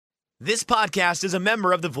This podcast is a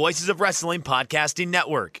member of the Voices of Wrestling Podcasting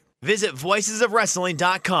Network. Visit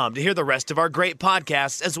voicesofwrestling.com to hear the rest of our great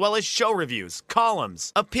podcasts, as well as show reviews,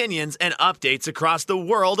 columns, opinions, and updates across the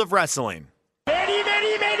world of wrestling. Very,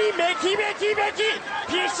 very, very, Mickey, Mickey, Mickey,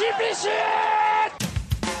 Pishy, Pishy!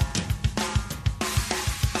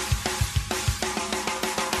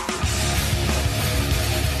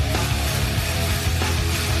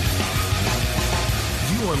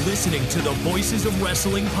 You are listening to the Voices of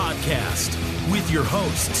Wrestling podcast with your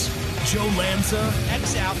hosts, Joe Lanza.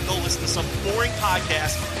 X out and go listen to some boring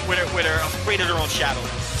podcast where they're afraid of their own shadow.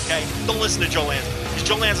 Okay? Don't listen to Joe Lanza, because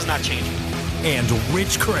Joe Lanza's not changing. And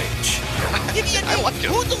Rich Craich. Give me a name.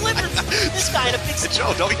 Who delivers this guy in a big spot?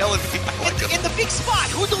 Joe, don't yell at me. I like him. In the big spot,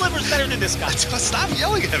 who delivers better than this guy? Stop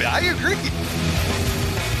yelling at me. I agree.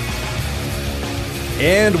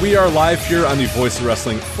 And we are live here on the Voice of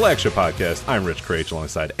Wrestling flagship podcast. I'm Rich Craich,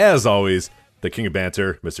 alongside, as always, the king of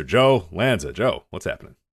banter, Mr. Joe Lanza. Joe, what's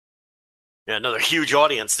happening? Yeah, another huge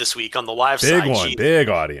audience this week on the live side. Big one, Jeez. big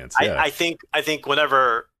audience. Yeah. I think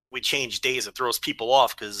whenever we change days, it throws people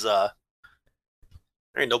off because there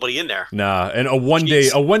ain't nobody in there. Nah, and a one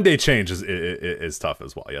day change is tough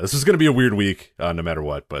as well. Yeah, this is going to be a weird week, no matter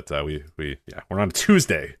what. But we're on a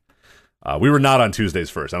Tuesday. We were not on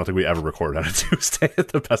Tuesdays first. I don't think we ever recorded on a Tuesday, at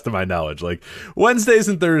the best of my knowledge. Like Wednesdays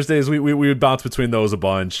and Thursdays, we would bounce between those a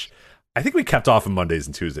bunch. I think we kept off on Mondays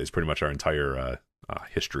and Tuesdays pretty much our entire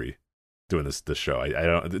history doing this show. I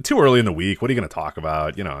don't, too early in the week. What are you going to talk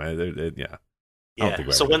about? You know, yeah. Yeah.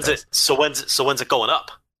 So when's it going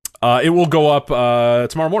up? It will go up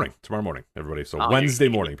tomorrow morning. Tomorrow morning, everybody. So Wednesday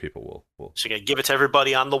morning, people will. So you're gonna give it to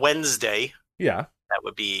everybody on the Wednesday. Yeah. That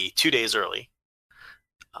would be 2 days early.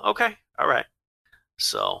 Okay. All right.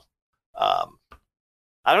 So, I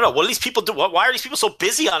don't know. What do these people do? Why are these people so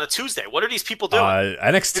busy on a Tuesday? What are these people doing?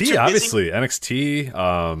 NXT, obviously. NXT.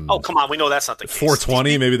 Oh, come on. We know that's not the case.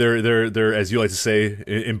 420. Maybe they're, as you like to say,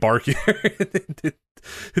 embarking.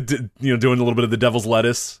 Doing a little bit of the devil's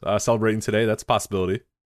lettuce, celebrating today. That's a possibility.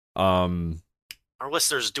 Our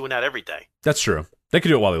listeners are doing that every day. That's true. They could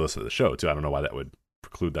do it while they listen to the show too. I don't know why that would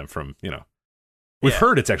preclude them from, We've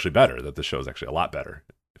heard it's actually better, that the show is actually a lot better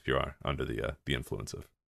if you are under the influence of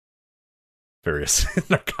various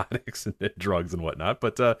narcotics and drugs and whatnot.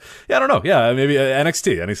 But I don't know. Yeah, maybe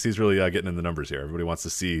NXT. NXT is really getting in the numbers here. Everybody wants to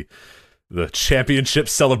see the championship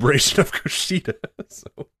celebration of Kushida.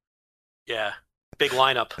 So yeah, big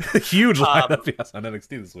lineup, huge lineup. Yes, on NXT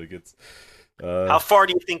this week. It's how far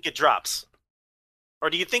do you think it drops, or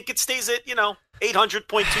do you think it stays at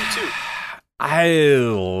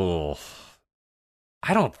 800.22?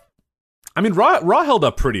 I don't. I mean, Raw held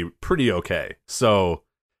up pretty okay. So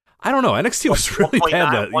I don't know. NXT was really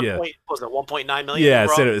bad. Was it 1.9 million? Yeah, it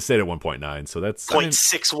stayed at 1.9. So that's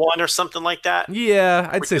 0.61 or something like that. Yeah,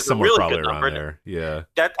 I'd say somewhere really probably around there. Yeah,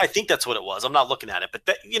 I think that's what it was. I'm not looking at it, but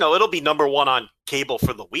it'll be number one on cable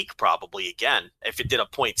for the week probably again if it did a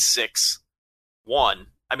 0.61.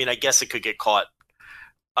 I mean, I guess it could get caught.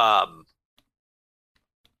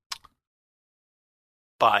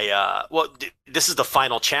 This is the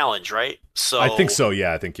final challenge, right? So I think so.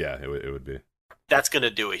 Yeah, I think it would be. That's going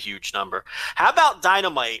to do a huge number. How about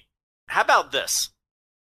Dynamite? How about this?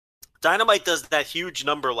 Dynamite does that huge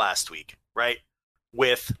number last week, right?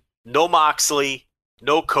 With no Moxley,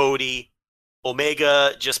 no Cody,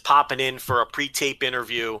 Omega just popping in for a pre-tape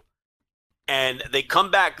interview, and they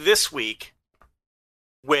come back this week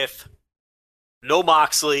with no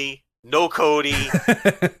Moxley, no Cody.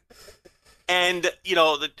 And,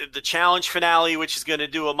 the challenge finale, which is going to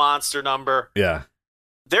do a monster number. Yeah.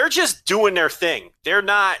 They're just doing their thing. They're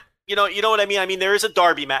not, you know what I mean? I mean, there is a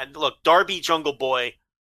Darby match. Look, Darby Jungle Boy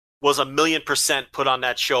was 1,000,000% put on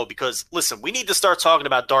that show because, listen, we need to start talking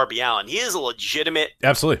about Darby Allin. He is a legitimate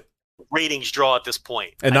absolutely ratings draw at this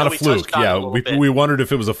point. And not a fluke. Yeah, we wondered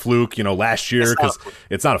if it was a fluke, last year, because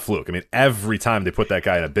it's not a fluke. I mean, every time they put that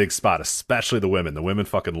guy in a big spot, especially the women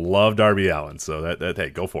fucking love Darby Allin. So that hey,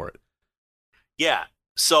 go for it. Yeah,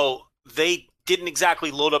 so they didn't exactly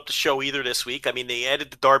load up the show either this week. I mean, they added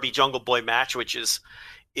the Darby Jungle Boy match, which is,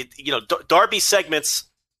 Darby segments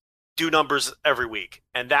do numbers every week,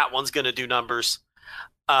 and that one's going to do numbers.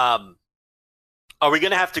 Are we going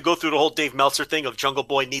to have to go through the whole Dave Meltzer thing of Jungle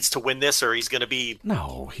Boy needs to win this, or he's going to be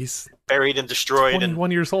he's buried and destroyed? 21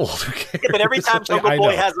 years old. Yeah, but every time Jungle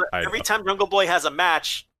Boy has a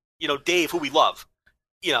match, Dave, who we love,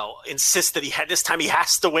 insists that this time he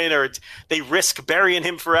has to win, or they risk burying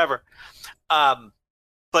him forever.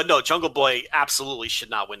 But no, Jungle Boy absolutely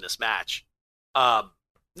should not win this match. No,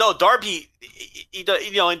 Darby,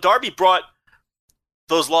 and Darby brought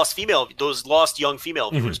those lost young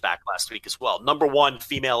female viewers back last week as well. Number one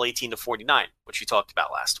female 18 to 49, which we talked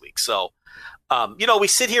about last week. So, we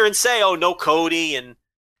sit here and say, oh, no Cody and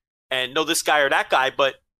no this guy or that guy,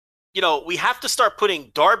 but we have to start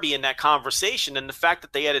putting Darby in that conversation. And the fact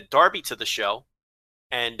that they added Darby to the show,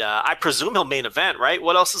 and I presume he'll main event, right?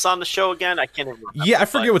 What else is on the show again? I can't even remember. Yeah, I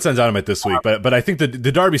forget what's on Dynamite this week, but I think the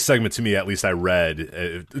Darby segment, to me, at least I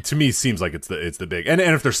read, to me seems like it's the big, and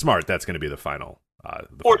if they're smart, that's going to be the final.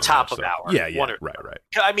 Or top of hour. Yeah, right.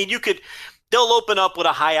 I mean, they'll open up with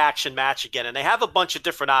a high action match again, and they have a bunch of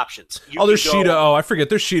different options. There's Sheeta. Oh, I forget.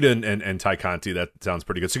 There's Sheeta and Ty Conti. That sounds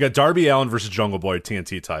pretty good. So you got Darby Allin versus Jungle Boy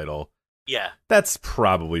TNT title. Yeah. That's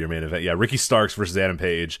probably your main event. Yeah, Ricky Starks versus Adam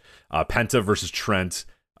Page, Penta versus Trent,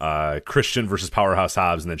 Christian versus Powerhouse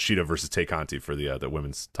Hobbs, and then Sheeta versus Tay Conti for the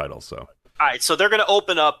women's title. So, all right, so they're going to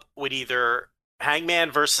open up with either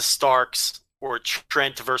Hangman versus Starks or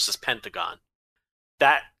Trent versus Pentagon.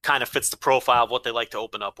 That kind of fits the profile of what they like to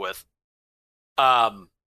open up with.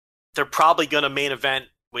 They're probably going to main event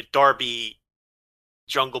with Darby,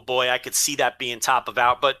 Jungle Boy. I could see that being top of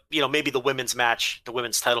hour, but maybe the women's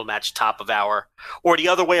title match, top of hour, or the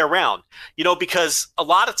other way around. Because a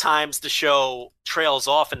lot of times the show trails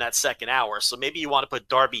off in that second hour, so maybe you want to put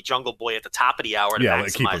Darby, Jungle Boy at the top of the hour. To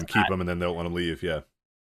keep them, and then they don't want to leave. Yeah,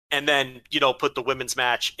 and then put the women's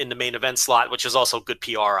match in the main event slot, which is also good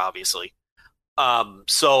PR, obviously.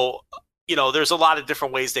 So there's a lot of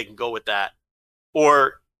different ways they can go with that,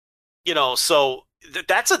 or so.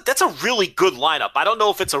 That's a really good lineup. I don't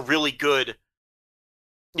know if it's a really good,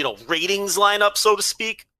 ratings lineup, so to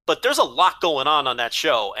speak, but there's a lot going on that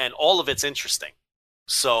show, and all of it's interesting.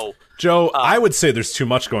 So, Joe, I would say there's too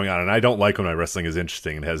much going on, and I don't like when my wrestling is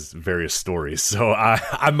interesting and has various stories. So,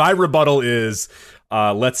 my rebuttal is,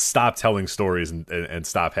 let's stop telling stories and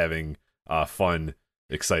stop having fun,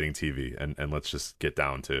 exciting TV, and let's just get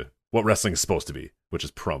down to what wrestling is supposed to be, which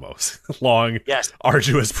is promos, long,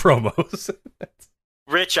 arduous promos.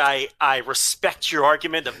 Rich, I respect your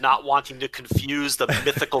argument of not wanting to confuse the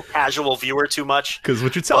mythical casual viewer too much. Because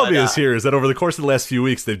what you're telling me is that over the course of the last few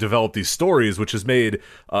weeks, they've developed these stories, which has made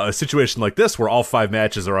a situation like this where all 5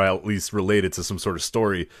 matches are at least related to some sort of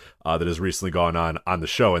story that has recently gone on the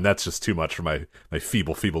show. And that's just too much for my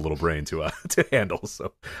feeble little brain to handle.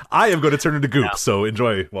 So I am going to turn into Goop. Yeah. So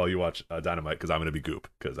enjoy while you watch Dynamite, because I'm going to be Goop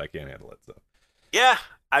because I can't handle it. So yeah,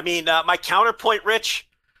 I mean, my counterpoint, Rich,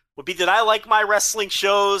 would be that I like my wrestling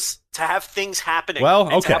shows to have things happening.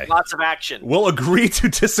 Well, okay. To have lots of action. We'll agree to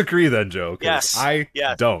disagree then, Joe. Yes. I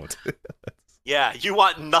don't. Yeah, you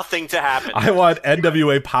want nothing to happen. I want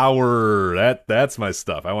NWA power. That's my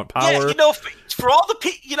stuff. I want power. Yeah, for all the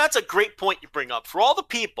people, that's a great point you bring up. For all the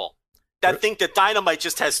people that think that Dynamite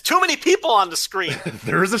just has too many people on the screen.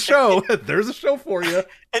 There's a show. There's a show for you.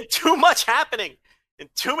 And too much happening. And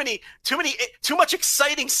too much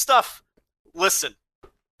exciting stuff. Listen.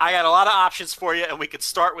 I got a lot of options for you, and we could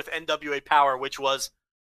start with NWA Power, which was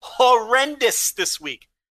horrendous this week.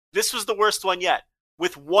 This was the worst one yet,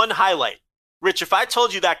 with one highlight. Rich, if I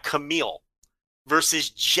told you that Camille versus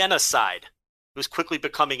Genocide was quickly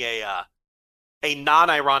becoming a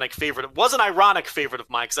non-ironic favorite. It was an ironic favorite of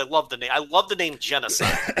mine because I love the name. I love the name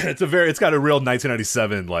Genocide. It's got a real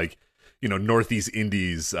 1997 Northeast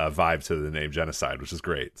Indies vibe to the name Genocide, which is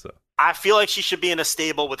great. So I feel like she should be in a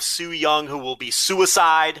stable with Su Yung, who will be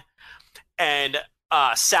Suicide, and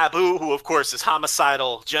Sabu, who of course is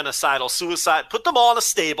homicidal, genocidal, suicide. Put them all in a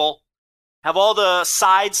stable, have all the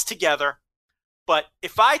sides together. But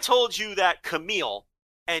if I told you that Camille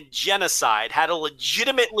and Genocide had a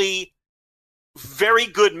legitimately very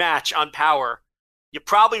good match on Power, you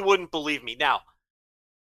probably wouldn't believe me. Now,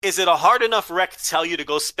 is it a hard enough wreck to tell you to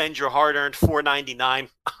go spend your hard-earned $4.99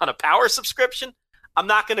 on a Power subscription? I'm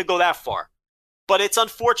not going to go that far. But it's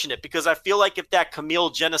unfortunate because I feel like if that Camille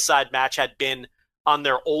Genocide match had been on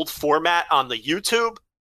their old format on the YouTube,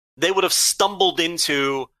 they would have stumbled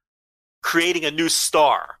into creating a new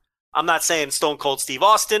star. I'm not saying Stone Cold Steve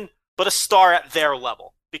Austin, but a star at their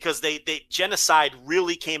level. Because they Genocide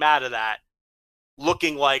really came out of that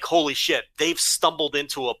looking like, holy shit, they've stumbled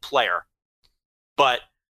into a player. But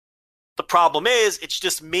the problem is, it's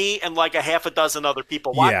just me and like a half a dozen other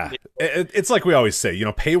people watching it. It's like we always say,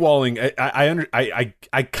 paywalling.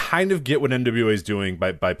 I kind of get what NWA is doing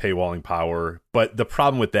by paywalling Power, but the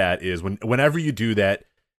problem with that is whenever you do that,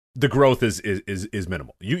 the growth is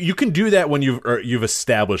minimal. You can do that when you've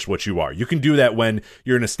established what you are. You can do that when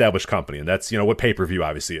you're an established company, and that's what pay-per-view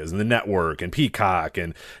obviously is, and the network and Peacock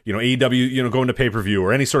and AEW going to pay-per-view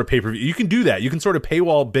or any sort of pay-per-view. You can do that. You can sort of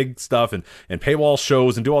paywall big stuff and paywall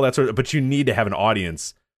shows and do all that sort of, but you need to have an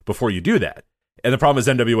audience before you do that. And the problem is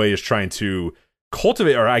NWA is trying to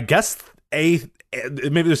cultivate, or I guess maybe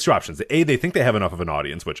there's two options. A, they think they have enough of an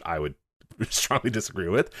audience, which I would strongly disagree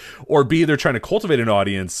with, or B, they're trying to cultivate an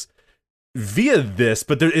audience via this,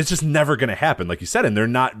 but it's just never going to happen, like you said. And they're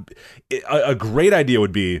not. A great idea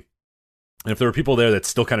would be if there were people there that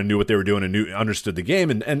still kind of knew what they were doing and understood the game,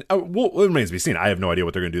 and well, it remains to be seen. I have no idea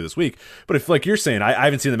what they're going to do this week. But if, like you're saying, I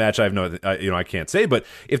haven't seen the match, I have no, I can't say. But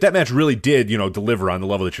if that match really did, deliver on the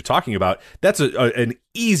level that you're talking about, that's an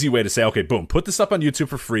easy way to say, okay, boom, put this up on YouTube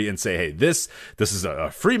for free and say, hey, this is a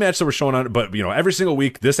free match that we're showing on, but every single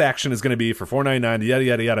week this action is going to be for $4.99, yada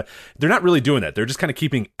yada yada. They're not really doing that. They're just kind of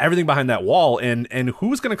keeping everything behind that wall, and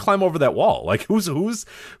who's going to climb over that wall? Like who's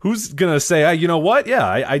going to say, you know what? Yeah,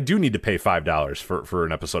 I do need to pay $5 for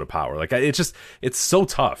an episode of Power. Like it's so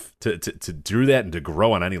tough to do that and to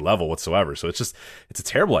grow on any level whatsoever. So it's a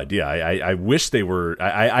terrible idea. I wish they were.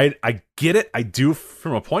 I get it. I do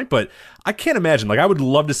from a point, but I can't imagine. Like I would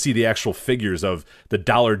love to see the actual figures of the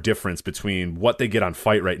dollar difference between what they get on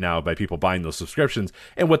Fight right now by people buying those subscriptions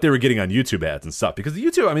and what they were getting on YouTube ads and stuff. Because the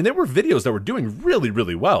YouTube, I mean, there were videos that were doing really,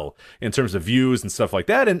 really well in terms of views and stuff like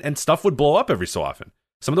that, and stuff would blow up every so often.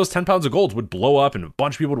 Some of those 10 pounds of gold would blow up and a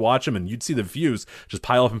bunch of people would watch them, and you'd see the views just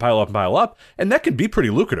pile up and pile up and pile up. And that could be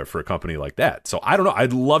pretty lucrative for a company like that. So I don't know.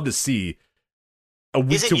 I'd love to see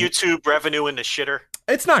Isn't YouTube revenue in the shitter?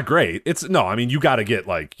 It's not great. I mean, you got to get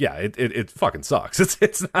it fucking sucks.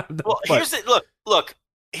 It's not. Well, here's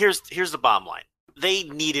the bottom line. They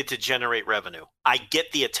needed to generate revenue. I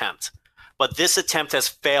get the attempt, but this attempt has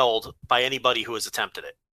failed by anybody who has attempted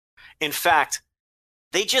it. In fact,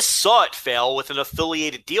 they just saw it fail with an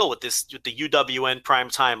affiliated deal with the UWN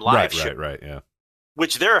Primetime Live show. Right, yeah.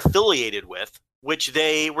 Which they're affiliated with, which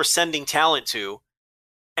they were sending talent to,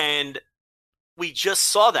 and we just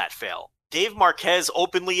saw that fail. Dave Marquez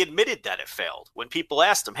openly admitted that it failed. When people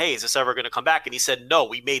asked him, hey, is this ever going to come back? And he said, no,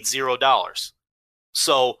 we made $0.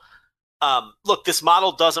 So, look, this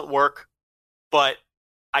model doesn't work, but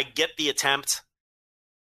I get the attempt.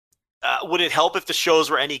 Would it help if the shows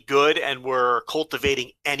were any good and were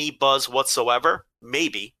cultivating any buzz whatsoever?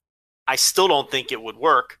 Maybe. I still don't think it would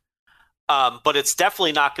work. But it's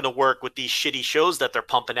definitely not going to work with these shitty shows that they're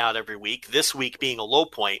pumping out every week, this week being a low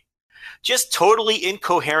point. Just totally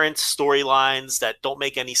incoherent storylines that don't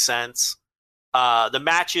make any sense. The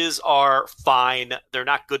matches are fine. They're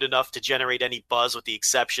not good enough to generate any buzz with the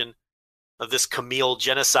exception of this Camille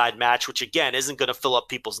genocide match, which again isn't going to fill up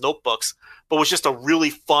people's notebooks, but was just a really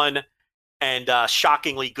fun and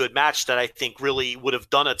shockingly good match that I think really would have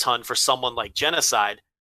done a ton for someone like Genocide.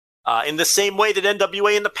 In the same way that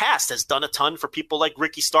NWA in the past has done a ton for people like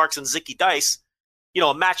Ricky Starks and Zicky Dice.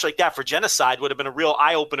 A match like that for Genocide would have been a real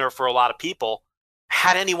eye-opener for a lot of people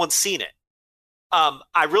had anyone seen it.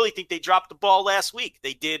 I really think they dropped the ball last week.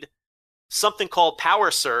 They did something called Power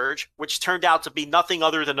Surge, which turned out to be nothing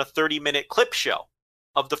other than a 30-minute clip show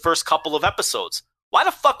of the first couple of episodes. Why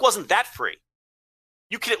the fuck wasn't that free?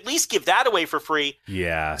 You could at least give that away for free.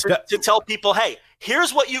 Yeah. To tell people, hey,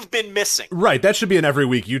 here's what you've been missing. Right. That should be an every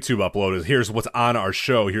week YouTube upload. Is here's what's on our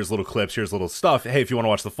show. Here's little clips. Here's little stuff. Hey, if you want to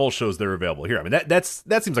watch the full shows, they're available here. I mean, that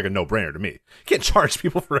seems like a no-brainer to me. You can't charge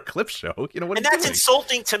people for a clip show. What? And that's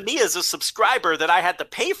insulting to me as a subscriber that I had to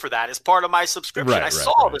pay for that as part of my subscription. I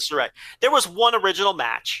saw this right. There was one original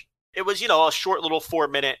match. It was, a short little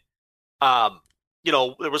 4-minute. There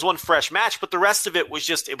was one fresh match, but the rest of it was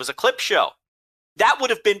it was a clip show. That would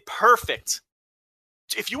have been perfect.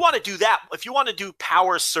 If you want to do that, if you want to do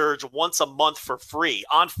Power Surge once a month for free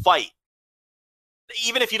on Fight,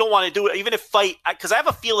 even if you don't want to do it, even if Fight, because I have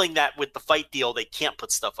a feeling that with the Fight deal, they can't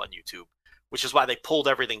put stuff on YouTube, which is why they pulled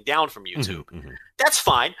everything down from YouTube. Mm-hmm. That's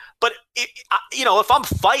fine. But, if I'm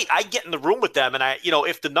Fight, I get in the room with them and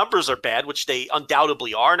if the numbers are bad, which they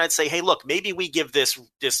undoubtedly are, and I'd say, hey, look, maybe we give this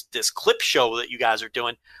clip show that you guys are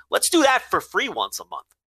doing, let's do that for free once a month.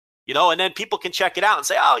 And then people can check it out and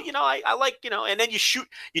say, oh, I like, and then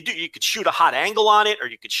you could shoot a hot angle on it, or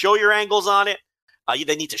you could show your angles on it.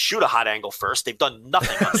 They need to shoot a hot angle first. They've done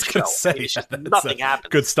nothing on the show. Nothing happens.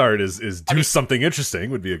 Good start is do something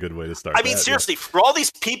interesting would be a good way to start. I mean, seriously, for all these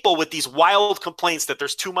people with these wild complaints that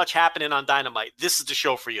there's too much happening on Dynamite, this is the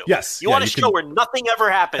show for you. Yes. You want a show where nothing ever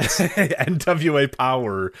happens. NWA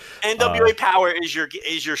Power. NWA Power is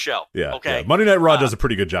your show. Yeah. Okay. Yeah. Monday Night Raw does a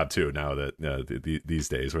pretty good job too now that these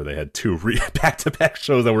days where they had two back-to-back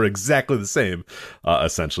shows that were exactly the same,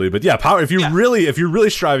 essentially. But yeah, Power. If you're really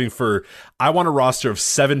striving for, I want a roster of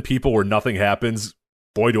 7 people where nothing happens,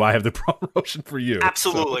 boy, do I have the promotion for you.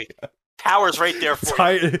 Absolutely. So, Power's right there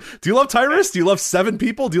for you. Do you love Tyrus? Do you love 7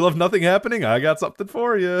 people? Do you love nothing happening? I got something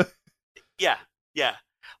for you. Yeah.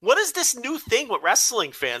 What is this new thing with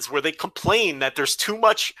wrestling fans where they complain that there's too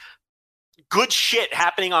much good shit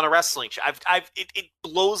happening on a wrestling show. It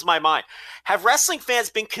blows my mind. Have wrestling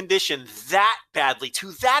fans been conditioned that badly,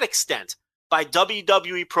 to that extent, by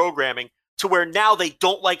WWE programming, to where now they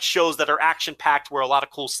don't like shows that are action-packed where a lot of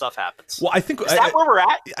cool stuff happens? Well, I think is that where we're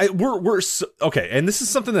at? We're okay, and this is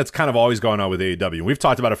something that's kind of always gone on with AEW. We've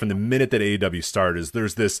talked about it from the minute that AEW started. Is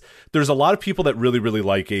there's a lot of people that really, really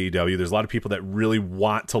like AEW. There's a lot of people that really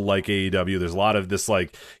want to like AEW. There's a lot of this,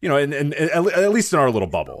 like, you know, and at least in our little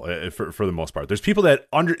bubble, for the most part, there's people that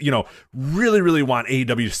really, really want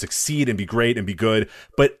AEW to succeed and be great and be good.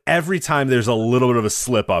 But every time there's a little bit of a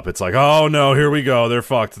slip up, it's like, oh no, here we go, they're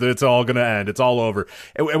fucked. It's all gonna end. It's all over.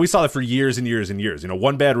 And we saw that for years and years and years. You know,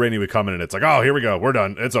 one bad rating would come in and it's like, oh, here we go, we're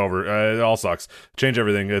done, it's over, it all sucks, change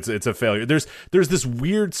everything, it's a failure. There's this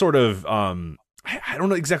weird sort of I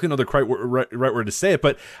don't exactly know the right word to say it,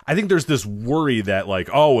 but I think there's this worry that, like,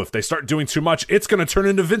 oh, if they start doing too much, it's going to turn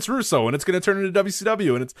into Vince Russo and it's going to turn into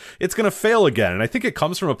WCW and it's going to fail again. And I think it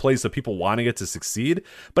comes from a place of people wanting it to succeed,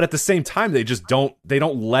 but at the same time, they don't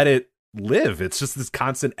let it live. It's just this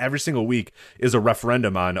constant, every single week is a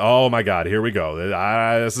referendum on, oh my god, here we go,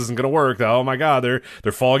 this isn't gonna work, oh my god,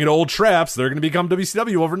 they're falling into old traps, they're gonna become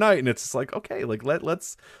WCW overnight. And it's like, okay, like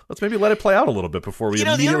let's maybe let it play out a little bit before we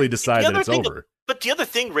immediately decide that it's over. But the other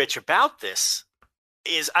thing, Rich, about this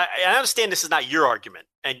is, I understand this is not your argument,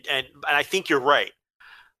 and I think you're right,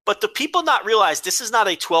 but do people not realize this is not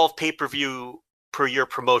a 12 pay-per-view per year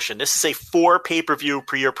promotion? This is a 4 pay-per-view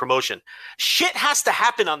per year promotion. Shit has to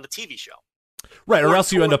happen on the TV show. Right, or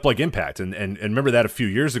else you end up like Impact. And remember that a few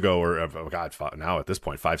years ago, or oh god, now at this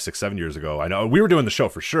point, 5, 6, 7 years ago, I know we were doing the show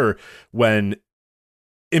for sure when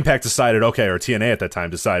Impact decided, okay, or TNA at that time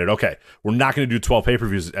decided, okay, we're not going to do 12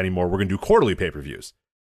 pay-per-views anymore, we're going to do quarterly pay-per-views.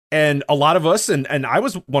 And a lot of us, and I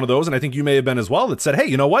was one of those, and I think you may have been as well, that said, hey,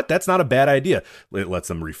 you know what? That's not a bad idea. It lets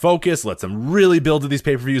them refocus, lets them really build to these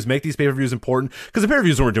pay-per-views, make these pay-per-views important, because the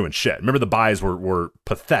pay-per-views weren't doing shit. Remember, the buys were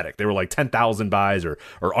pathetic. They were like 10,000 buys or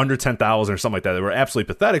under 10,000 or something like that. They were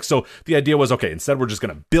absolutely pathetic. So the idea was, okay, instead we're just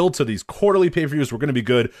going to build to these quarterly pay-per-views. We're going to be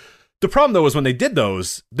good. The problem, though, is when they did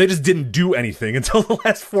those, they just didn't do anything until the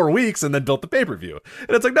last 4 weeks and then built the pay-per-view. And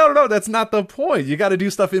it's like, no, that's not the point. You got to do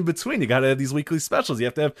stuff in between. You got to have these weekly specials. You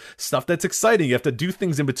have to have stuff that's exciting. You have to do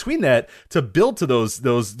things in between that to build to those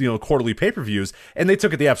quarterly pay-per-views. And they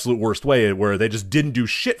took it the absolute worst way, where they just didn't do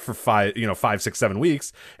shit for 5, 6, 7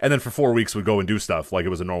 weeks. And then for 4 weeks would go and do stuff like it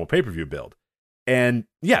was a normal pay-per-view build. And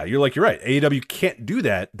yeah, you're right. AEW can't do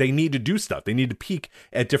that. They need to do stuff. They need to peak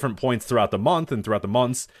at different points throughout the month and throughout the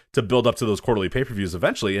months to build up to those quarterly pay-per-views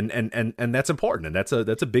eventually. And that's important. And that's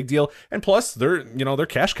a big deal. And plus, their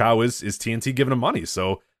cash cow is TNT giving them money.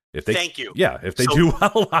 So if they do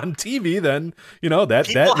well on TV, then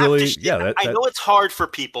that really I know it's hard for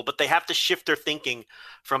people, but they have to shift their thinking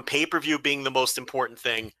from pay-per-view being the most important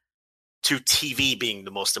thing to TV being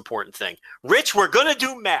the most important thing. Rich, we're going to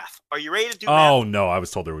do math. Are you ready to do math? Oh, no. I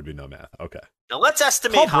was told there would be no math. Okay. Now let's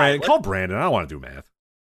estimate high. Call Brandon. I don't want to do math.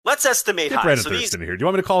 Let's estimate high. Brandon Thurston here. Do you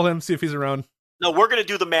want me to call him, see if he's around? No, we're going to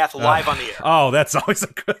do the math live on the air. Oh, that's always a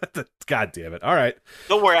good... God damn it. All right.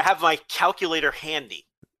 Don't worry. I have my calculator handy.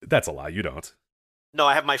 That's a lie. You don't. No,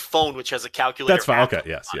 I have my phone, which has a calculator. That's fine. Okay.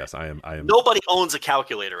 Yes. I am. Nobody owns a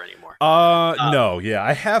calculator anymore. No. Yeah.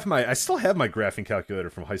 I still have my graphing calculator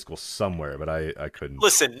from high school somewhere, but I couldn't.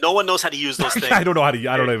 Listen, no one knows how to use those things. I don't even know how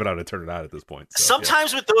to turn it on at this point. So,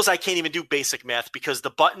 sometimes with those, I can't even do basic math because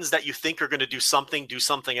the buttons that you think are going to do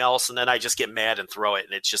something else, and then I just get mad and throw it,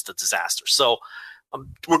 and it's just a disaster. So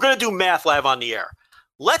we're going to do math live on the air.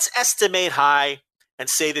 Let's estimate high and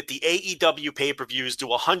say that the AEW pay-per-views do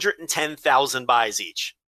 110,000 buys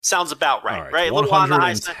each. Sounds about right, right?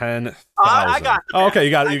 110,000. I got it. Oh, okay, you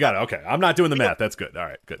got it. Okay, I'm not doing the math. That's good. All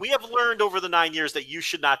right, good. We have learned over the 9 years that you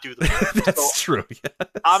should not do the math. That's true. Yes.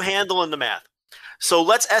 I'm handling the math. So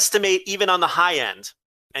let's estimate even on the high end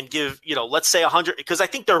and give, let's say 100, because I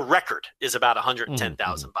think their record is about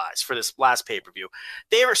 110,000 buys for this last pay-per-view.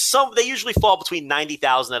 They usually fall between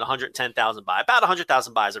 90,000 and 110,000 buys, about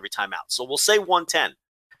 100,000 buys every time out. So we'll say 110.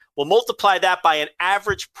 We'll multiply that by an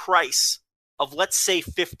average price of, let's say,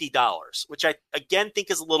 $50, which I again think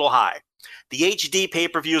is a little high. The HD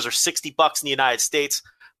pay-per-views are $60 in the United States,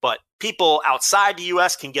 but people outside the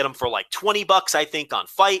US can get them for like $20, I think, on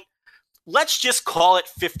Fight. Let's just call it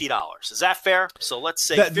 $50. Is that fair? So let's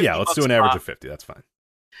say $50. Yeah, let's do an average of 50. That's fine.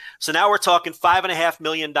 So now we're talking $5.5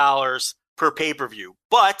 million per pay-per-view.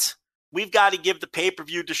 But we've got to give the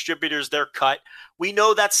pay-per-view distributors their cut. We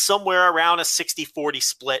know that's somewhere around a 60-40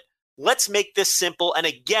 split. Let's make this simple. And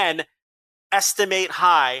again, estimate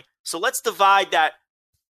high. So let's divide that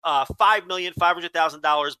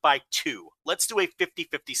 $5,500,000 by 2. Let's do a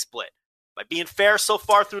 50-50 split. Am I being fair so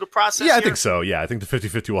far through the process? Yeah, I here? think so. Yeah, I think the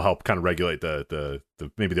 50-50 will help kind of regulate the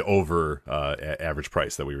maybe the over average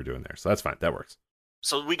price that we were doing there. So that's fine. That works.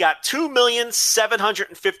 So we got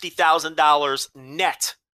 $2,750,000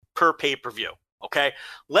 net per pay-per-view. Okay,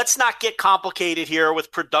 let's not get complicated here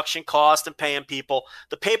with production cost and paying people.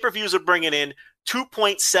 The pay-per-views are bringing in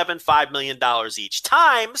 $2.75 million each,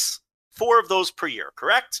 times 4 of those per year,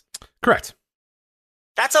 correct? Correct.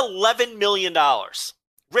 That's $11 million.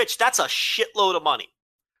 Rich, that's a shitload of money.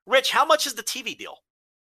 Rich, how much is the TV deal?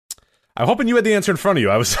 I'm hoping you had the answer in front of you.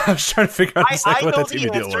 I was trying to figure out exactly what the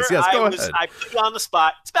TV deal was. Yes, go ahead. I put you on the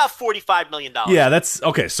spot. It's about $45 million. Yeah, that's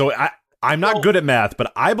okay. So I'm not good at math,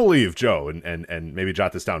 but I believe, Joe, and maybe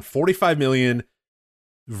jot this down, 45 million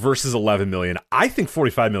versus 11 million. I think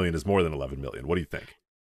 45 million is more than 11 million. What do you think?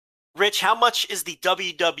 Rich, how much is the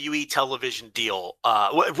WWE television deal?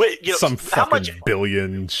 Some fucking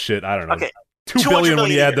billion shit. I don't know. Okay. 2 billion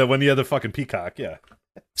when you had the fucking Peacock. Yeah.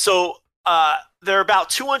 So they're about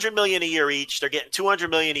 $200 million a year each. They're getting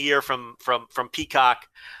 $200 million a year from Peacock,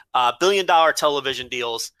 $1 billion television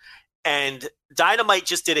deals. And Dynamite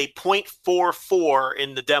just did a 0.44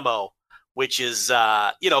 in the demo, which is,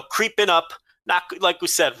 creeping up. Not like we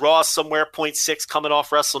said, Raw somewhere 0.6 coming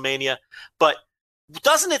off WrestleMania. But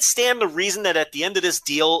doesn't it stand to reason that at the end of this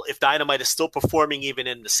deal, if Dynamite is still performing even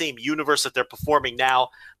in the same universe that they're performing now,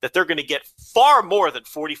 that they're going to get far more than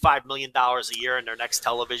 $45 million a year in their next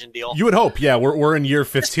television deal? You would hope. Yeah, we're in year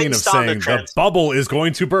 15 of saying the bubble is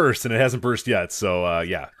going to burst, and it hasn't burst yet. So,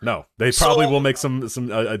 no. They probably will make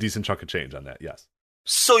a decent chunk of change on that, yes.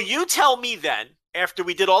 So you tell me then, after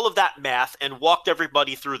we did all of that math and walked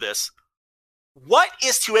everybody through this, what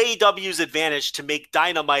is to AEW's advantage to make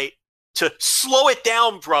Dynamite to slow it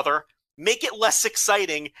down, brother, make it less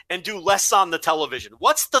exciting, and do less on the television?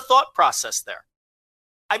 What's the thought process there?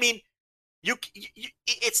 I mean,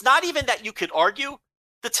 it's not even that you could argue.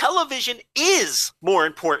 The television is more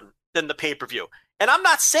important than the pay-per-view. And I'm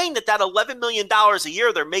not saying that $11 million a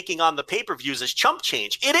year they're making on the pay-per-views is chump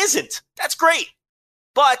change. It isn't. That's great.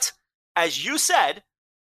 But as you said,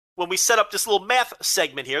 when we set up this little math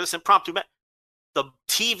segment here, this impromptu math, the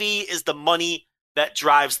TV is the money that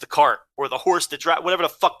drives the cart, or the horse that drives, whatever the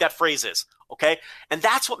fuck that phrase is, okay? And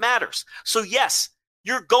that's what matters. So yes,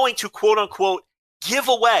 you're going to quote unquote give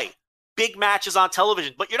away big matches on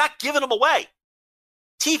television, but you're not giving them away.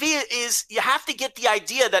 TV is, you have to get the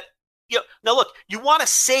idea that, now look, you want to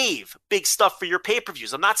save big stuff for your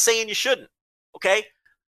pay-per-views. I'm not saying you shouldn't, okay?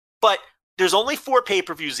 But there's only 4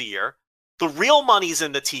 pay-per-views a year. The real money's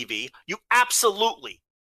in the TV. You absolutely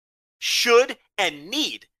should and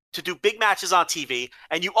need to do big matches on TV,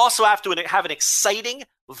 and you also have to have an exciting,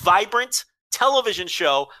 vibrant television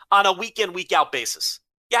show on a week-in, week-out basis.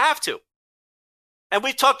 You have to. And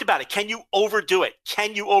we've talked about it. Can you overdo it?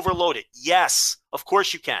 Can you overload it? Yes, of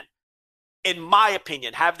course you can. In my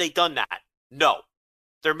opinion, have they done that? No.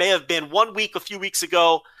 There may have been one week a few weeks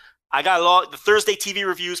ago. I got all the Thursday TV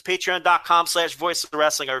reviews, patreon.com/Voice of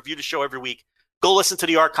Wrestling. I review the show every week. Go listen to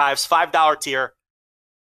the archives, $5 tier.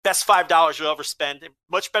 Best $5 you'll ever spend.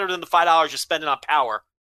 Much better than the $5 you're spending on Power.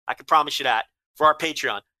 I can promise you that for our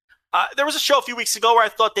Patreon. There was a show a few weeks ago where I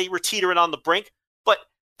thought they were teetering on the brink, but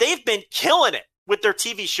they've been killing it with their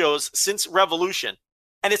TV shows since Revolution.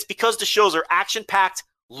 And it's because the shows are action-packed,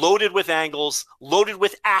 loaded with angles, loaded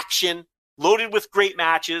with action, loaded with great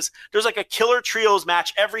matches. There's like a killer trios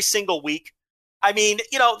match every single week. I mean,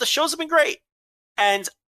 the shows have been great. And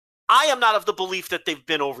I am not of the belief that they've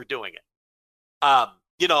been overdoing it. I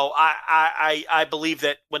believe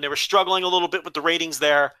that when they were struggling a little bit with the ratings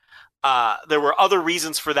there were other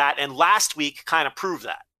reasons for that. And last week kind of proved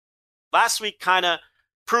that. Last week kind of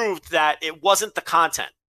proved that it wasn't the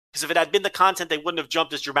content. Because if it had been the content, they wouldn't have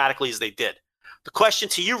jumped as dramatically as they did. The question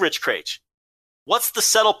to you, Rich Kraetsch, what's the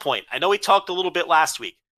settle point? I know we talked a little bit last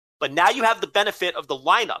week, but now you have the benefit of the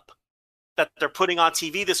lineup that they're putting on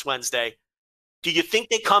TV this Wednesday. Do you think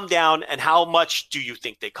they come down, and how much do you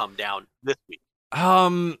think they come down this week?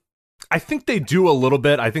 I think they do a little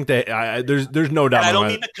bit. I think there's no doubt. And I don't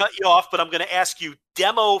mean to cut you off, but I'm going to ask you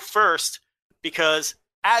demo first, because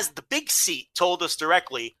as the big seat told us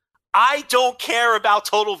directly, I don't care about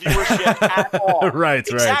total viewership at all. Right.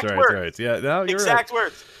 Yeah, no, you're exact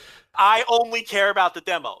words. I only care about the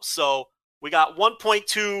demo. So we got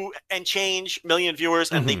 1.2 and change million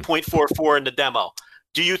viewers and the 0.44 in the demo.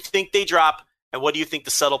 Do you think they drop? And what do you think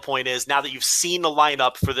the settle point is now that you've seen the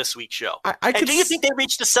lineup for this week's show? Do you think they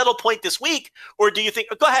reached the settle point this week, or do you think?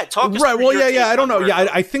 Go ahead, talk. Right. Well, yeah. I don't know. Yeah,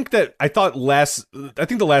 I think the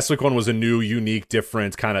last week one was a new, unique,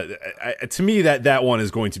 different kind of. To me, that one is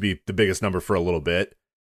going to be the biggest number for a little bit.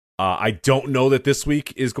 I don't know that this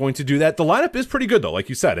week is going to do that. The lineup is pretty good though, like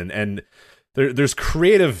you said, and there's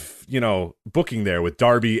creative, booking there with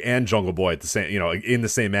Darby and Jungle Boy at the same, in the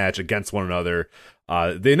same match against one another.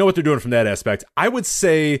 They know what they're doing from that aspect. I would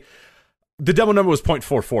say the demo number was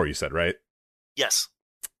 0.44. You said, right? Yes.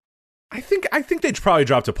 I think they'd probably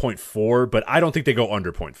drop to 0.4, but I don't think they go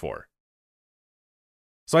under 0.4.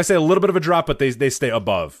 So I say a little bit of a drop, but they stay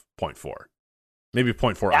above 0.4. Maybe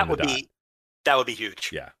 0.4 on the dot. That would be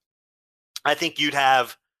huge. Yeah. I think you'd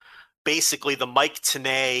have basically the Mike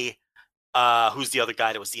Tenay, who's the other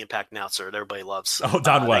guy that was the Impact announcer that everybody loves. Oh,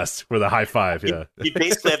 Don West with a high five, yeah. You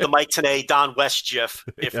basically have the Mike Tenay, Don West GIF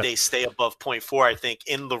if they stay above 0.4, I think,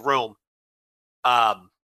 in the room,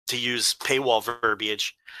 to use paywall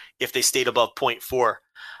verbiage, if they stayed above 0.4.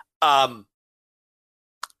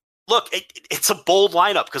 Look, it's a bold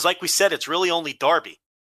lineup because, like we said, it's really only Darby.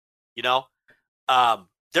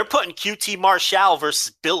 They're putting QT Marshall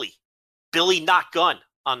versus Billy Not Gun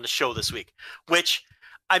on the show this week, which,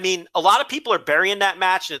 I mean, a lot of people are burying that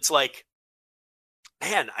match, and it's like,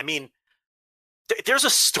 man, I mean, there's a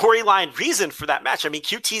storyline reason for that match. I mean,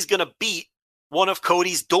 QT's going to beat one of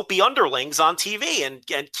Cody's dopey underlings on TV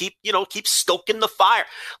and keep stoking the fire.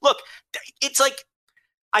 Look, it's like,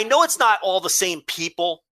 I know it's not all the same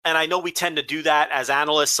people, and I know we tend to do that as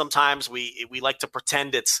analysts. Sometimes we like to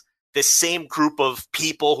pretend it's this same group of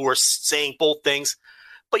people who are saying both things,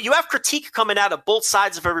 but you have critique coming out of both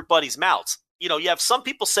sides of everybody's mouths. You have some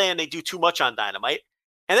people saying they do too much on Dynamite,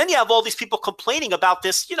 and then you have all these people complaining about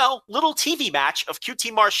this, little TV match of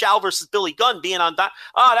QT Marshall versus Billy Gunn being on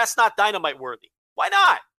that's not Dynamite worthy. Why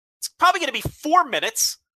not? It's probably going to be 4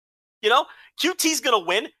 minutes. QT's going to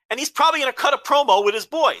win, and he's probably going to cut a promo with his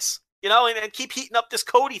boys, and keep heating up this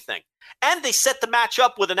Cody thing. And they set the match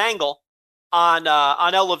up with an angle on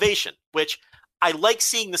Elevation, which I like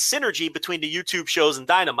seeing the synergy between the YouTube shows and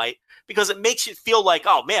Dynamite, because it makes you feel like,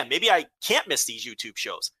 oh man, maybe I can't miss these YouTube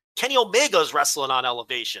shows. Kenny Omega's wrestling on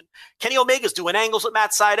Elevation. Kenny Omega's doing angles with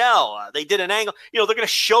Matt Sydal. They did an angle. They're going to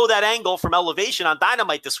show that angle from Elevation on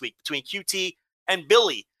Dynamite this week between QT and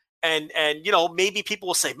Billy. And maybe people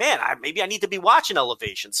will say, man, maybe I need to be watching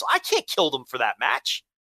Elevation. So I can't kill them for that match.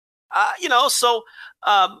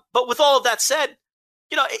 But with all of that said,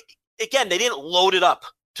 again, they didn't load it up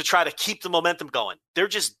to try to keep the momentum going. They're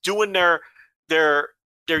just doing their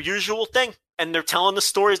usual thing, and they're telling the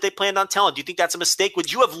stories they planned on telling. Do you think that's a mistake?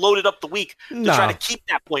 Would you have loaded up the week to try to keep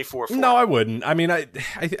that 0.44? No, I wouldn't. I mean, I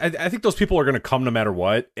think those people are going to come no matter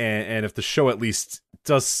what, and if the show at least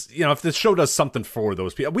does, if the show does something for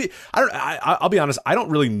those people, I'll be honest, I don't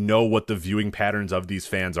really know what the viewing patterns of these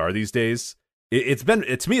fans are these days. It's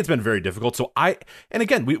been very difficult. So and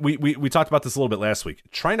again, we talked about this a little bit last week,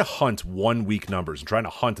 trying to hunt 1 week numbers and trying to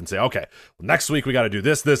hunt and say, okay, well, next week we got to do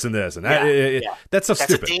this, and this, and that. That's stupid.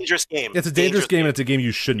 That's a dangerous game. It's a dangerous game, and it's a game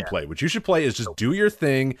you shouldn't play. What you should play is just do your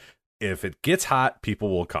thing. If it gets hot, people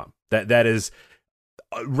will come. That is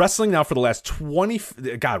wrestling now for the last 20.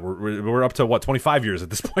 God, we're up to 25 years at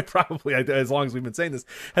this point, probably, as long as we've been saying this,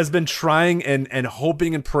 has been trying and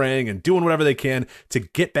hoping and praying and doing whatever they can to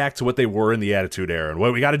get back to what they were in the Attitude Era. And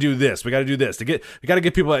we got to do this, we got to do this we got to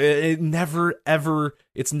get people. It's never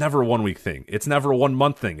a 1 week thing. It's never a 1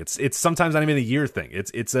 month thing. It's sometimes not even a year thing.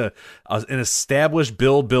 It's an established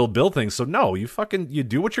build thing. So no, you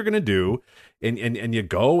do what you're gonna do, and you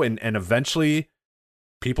go and eventually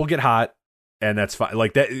people get hot. And that's fine.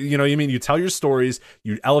 Like that, you tell your stories,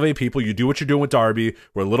 you elevate people, you do what you're doing with Darby,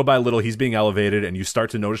 where little by little he's being elevated, and you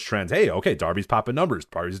start to notice trends. Hey, okay, Darby's popping numbers.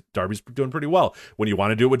 Darby's doing pretty well. When you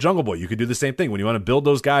want to do it with Jungle Boy, you could do the same thing. When you want to build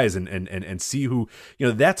those guys and see who,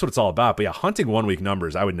 that's what it's all about. But yeah, hunting 1 week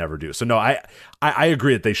numbers, I would never do. So no, I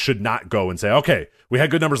agree that they should not go and say, okay, we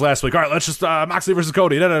had good numbers last week. All right, let's just Moxley versus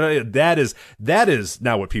Cody. No. That is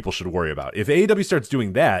now what people should worry about. If AEW starts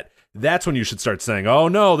doing that, that's when you should start saying, oh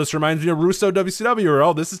no, this reminds me of Russo WCW, or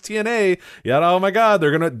oh, this is TNA. Yeah, oh my God,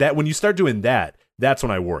 they're gonna that. When you start doing that, that's when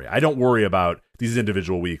I worry. I don't worry about these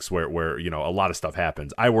individual weeks where a lot of stuff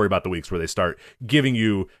happens. I worry about the weeks where they start giving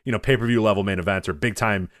you pay-per-view level main events or big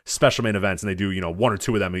time special main events, and they do 1 or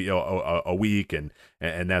 2 of them a week and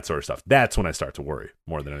that sort of stuff. That's when I start to worry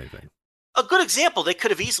more than anything. A good example, they could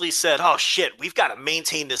have easily said, oh shit, we've got to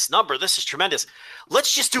maintain this number. This is tremendous.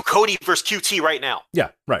 Let's just do Cody versus QT right now.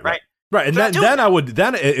 Yeah, right. And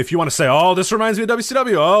then if you want to say, oh, this reminds me of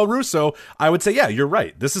WCW, oh, Russo, I would say, yeah, you're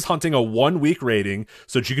right. This is hunting a 1 week rating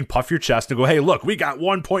so that you can puff your chest and go, hey, look, we got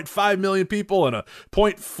 1.5 million people and a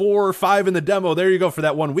 0.45 in the demo. There you go for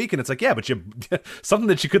that 1 week. And it's like, yeah, but something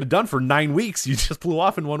that you could have done for 9 weeks, you just blew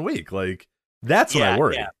off in 1 week. Like, That's when I Yeah,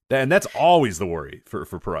 worry. yeah. And that's always the worry for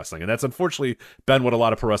pro wrestling. And that's unfortunately been what a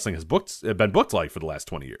lot of pro wrestling has been booked like for the last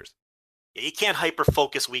 20 years. You can't hyper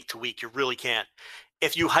focus week to week. You really can't.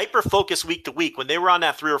 If you hyper focus week to week, when they were on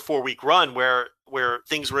that 3 or 4 week run where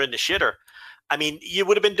things were in the shitter, I mean, you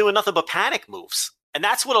would have been doing nothing but panic moves. And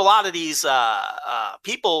that's what a lot of these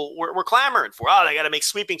people were clamoring for. Oh, they got to make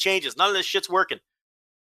sweeping changes. None of this shit's working.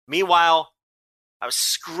 Meanwhile, I was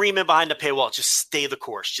screaming behind the paywall, just stay the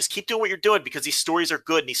course. Just keep doing what you're doing because these stories are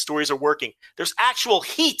good and these stories are working. There's actual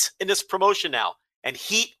heat in this promotion now, and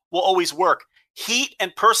heat will always work. Heat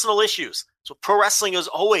and personal issues. So pro wrestling has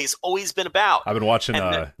always been about. I've been watching,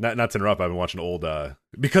 not to interrupt, I've been watching old,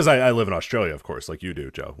 because I live in Australia, of course, like you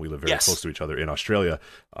do, Joe. We live very close to each other in Australia.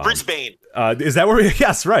 Brisbane. Is that where,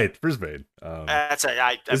 yes, right, Brisbane. Is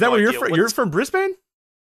that where you're from? You're from Brisbane?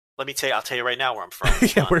 Let me tell you, I'll tell you right now where I'm from.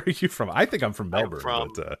 Yeah, where are you from? I think I'm from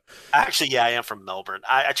Melbourne. Actually, yeah, I am from Melbourne.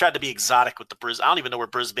 I tried to be exotic with the Brisbane. I don't even know where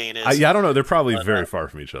Brisbane is. I don't know. They're probably very far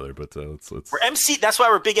from each other, but let's. We're MC. That's why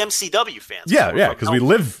we're big MCW fans. Yeah, because we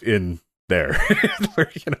live in there.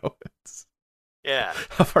 Where, Yeah.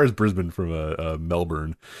 How far is Brisbane from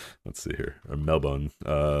Melbourne? Let's see here. Or Melbourne.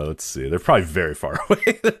 Let's see. They're probably very far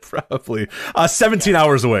away. They're probably 17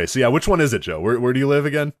 hours away. So yeah, which one is it, Joe? Where do you live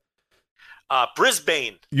again?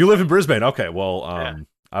 Brisbane. You live in Brisbane. Okay. Well,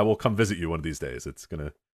 I will come visit you one of these days. It's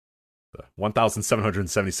gonna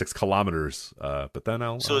 1,776 kilometers. But then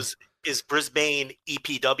I'll. So is Brisbane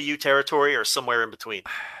EPW territory or somewhere in between?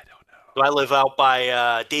 I don't know. Do I live out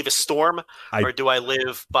by Davis Storm, or do I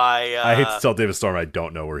live by? I hate to tell Davis Storm I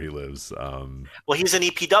don't know where he lives. Well, he's an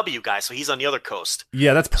EPW guy, so he's on the other coast.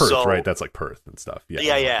 Yeah, that's Perth, right? That's like Perth and stuff.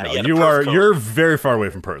 Yeah. No, you're very far away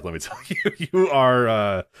from Perth. Let me tell you, you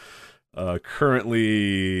are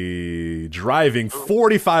currently driving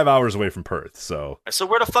 45 hours away from Perth. So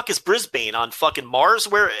where the fuck is Brisbane, on fucking Mars?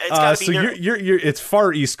 Where it's gotta be near. You're it's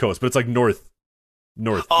far east coast, but it's like north.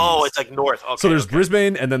 Oh, it's like north. Okay, so there's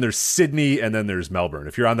Brisbane, and then there's Sydney, and then there's Melbourne.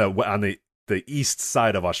 If you're on the east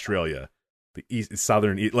side of Australia, the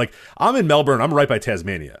southern east, like I'm in Melbourne, I'm right by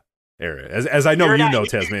Tasmania area. As I know, you know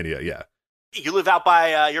Tasmania, yeah. You live out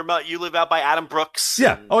by you live out by Adam Brooks.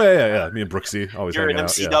 Yeah. Yeah. Me and Brooksy always. You're an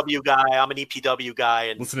MCW guy. I'm an EPW guy.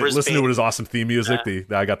 And listen to his awesome theme music. The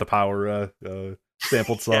I Got the Power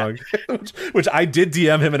sampled song, which I did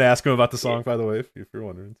DM him and ask him about the song. By the way, if you're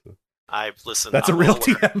wondering. So. I've listened. That's a real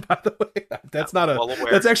DM, by the way. That's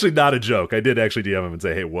that's actually not a joke. I did actually DM him and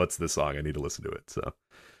say, "Hey, what's this song? I need to listen to it." So,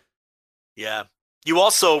 yeah. You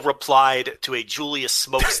also replied to a Julius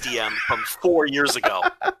Smokes DM from 4 years ago,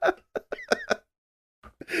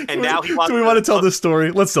 and now he wants. Do we want to tell this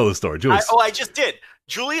story? Let's tell the story. Julius. I just did.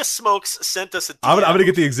 Julius Smokes sent us a DM. I'm gonna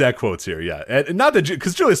get the exact quotes here. Yeah, and not that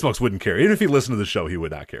because Julius Smokes wouldn't care. Even if he listened to the show, he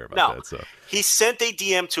would not care about that. So he sent a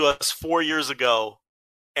DM to us 4 years ago,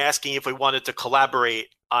 asking if we wanted to collaborate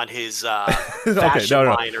on his fashion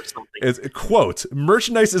line or something. It's, quote,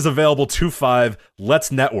 merchandise is available 2.5.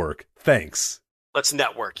 Let's network. Thanks. Let's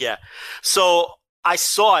network, yeah. So I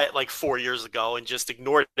saw it like 4 years ago and just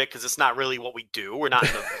ignored it because it's not really what we do. We're not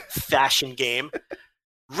in the fashion game.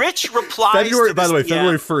 Rich replies February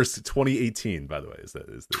 1st, 2018, by the way. Is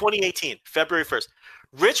 2018, February 1st.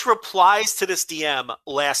 Rich replies to this DM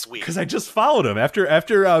last week. Because I just followed him.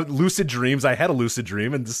 After Lucid Dreams, I had a lucid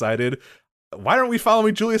dream and decided, why aren't we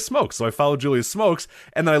following Julius Smokes? So I followed Julius Smokes,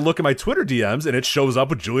 and then I look at my Twitter DMs, and it shows up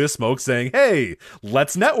with Julius Smokes saying, hey,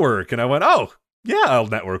 let's network. And I went, oh, yeah, I'll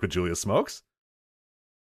network with Julius Smokes.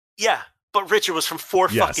 Yeah, but Richard was from four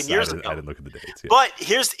fucking years ago. I didn't look at the dates. Yeah. But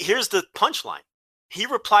here's the punchline. He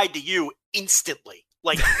replied to you instantly.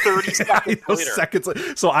 Like 30 seconds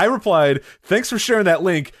later. So I replied, thanks for sharing that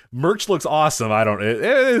link. Merch looks awesome.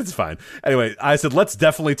 It's fine. Anyway, I said, let's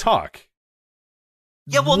definitely talk.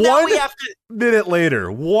 Yeah, well, now we have to. 1 minute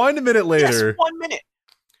later. 1 minute later. Yes, 1 minute.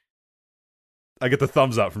 I get the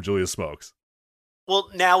thumbs up from Julius Smokes. Well,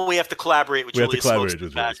 now we have to collaborate with Julius Smokes.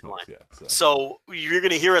 Yeah, so you're going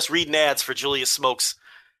to hear us reading ads for Julius Smokes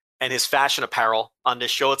and his fashion apparel on this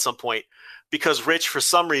show at some point because Rich, for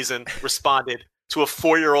some reason, responded to a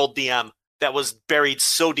 4-year-old DM that was buried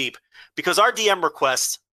so deep because our DM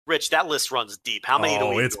requests, Rich, that list runs deep. How many do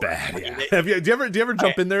we? Oh, it's bad. Yeah. Do you ever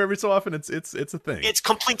jump in there every so often? It's a thing. It's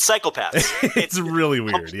complete psychopaths. It's really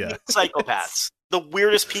weird. Yeah, psychopaths. The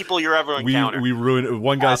weirdest people you're ever encounter. We ruined.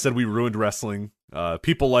 One guy said we ruined wrestling.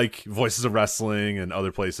 People like Voices of Wrestling and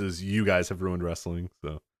other places. You guys have ruined wrestling.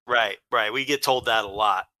 So right. We get told that a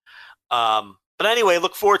lot. But anyway,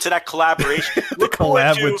 look forward to that collaboration. The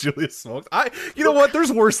collab with Julius Smokes. You know what?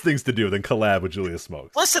 There's worse things to do than collab with Julius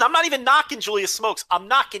Smokes. Listen, I'm not even knocking Julius Smokes. I'm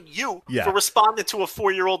knocking you for responding to a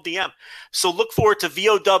 4-year-old DM. So look forward to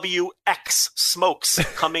VOWX Smokes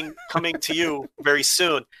coming to you very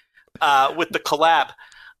soon with the collab.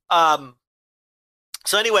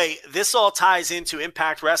 So anyway, this all ties into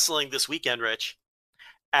Impact Wrestling this weekend, Rich.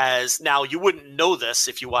 As now, you wouldn't know this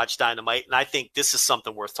if you watch Dynamite, and I think this is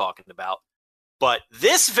something worth talking about. But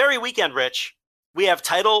this very weekend, Rich, we have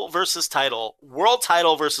title versus title, world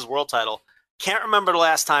title versus world title. Can't remember the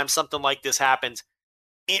last time something like this happened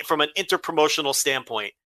from an interpromotional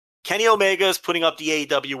standpoint. Kenny Omega is putting up the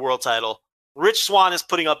AEW world title. Rich Swann is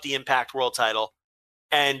putting up the Impact world title.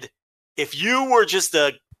 And if you were just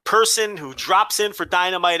a person who drops in for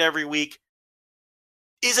Dynamite every week,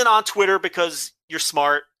 isn't on Twitter because you're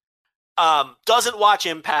smart, doesn't watch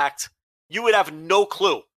Impact, you would have no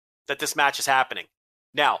clue that this match is happening.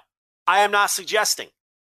 Now, I am not suggesting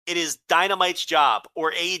it is Dynamite's job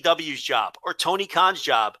or AEW's job or Tony Khan's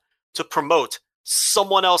job to promote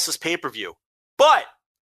someone else's pay-per-view. But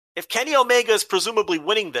if Kenny Omega is presumably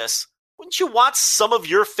winning this, wouldn't you want some of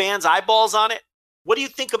your fans' eyeballs on it? What do you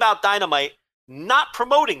think about Dynamite not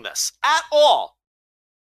promoting this at all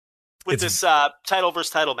with this title versus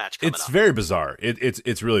title match coming up? It's very bizarre.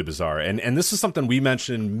 It's really bizarre. And this is something we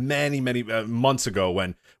mentioned many months ago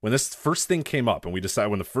when this first thing came up, and we decided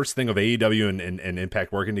when the first thing of AEW and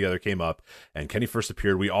Impact working together came up and Kenny first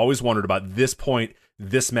appeared, we always wondered about this point,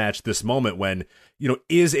 this match, this moment when,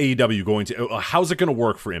 is AEW going to, how's it going to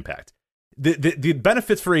work for Impact? The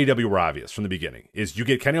benefits for AEW were obvious from the beginning. Is you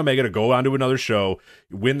get Kenny Omega to go on to another show,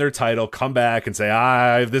 win their title, come back and say,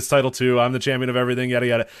 I have this title too, I'm the champion of everything, yada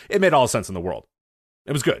yada. It made all sense in the world.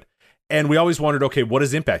 It was good. And we always wondered, okay, what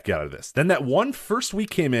does Impact get out of this? Then that one first week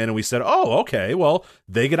came in and we said, oh, okay, well,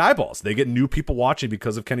 they get eyeballs. They get new people watching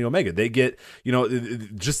because of Kenny Omega. They get,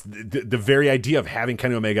 just the very idea of having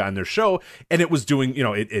Kenny Omega on their show. And it was doing,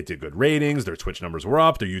 it did good ratings. Their Twitch numbers were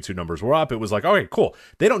up. Their YouTube numbers were up. It was like, okay, cool.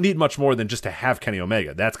 They don't need much more than just to have Kenny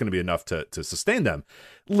Omega. That's going to be enough to sustain them.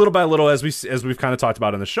 Little by little, as we've kind of talked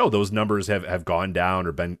about on the show, those numbers have gone down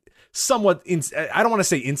or been somewhat, I don't want to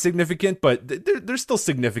say insignificant, but they're still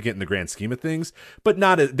significant in the grand scheme of things, but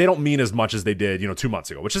they don't mean as much as they did, 2 months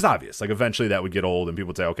ago, which is obvious. Like eventually that would get old and people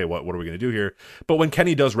would say, okay, what are we going to do here? But when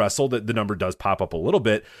Kenny does wrestle, the number does pop up a little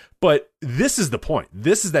bit, but this is the point.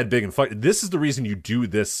 This is that big inflection. This is the reason you do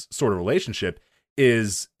this sort of relationship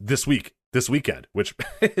is this weekend, which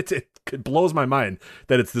it blows my mind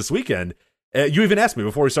that it's this weekend. You even asked me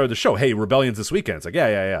before we started the show, hey, Rebellion's this weekend. It's like,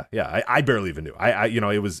 yeah. I barely even knew.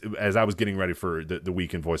 It was as I was getting ready for the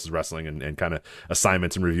week in Voices Wrestling and kind of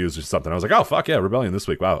assignments and reviews or something. I was like, oh, fuck yeah, Rebellion this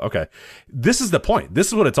week. Wow, okay. This is the point. This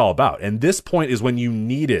is what it's all about. And this point is when you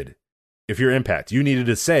needed, if you're Impact, you needed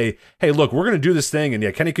to say, hey, look, we're going to do this thing. And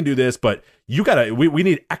yeah, Kenny can do this, but we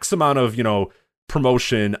need X amount of,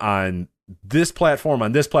 promotion on this platform,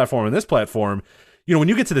 on this platform, on this platform. When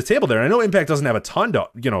you get to the table there, I know Impact doesn't have a ton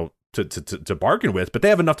to bargain with, but they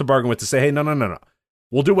have enough to bargain with to say, hey, no.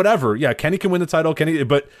 We'll do whatever. Yeah, Kenny can win the title,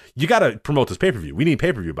 but you got to promote this pay-per-view. We need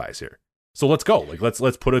pay-per-view buys here. So let's go. Like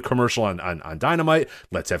let's put a commercial on Dynamite.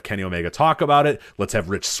 Let's have Kenny Omega talk about it. Let's have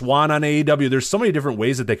Rich Swann on AEW. There's so many different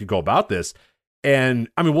ways that they could go about this. And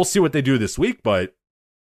I mean, we'll see what they do this week, but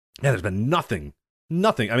yeah, there's been nothing.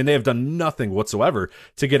 I mean, they have done nothing whatsoever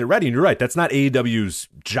to get it ready. And you're right. That's not AEW's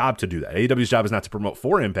job to do that. AEW's job is not to promote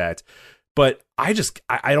for Impact. But I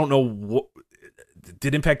don't know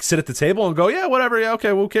did Impact sit at the table and go, yeah, whatever, yeah, okay,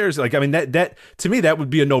 who cares? Like, I mean, that to me, that would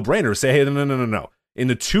be a no-brainer. Say, hey, no. In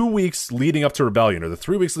the 2 weeks leading up to Rebellion, or the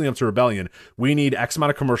 3 weeks leading up to Rebellion, we need X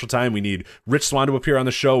amount of commercial time. We need Rich Swann to appear on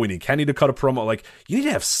the show. We need Kenny to cut a promo. Like, you need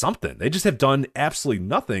to have something. They just have done absolutely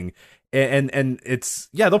nothing. And it's,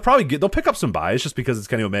 yeah, they'll pick up some buys just because it's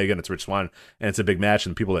Kenny Omega and it's Rich Swann and it's a big match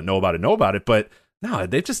and people that know about it. But no,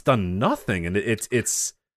 they've just done nothing. And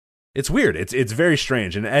it's weird. It's very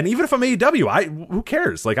strange. And even if I'm AEW, who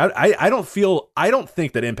cares? Like, I don't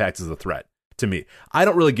think that Impact is a threat to me. I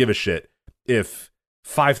don't really give a shit if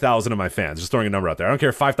 5,000 of my fans, just throwing a number out there, I don't care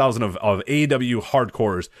if 5,000 of AEW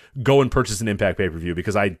hardcores go and purchase an Impact pay-per-view,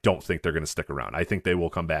 because I don't think they're going to stick around. I think they will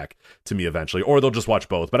come back to me eventually, or they'll just watch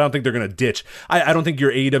both, but I don't think they're going to ditch. I don't think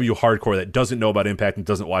your AEW hardcore that doesn't know about Impact and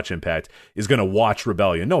doesn't watch Impact is going to watch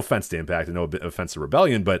Rebellion. No offense to Impact and no offense to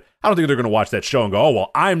Rebellion, but I don't think they're going to watch that show and go, oh,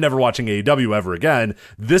 well, I'm never watching AEW ever again.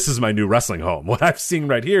 This is my new wrestling home. What I'm seeing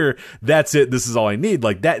right here, that's it. This is all I need.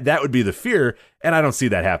 Like, that would be the fear. And I don't see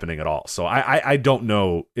that happening at all. So I don't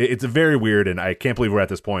know. It's very weird, and I can't believe we're at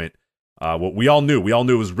this point. What we all knew. We all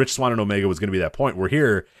knew it was Rich Swann and Omega was going to be that point. We're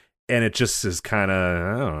here, and it just is kind of,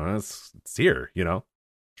 I don't know, it's here, you know?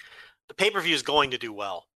 The pay-per-view is going to do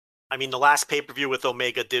well. I mean, the last pay-per-view with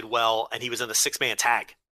Omega did well, and he was in the 6-man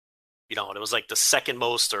tag. You know, and it was like the second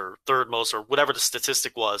most or third most or whatever the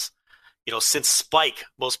statistic was, you know, since Spike,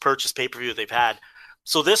 most purchased pay-per-view they've had.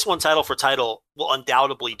 So this one, title for title, will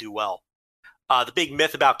undoubtedly do well. The big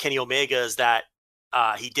myth about Kenny Omega is that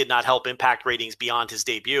he did not help Impact ratings beyond his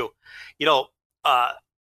debut. You know,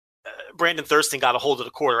 Brandon Thurston got a hold of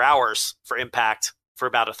the quarter hours for Impact for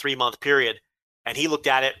about a 3-month period, and he looked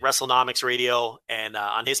at it, WrestleNomics Radio, and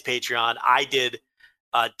on his Patreon. I did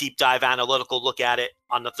a deep dive analytical look at it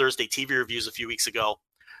on the Thursday TV reviews a few weeks ago.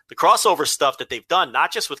 The crossover stuff that they've done,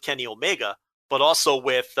 not just with Kenny Omega, but also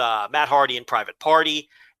with Matt Hardy and Private Party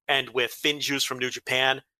and with FinJuice from New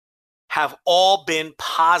Japan, have all been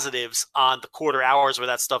positives on the quarter hours where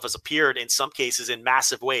that stuff has appeared, in some cases in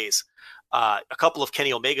massive ways. A couple of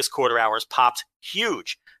Kenny Omega's quarter hours popped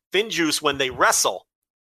huge. FinJuice, when they wrestle,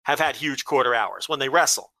 have had huge quarter hours when they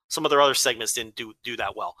wrestle. Some of their other segments didn't do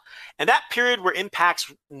that well. And that period where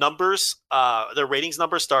Impact's numbers, their ratings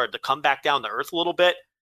numbers started to come back down to earth a little bit,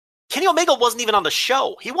 Kenny Omega wasn't even on the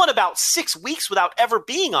show. He went about 6 weeks without ever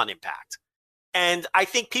being on Impact. And I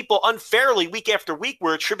think people unfairly, week after week,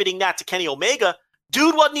 were attributing that to Kenny Omega.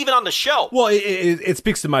 Dude wasn't even on the show. Well, it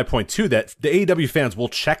speaks to my point, too, that the AEW fans will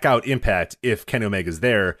check out Impact if Kenny Omega's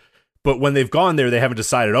there. But when they've gone there, they haven't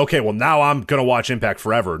decided, okay, well, now I'm going to watch Impact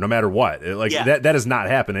forever, no matter what. That has not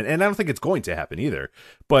happened. And I don't think it's going to happen either.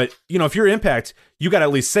 But, you know, if you're Impact, you got to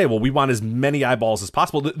at least say, well, we want as many eyeballs as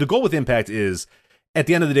possible. The goal with Impact is, at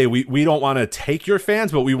the end of the day, we don't want to take your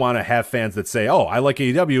fans, but we want to have fans that say, oh, I like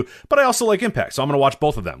AEW, but I also like Impact, so I'm going to watch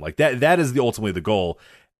both of them. Like that is ultimately the goal.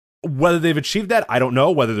 Whether they've achieved that, I don't know.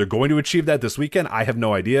 Whether they're going to achieve that this weekend, I have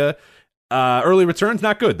no idea. Early returns,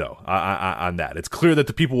 not good, though, on that. It's clear that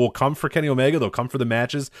the people will come for Kenny Omega. They'll come for the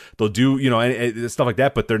matches. They'll do, you know, stuff like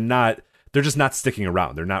that, but they're just not sticking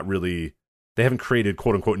around. They're not really, they haven't created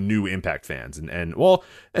quote unquote new Impact fans. And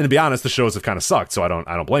to be honest, the shows have kind of sucked, so I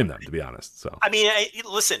don't blame them, to be honest. So I mean,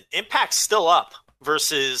 listen, Impact's still up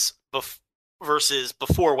versus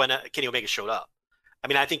before when Kenny Omega showed up. I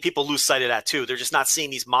mean, I think people lose sight of that too. They're just not seeing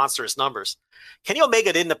these monstrous numbers. Kenny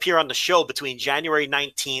Omega didn't appear on the show between January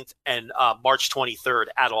 19th and March 23rd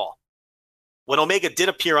at all. When Omega did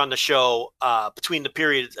appear on the show between the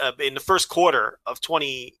period in the first quarter of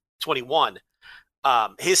 2021,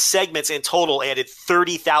 his segments in total added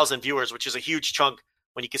 30,000 viewers, which is a huge chunk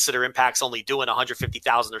when you consider Impact's only doing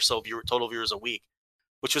 150,000 or so total viewers a week,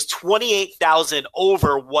 which was 28,000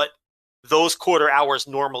 over what those quarter hours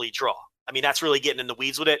normally draw. I mean, that's really getting in the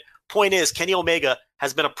weeds with it. Point is, Kenny Omega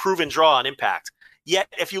has been a proven draw on Impact. Yet,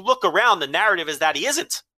 if you look around, the narrative is that he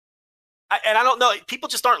isn't. And I don't know. People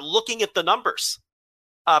just aren't looking at the numbers.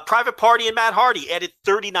 Private Party and Matt Hardy added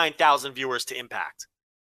 39,000 viewers to Impact.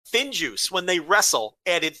 FinJuice, when they wrestle,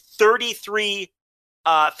 added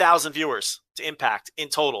 33,000 viewers to Impact in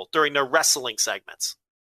total during their wrestling segments.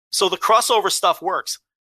 So the crossover stuff works.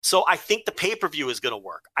 So I think the pay-per-view is going to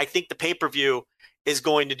work. I think the pay-per-view is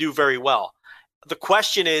going to do very well. The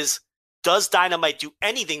question is, does Dynamite do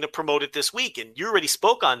anything to promote it this week? And you already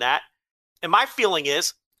spoke on that. And my feeling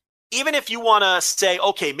is, even if you want to say,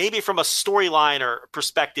 okay, maybe from a storyline or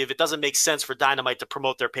perspective, it doesn't make sense for Dynamite to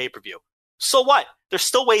promote their pay-per-view. So what? There's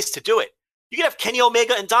still ways to do it. You can have Kenny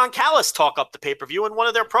Omega and Don Callis talk up the pay-per-view in one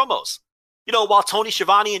of their promos. You know, while Tony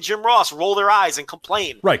Schiavone and Jim Ross roll their eyes and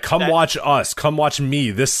complain. Right, watch us. Come watch me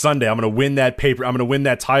this Sunday. I'm going to win that paper. I'm going to win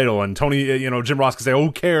that title. And Tony, Jim Ross can say, oh,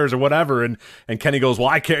 who cares or whatever. And Kenny goes, well,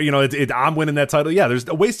 I care. I'm winning that title. Yeah, there's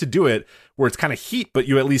ways to do it where it's kind of heat, but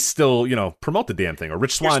you at least still, promote the damn thing. Or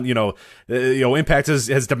Rich Swann, Impact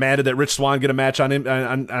has demanded that Rich Swann get a match on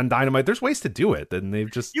Dynamite. There's ways to do it. And they've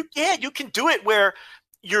just... You can do it where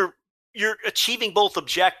you're achieving both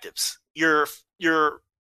objectives. You're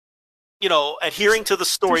adhering to the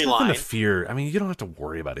storyline. Nothing to fear. I mean, you don't have to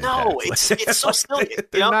worry about it. No, it's so silly.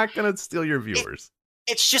 They're not going to steal your viewers.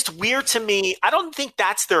 It's just weird to me. I don't think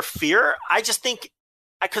that's their fear. I just think,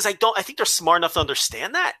 because I think they're smart enough to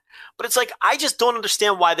understand that. But it's like, I just don't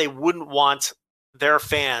understand why they wouldn't want their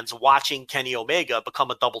fans watching Kenny Omega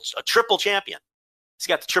become a triple champion. He's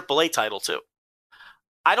got the AAA title too.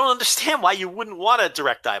 I don't understand why you wouldn't want to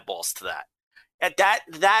direct eyeballs to that. At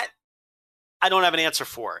that I don't have an answer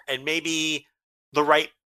for. And maybe the right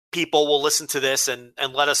people will listen to this and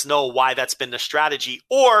let us know why that's been the strategy.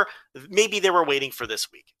 Or maybe they were waiting for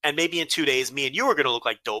this week. And maybe in 2 days, me and you are going to look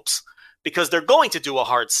like dopes because they're going to do a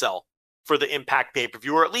hard sell for the Impact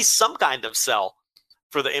pay-per-view, or at least some kind of sell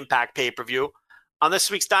for the Impact pay-per-view on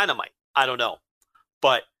this week's Dynamite. I don't know.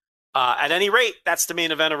 But at any rate, that's the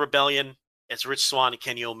main event of Rebellion. It's Rich Swann and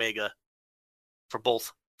Kenny Omega for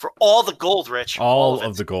all the gold, Rich. All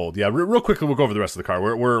of the gold. Yeah, real quickly, we'll go over the rest of the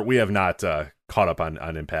card. We have not caught up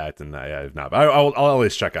on Impact, and I have not. I'll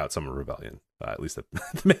always check out some of Rebellion. At least the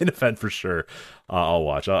main event for sure. I'll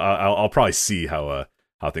watch. I'll probably see how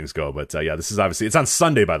things go. But yeah, this is obviously, it's on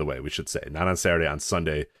Sunday, by the way. We should say, not on Saturday, on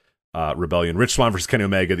Sunday. Rebellion, Rich Swann versus Kenny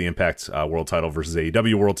Omega, the Impact World Title versus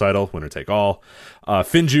AEW World Title, winner take all.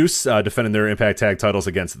 FinJuice defending their Impact Tag titles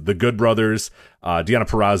against the Good Brothers. Deonna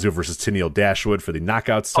Purrazzo versus Tennille Dashwood for the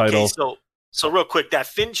Knockouts title. Okay, so real quick, that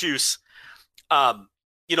FinJuice,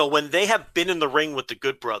 when they have been in the ring with the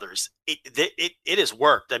Good Brothers, it has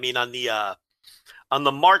worked. I mean, on the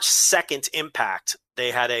March 2nd Impact,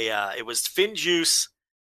 they had it was FinJuice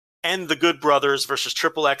and the Good Brothers versus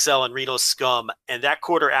Triple XL and Reno Scum, and that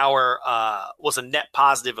quarter hour was a net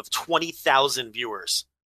positive of 20,000 viewers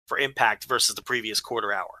for Impact versus the previous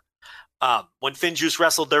quarter hour. When FinJuice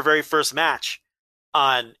wrestled their very first match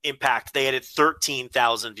on Impact, they added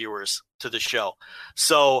 13,000 viewers to the show.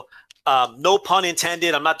 So no pun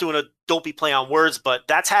intended. I'm not doing a dopey play on words, but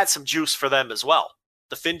that's had some juice for them as well.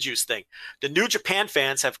 The FinJuice thing. The New Japan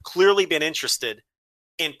fans have clearly been interested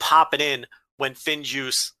in popping in when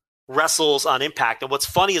FinJuice wrestles on Impact. And what's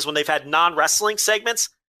funny is when they've had non-wrestling segments,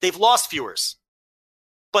 they've lost viewers,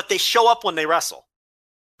 but they show up when they wrestle.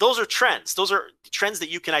 Those are trends. Those are trends that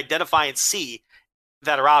you can identify and see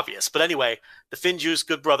that are obvious. But anyway, the FinJuice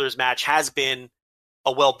Good Brothers match has been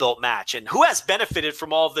a well-built match. And who has benefited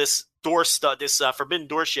from all this Forbidden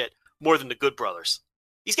Door shit more than the Good Brothers?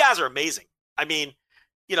 These guys are amazing. I mean,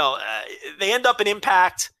 they end up in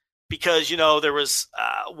Impact because, there was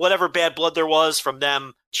whatever bad blood there was from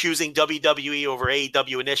them choosing WWE over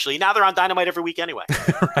AEW initially. Now they're on Dynamite every week anyway.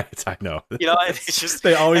 Right, I know. It's just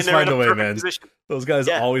they always find a way, man. Position. Those guys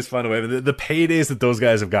always find a way. The paydays that those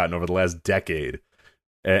guys have gotten over the last decade,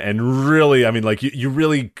 and really, I mean, like you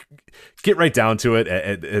really get right down to it.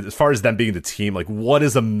 As far as them being the team, like what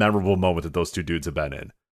is a memorable moment that those two dudes have been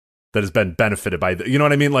in that has been benefited by you know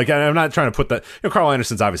what I mean? Like I'm not trying to put that. Carl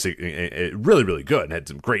Anderson's obviously really, really good and had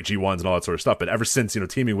some great G1s and all that sort of stuff. But ever since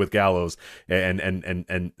teaming with Gallows and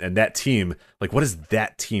that team, like what has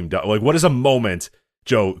that team done? Like what is a moment,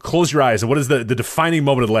 Joe? Close your eyes. And what is the defining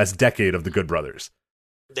moment of the last decade of the Good Brothers?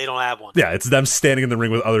 They don't have one. Yeah, it's them standing in the ring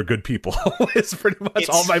with other good people. It's pretty much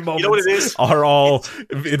all my moments. You know what it is? Are all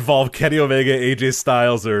involve Kenny Omega, AJ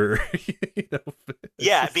Styles, or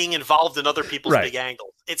being involved in other people's big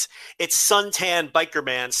angles. It's suntan biker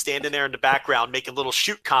man standing there in the background making little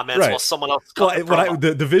shoot comments while someone else.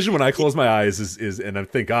 The vision when I close my eyes is and I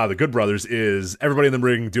think the Good Brothers is everybody in the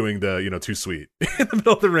ring doing the Too Sweet in the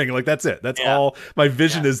middle of the ring. Like that's it. That's all my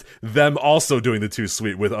vision is them also doing the Too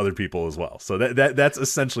Sweet with other people as well. So that's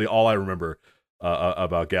essentially all I remember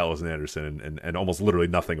about Gallows and Anderson, and almost literally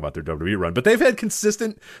nothing about their WWE run. But they've been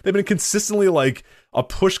consistently like a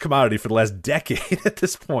push commodity for the last decade at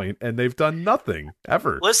this point, and they've done nothing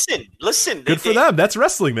ever. Listen. Good for them. That's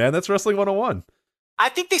wrestling, man. That's wrestling 101. I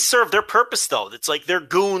think they serve their purpose though. It's like they're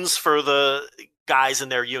goons for the guys in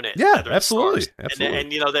their unit. Yeah, absolutely.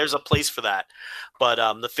 And there's a place for that. But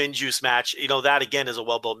the FinJuice match, that again is a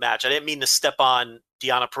well-built match. I didn't mean to step on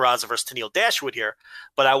Deonna Purrazzo versus Tennille Dashwood here,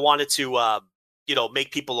 but I wanted to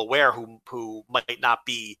make people aware who might not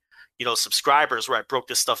be subscribers, where I broke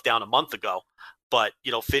this stuff down a month ago. But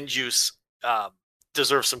FinJuice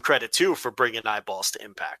deserves some credit too for bringing eyeballs to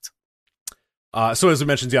Impact. So as we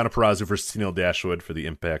mentioned, Deonna Purrazzo versus Tennille Dashwood for the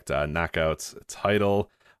Impact Knockouts title.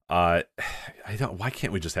 Why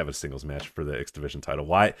can't we just have a singles match for the X Division title?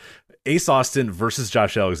 Why Ace Austin versus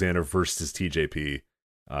Josh Alexander versus TJP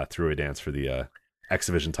through a dance for the X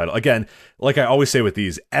Division title? Again, like I always say with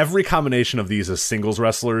these, every combination of these as singles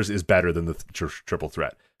wrestlers is better than the triple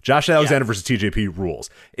threat. Josh Alexander versus TJP rules.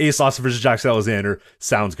 Ace Austin versus Josh Alexander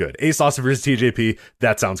sounds good. Ace Austin versus TJP,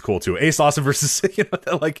 that sounds cool too. Ace Austin versus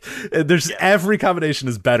every combination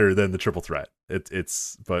is better than the triple threat.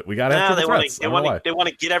 But we gotta have triple threats. They want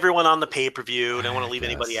to get everyone on the pay-per-view. They don't want to leave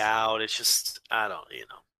anybody out. It's just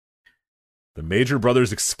The Major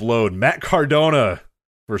Brothers explode. Matt Cardona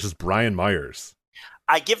versus Brian Myers.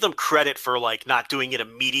 I give them credit for not doing it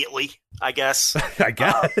immediately, I guess.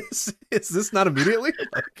 Is this not immediately?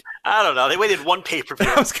 I don't know. They waited one pay-per-view.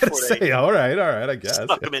 I was going to say, all right, I guess.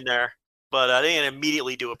 Stuck them in there. But they didn't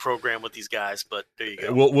immediately do a program with these guys, but there you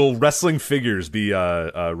go. Will wrestling figures be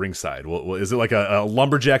ringside? Is it like a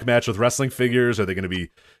lumberjack match with wrestling figures? Are they going to be,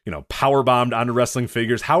 power bombed onto wrestling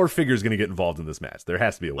figures? How are figures going to get involved in this match? There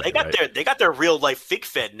has to be a way. They got their real life fig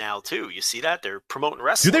fed now too. You see that? They're promoting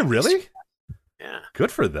wrestling. Do they really? Yeah.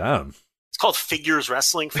 Good for them. It's called Figures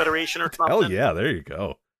Wrestling Federation or something. Hell yeah, there you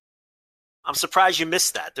go. I'm surprised you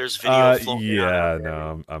missed that. There's video floating around.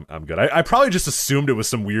 No, I'm good. I probably just assumed it was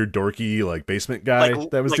some weird dorky like basement guy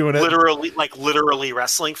that was doing it. Literally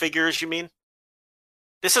wrestling figures, you mean?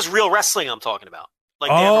 This is real wrestling I'm talking about. Like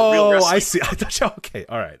they have a real wrestling. I see. I thought you, okay,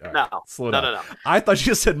 all right. No. Slow down. No. I thought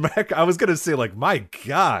you said Matt. I was gonna say like, my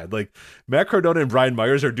God, like Matt Cardona and Brian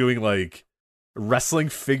Myers are doing like wrestling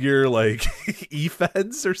figure like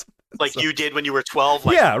e-feds or something. Like you did when you were 12.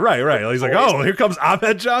 Like, yeah, right. He's like, oh, here comes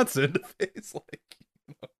Ahmed Johnson. It's like,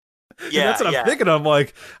 yeah, that's what I'm thinking. I'm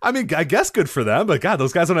like, I mean, I guess good for them, but God,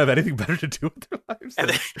 those guys don't have anything better to do with their lives. And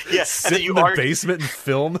then, sit in the basement and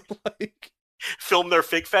film film their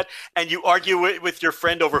fig fed, and you argue with your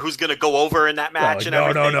friend over who's going to go over in that match. No.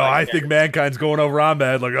 Like, I think Mankind's going over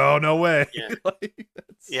Ahmed. Like, oh, no way.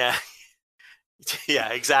 Yeah.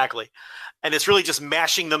 Yeah, exactly. And it's really just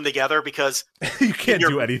mashing them together because you can't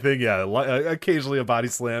do anything. Yeah, occasionally a body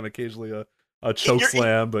slam, occasionally a choke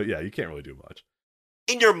slam, but yeah, you can't really do much.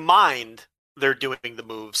 In your mind, they're doing the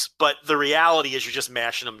moves, but the reality is you're just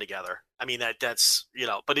mashing them together. I mean, that's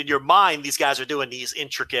but in your mind, these guys are doing these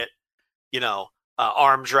intricate,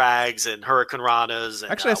 arm drags and hurricane ranas.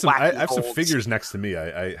 And, actually, I have some figures next to me.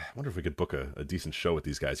 I wonder if we could book a decent show with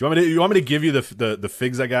these guys. You want me to give you the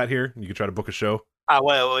figs I got here? You can try to book a show.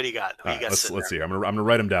 What do you got? Let's see. I'm gonna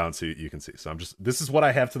write them down so you can see. So this is what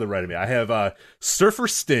I have to the right of me. I have Surfer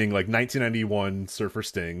Sting, like 1991 Surfer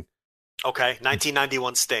Sting. Okay,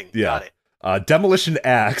 1991 Sting. Yeah. Got it. Demolition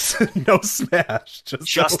Axe, no Smash,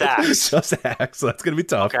 just Axe. Just Axe. So that's gonna be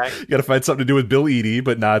tough. Okay. You got to find something to do with Bill Eadie,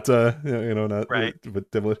 but not not right. But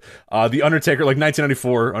Demolition. The Undertaker, like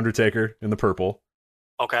 1994 Undertaker in the purple.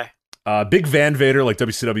 Okay. Big Van Vader, like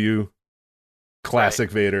WCW classic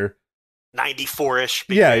Vader. 94-ish.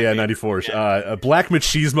 Yeah, 94-ish. Yeah. Black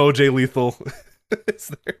Machismo, Jay Lethal. Is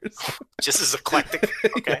there? Just as eclectic.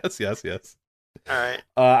 Okay. Yes. All right.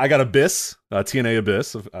 I got Abyss, TNA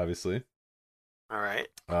Abyss, obviously. All right.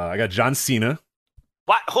 I got John Cena.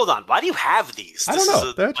 Why? Hold on. Why do you have these? I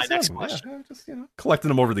don't know. My next question. Yeah, just collecting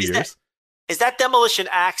them over the years. Is that Demolition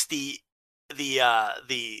Axe the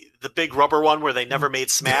big rubber one where they never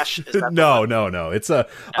made Smash? Is that no. It's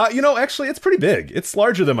actually it's pretty big. It's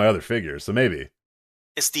larger than my other figures, so maybe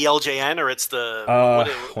it's the LJN or it's the.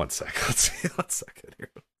 1 second. Let's see. 1 second here.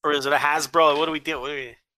 Or is it a Hasbro? What do we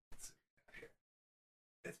do?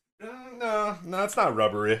 No, it's not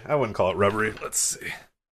rubbery. I wouldn't call it rubbery. Let's see.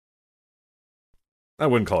 I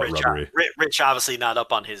wouldn't call it rubbery. Rich obviously not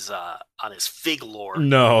up on his fig lore.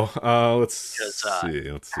 No. Let's see.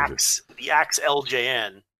 The Axe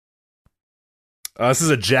LJN. This is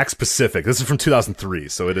a Jack's Pacific. This is from 2003,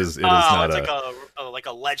 so it is not like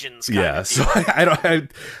a Legends. Yeah. So I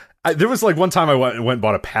there was like one time I went and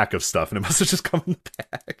bought a pack of stuff, and it must have just come in the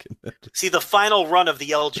pack. See, the final run of the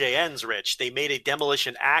LJNs, Rich, they made a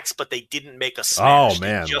Demolition Axe, but they didn't make a Smash. Oh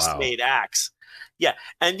man, they just made Axe. Yeah,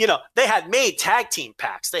 and they had made tag team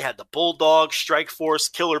packs. They had the Bulldog, Strike Force,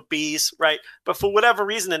 Killer Bees, right? But for whatever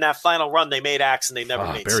reason, in that final run, they made Axe and they never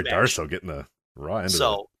made Barry Smash. Darsow getting the raw end of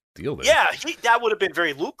the deal there. Yeah, that would have been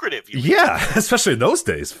very lucrative. Yeah, especially in those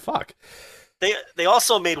days. Fuck. They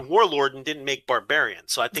also made Warlord and didn't make Barbarian.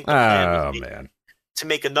 So I think the plan was to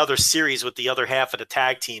make another series with the other half of the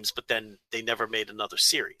tag teams, but then they never made another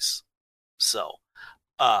series. So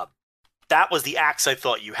that was the Axe I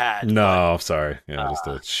thought you had. No, sorry. Yeah, just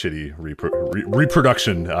a shitty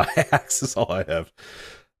reproduction Axe is all I have.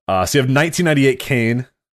 So you have 1998 Kane.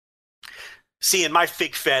 See, in my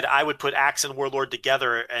fig fed, I would put Axe and Warlord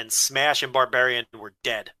together, and Smash and Barbarian were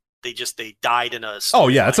dead. They died in a. Oh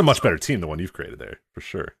yeah, it's a much better team, the one you've created there for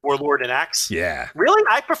sure. Warlord and Axe. Yeah, really,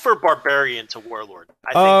 I prefer Barbarian to Warlord.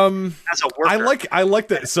 I think as a worker, I like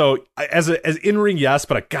that. So as in ring, yes,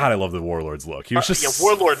 but I love the Warlord's look. He was just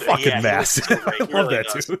Warlord, fucking massive. So I love that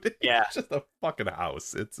dude. Yeah, it's just a fucking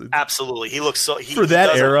house. It's absolutely. He looks so for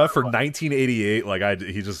that era for 1988.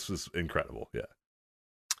 He just was incredible.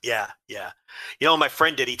 Yeah. Yeah. My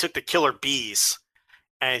friend did. He took the Killer Bees.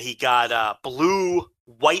 And he got blue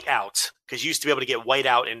whiteout, because you used to be able to get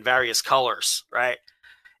whiteout in various colors, right?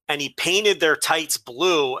 And he painted their tights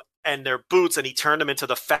blue and their boots, and he turned them into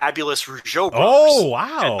the Fabulous Rougeau brothers. Oh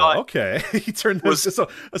wow! Okay, he turned so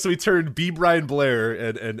he turned B. Brian Blair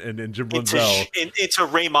and Jim Brunzell into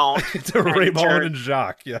Raymond, and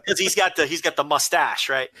Jacques. Yeah, because he's got the mustache,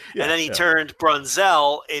 right? Yeah, and then he turned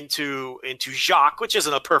Brunzell into Jacques, which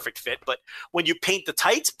isn't a perfect fit, but when you paint the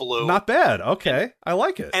tights blue, not bad. Okay, I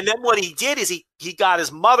like it. And then what he did is he got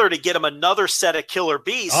his mother to get him another set of Killer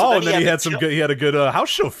Bees. So and then he had a good house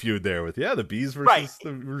show feud there with the Bees versus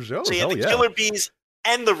the Rougeau. So he had the Killer Bees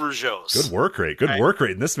and the Rougeaus. Good work rate. Good work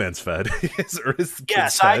rate in this man's Fed. Yeah,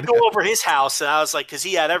 so I go over his house, and I was like, because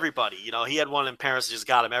he had everybody. He had one of them parents that just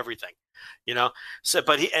got him everything. So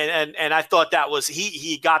but he and I thought that was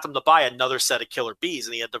he got them to buy another set of Killer Bees,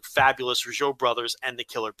 and he had the fabulous Rougeau brothers and the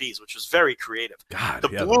Killer Bees, which was very creative. God, the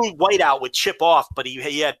blue whiteout would chip off, but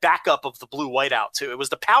he had backup of the blue whiteout too. It was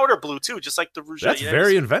the powder blue too, just like the Rougeau. That's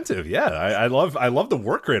very inventive. Yeah, I love the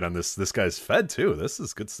work rate on this guy's Fed too. This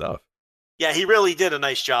is good stuff. Yeah, he really did a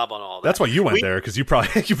nice job on all that. That's why you went there, because you probably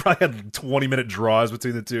had 20-minute draws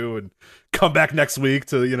between the two, and come back next week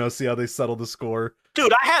to see how they settle the score.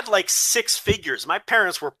 Dude, I had like 6 figures. My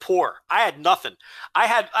parents were poor. I had nothing. I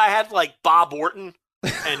had like Bob Orton,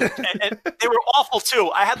 and they were awful too.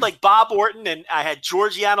 I had like Bob Orton, and I had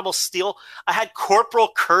George the Animal Steel. I had Corporal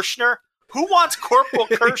Kirshner. Who wants Corporal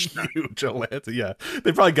Kirshner? You, Joe Lanza. Yeah,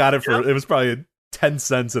 they probably got it for. It was probably 10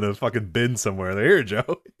 cents in a fucking bin somewhere. There, here, Joe.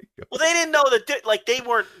 Well, they didn't know that. Like they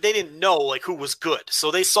didn't know like who was good. So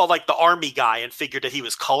they saw like the army guy and figured that he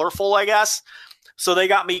was colorful, I guess. So they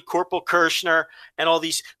got me Corporal Kirshner and all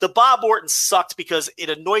these. The Bob Orton sucked because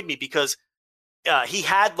it annoyed me because he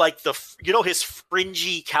had like his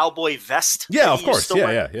fringy cowboy vest. Yeah, of course.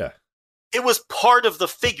 Yeah. It was part of the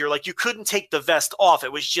figure. Like you couldn't take the vest off.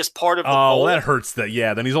 It was just part of the mold. Well, that hurts.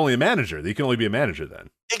 Yeah, then he's only a manager. He can only be a manager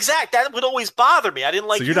then. Exact. That would always bother me. I didn't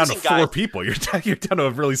like. So you're down to 4 people. You're down to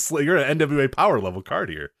a really you're an NWA power level card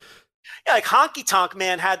here. Yeah, like Honky Tonk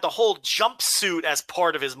Man had the whole jumpsuit as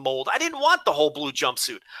part of his mold. I didn't want the whole blue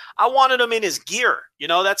jumpsuit. I wanted him in his gear.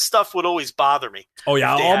 That stuff would always bother me. Oh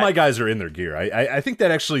yeah, all my guys are in their gear. I think that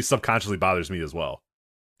actually subconsciously bothers me as well,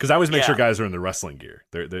 because I always make sure guys are in their wrestling gear.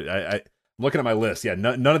 I'm looking at my list. Yeah,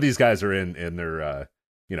 none of these guys are in their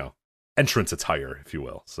entrance attire, if you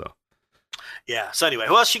will. So. Yeah. So anyway,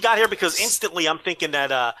 who else you got here? Because instantly I'm thinking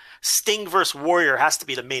that Sting versus Warrior has to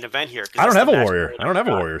be the main event here. I don't have a Warrior. I don't have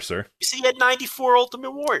a Warrior, sir. You see, you had 94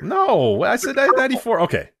 Ultimate Warrior. No, I said 94.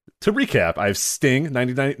 Okay. To recap, I have Sting,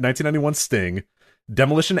 1991 Sting,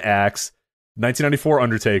 Demolition Axe, 1994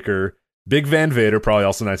 Undertaker, Big Van Vader, probably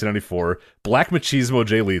also 1994, Black Machismo,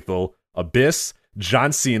 Jay Lethal, Abyss,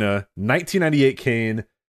 John Cena, 1998 Kane.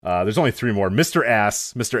 There's only 3 more. Mr.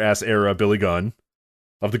 Ass era, Billy Gunn.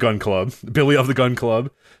 Of the Gun Club. Billy of the Gun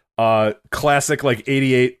Club. Classic, like,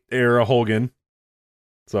 88 era Hogan.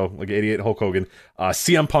 So, like, 88 Hulk Hogan.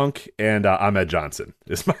 CM Punk and Ahmed Johnson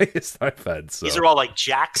is my Fed. So. These are all, like,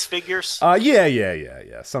 Jax figures?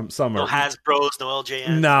 Yeah. Some no are. No Hasbros, no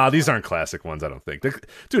LJN? Nah, these aren't classic ones, I don't think.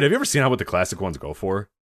 Dude, have you ever seen what the classic ones go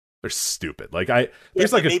for? They're stupid. Like,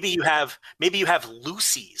 maybe you have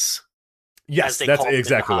Lucy's. Yes, that's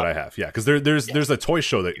exactly what I have. Yeah, because there's a toy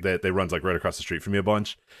show that they runs like right across the street from me a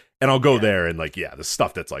bunch, and I'll go there and like the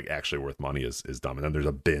stuff that's like actually worth money is dumb, and then there's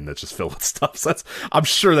a bin that's just filled with stuff. So I'm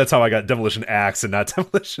sure that's how I got Demolition Axe and not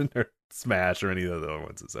Demolition or Smash or any of the other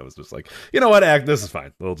ones. So I was just like, you know what, this is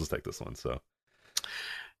fine. We'll just take this one. So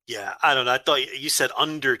yeah, I don't know. I thought you said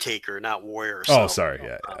Undertaker, not Warrior. So. Oh, sorry.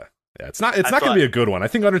 Yeah. It's not going to be a good one. I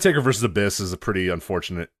think Undertaker versus Abyss is a pretty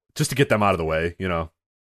unfortunate just to get them out of the way.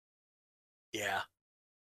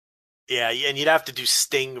 Yeah, and you'd have to do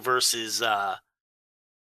Sting versus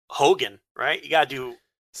Hogan, right? You got to do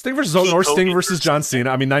Sting versus Hogan or Sting versus John Cena.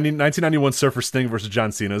 I mean, 1991 Surfer Sting versus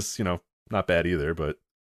John Cena's, not bad either, but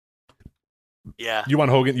yeah. You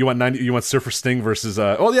want Hogan, you want Surfer Sting versus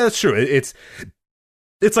oh yeah, that's true. It's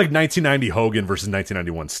like 1990 Hogan versus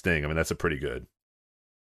 1991 Sting. I mean, that's a pretty good.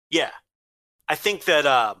 Yeah. I think that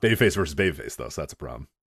Babyface versus Babyface though, so that's a problem.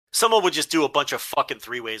 Someone would just do a bunch of fucking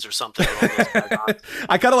 3-ways or something.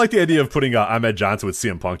 I kind of like the idea of putting Ahmed Johnson with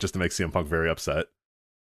CM Punk just to make CM Punk very upset.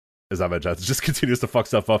 As Ahmed Johnson just continues to fuck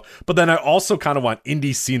stuff up. But then I also kind of want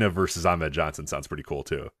Indy Cena versus Ahmed Johnson. Sounds pretty cool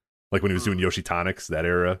too. Like when he was doing Yoshi Tonics, that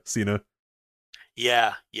era Cena.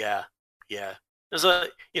 Yeah. There's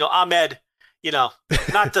Ahmed,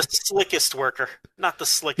 not the slickest worker. Not the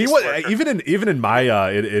slickest worker. Even in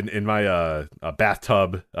my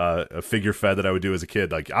bathtub figure fed that I would do as a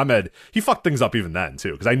kid, like Ahmed, he fucked things up even then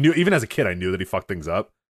too. Because I knew, even as a kid, I knew that he fucked things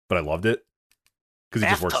up, but I loved it because he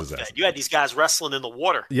just works his ass. You had these guys wrestling in the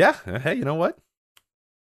water. Yeah. Hey, you know what?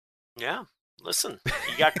 Yeah. Listen,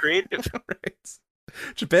 you got creative. Right.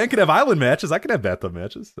 Japan can have island matches. I can have bathtub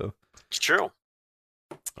matches. So it's true.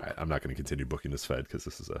 All right, I'm not going to continue booking this fed because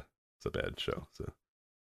this is a bad show. So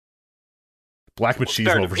Black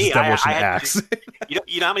Machismo versus Demolition Axe.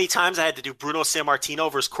 You know how many times I had to do Bruno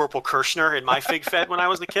Sammartino versus Corporal Kirshner in my fig fed when I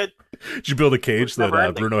was a kid? Did you build a cage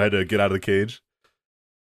that Bruno had to get out of the cage?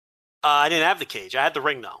 I didn't have the cage. I had the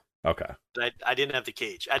ring though. Okay. But I didn't have the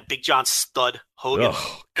cage. I had Big John Stud Hogan.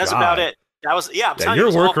 That's about it. That was I'm Yeah, telling your you, it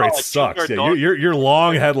was all work rate about, like, sucks. Junkyard Yeah, Dog. you're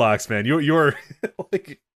long headlocks, man. You're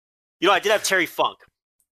like I did have Terry Funk.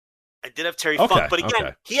 But again,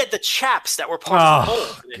 okay. he had the chaps that were part of the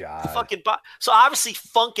whole. God. So obviously,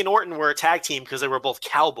 Funk and Orton were a tag team because they were both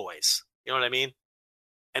cowboys. You know what I mean?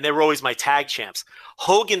 And they were always my tag champs.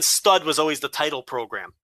 Hogan Stud was always the title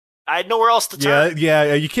program. I had nowhere else to turn.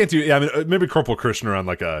 Yeah. You can't do. Yeah, I mean, maybe Corporal Kirshner on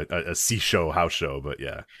like a C show, house show, but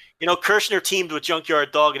yeah. Kirshner teamed with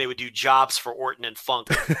Junkyard Dog, and they would do jobs for Orton and Funk.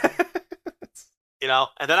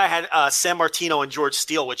 And then I had San Martino and George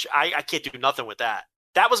Steele, which I can't do nothing with that.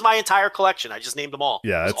 That was my entire collection. I just named them all.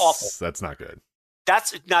 Yeah, it was awful. That's not good.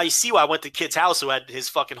 Now you see why I went to Kid's house who had his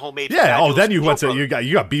fucking homemade. Yeah. Oh, then you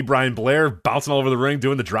got B. Brian Blair bouncing all over the ring,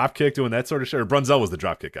 doing the drop kick, doing that sort of shit. Or Brunzell was the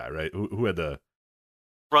drop kick guy, right? Who had the?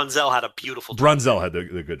 Brunzell had a beautiful. Brunzell had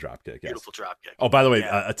the good drop kick. Yes. Beautiful drop kick. Oh, by the way,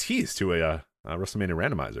 a tease to a WrestleMania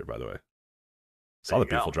randomizer. By the way, saw the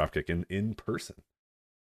beautiful drop kick in person.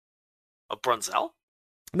 A Brunzell?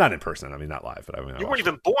 Not in person. I mean, not live. But I mean, you weren't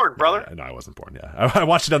even born, brother. No, I wasn't born. Yeah, I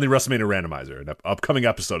watched it on the WrestleMania randomizer, an upcoming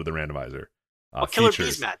episode of the randomizer. Killer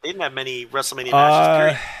Bees match. They didn't have many WrestleMania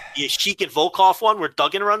matches. The Sheik and Volkov one where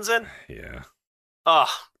Duggan runs in. Yeah. All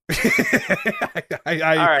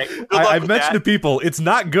right. I've mentioned to people it's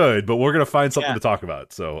not good, but we're gonna find something to talk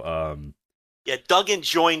about. So, Duggan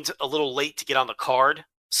joined a little late to get on the card,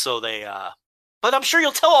 so they. But I'm sure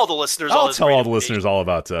you'll tell all the listeners. I'll tell all the listeners all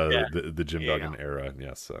about the Jim There Duggan era. And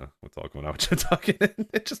yes, what's all going on with Jim Duggan?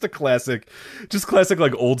 It's just a classic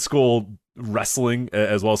like old school wrestling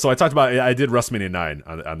as well. So I talked about I did WrestleMania 9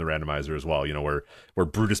 on the randomizer as well. Where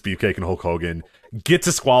Brutus Beefcake and Hulk Hogan get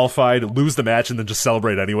disqualified, lose the match, and then just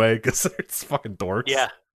celebrate anyway because it's fucking dorks. Yeah.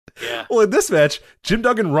 Well, in this match, Jim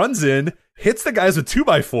Duggan runs in, hits the guys with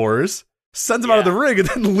 2x4s. Sends him out of the ring and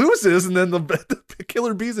then loses, and then the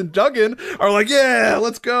Killer Bees and Duggan are like, "Yeah,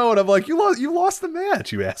 let's go!" And I'm like, "You lost the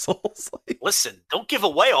match, you assholes!" Listen, don't give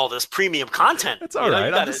away all this premium content. It's all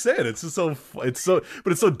right. I'm just saying, it's so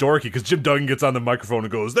dorky because Jim Duggan gets on the microphone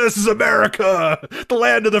and goes, "This is America, the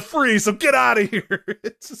land of the free, so get out of here."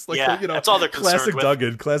 It's just like that's all they're concerned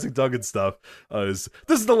with. Classic Duggan stuff. This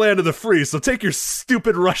is the land of the free, so take your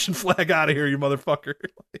stupid Russian flag out of here, you motherfucker.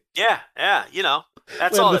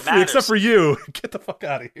 That's all that matters. Except for you, get the fuck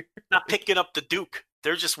out of here. Not picking up the Duke.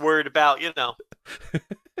 They're just worried about,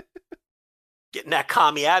 getting that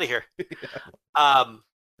commie out of here. Yeah.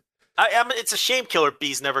 It's a shame Killer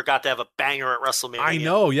Bees never got to have a banger at WrestleMania. I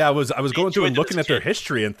know. Yeah, I was going through and looking at their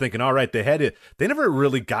history and thinking, all right, they never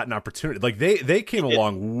really got an opportunity. Like they came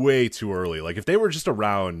along way too early. Like if they were just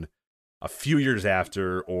around a few years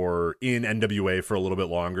after or in NWA for a little bit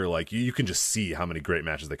longer, like you can just see how many great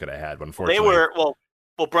matches they could have had. But unfortunately, they were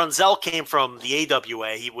Brunzell came from the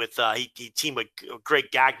AWA. He teamed with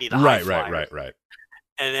Greg Gagne, the High Flyer. Right.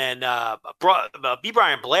 And then B.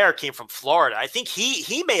 Brian Blair came from Florida. I think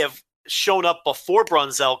he may have shown up before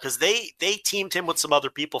Brunzell because they teamed him with some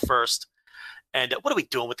other people first. And what are we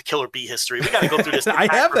doing with the Killer Bee history? We got to go through this. I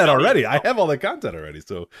have that already. I have all that content already.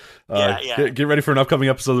 So get ready for an upcoming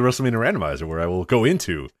episode of the WrestleMania Randomizer where I will go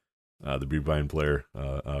into the B. Brian Blair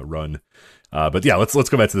run. But yeah, let's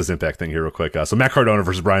go back to this Impact thing here real quick. So Matt Cardona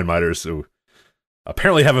versus Brian Miters, who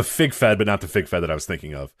apparently have a fig fed, but not the fig fed that I was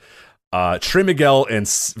thinking of. Trey Miguel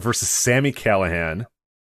versus Sami Callihan.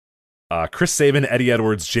 Chris Sabin, Eddie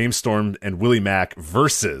Edwards, James Storm, and Willie Mack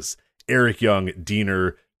versus Eric Young,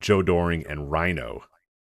 Diener, Joe Doring, and Rhino.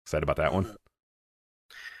 Excited about that one?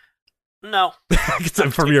 No.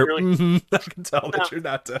 From your, I can tell that you're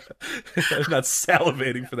not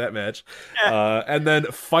salivating for that match. And then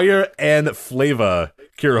Fire and Flava,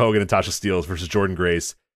 Kiera Hogan and Tasha Steelz versus Jordynne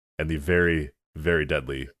Grace, and the very, very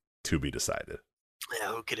deadly To Be Decided. Yeah,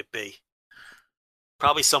 who could it be?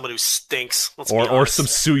 Probably someone who stinks. Or some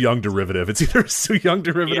Su Young derivative. It's either a Su Young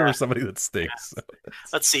derivative or somebody that stinks. Yeah.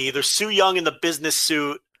 Let's see. Either Su Young in the business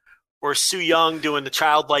suit, or Su Young doing the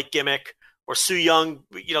childlike gimmick, or Su Young,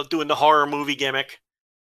 doing the horror movie gimmick.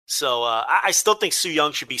 So I still think Su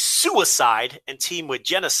Young should be Suicide and team with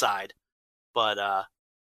Genocide. But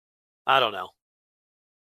I don't know.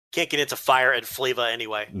 Can't get into Fire and Flava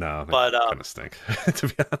anyway. No, but kind of stink, to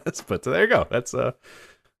be honest. But there you go.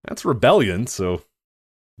 That's Rebellion. So,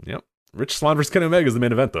 yep. Rich Swann versus Kenny Omega is the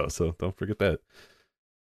main event, though. So don't forget that.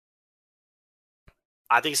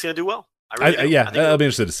 I think it's going to do well. I'll be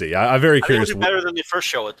interested to see. I'm very curious. It'll be better than the first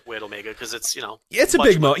show at Omega because it's it's a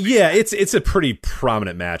big moment. Yeah, it's a pretty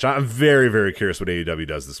prominent match. I'm very, very curious what AEW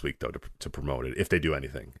does this week though to promote it if they do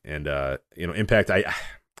anything. And Impact,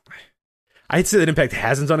 I'd say that Impact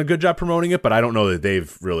hasn't done a good job promoting it, but I don't know that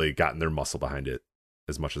they've really gotten their muscle behind it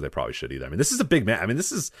as much as they probably should either. I mean, this is a big match. I mean,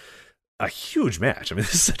 this is a huge match. I mean,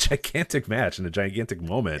 this is a gigantic match and a gigantic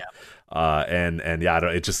moment.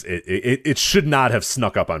 It should not have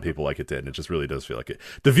snuck up on people like it did. And it just really does feel like it.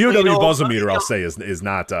 The VOW buzzer meter, I'll say, is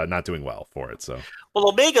not doing well for it. So, well,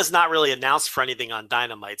 Omega's not really announced for anything on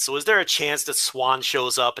Dynamite. So, is there a chance that Swan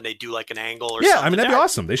shows up and they do like an angle or something? Yeah, I mean, that'd be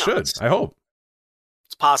awesome. They should. I hope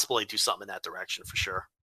it's possible they do something in that direction for sure.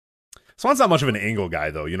 Swan's not much of an angle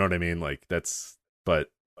guy, though. You know what I mean? Like but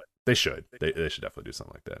they should. They should definitely do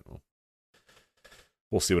something like that.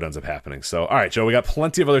 We'll see what ends up happening. So, all right, Joe, we got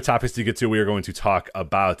plenty of other topics to get to. We are going to talk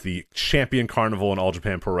about the Champion Carnival and All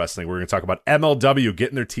Japan Pro Wrestling. We're going to talk about MLW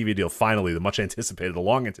getting their TV deal finally, the much anticipated, the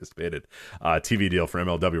long anticipated TV deal for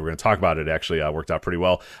MLW. We're going to talk about it. It actually worked out pretty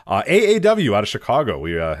well. AAW out of Chicago.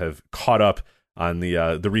 We have caught up on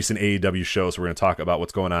the recent AEW shows. So we're going to talk about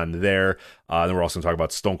what's going on there. Then we're also going to talk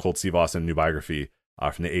about Stone Cold Steve Austin, new biography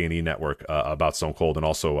from the A&E Network about Stone Cold, and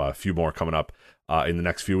also a few more coming up in the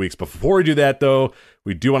next few weeks. Before we do that, though,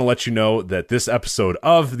 we do want to let you know that this episode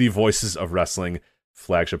of the Voices of Wrestling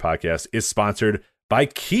flagship podcast is sponsored by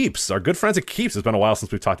Keeps, our good friends at Keeps. It's been a while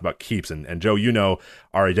since we've talked about Keeps, and Joe, you know,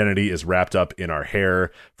 our identity is wrapped up in our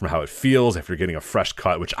hair, from how it feels after getting a fresh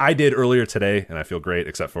cut, which I did earlier today, and I feel great,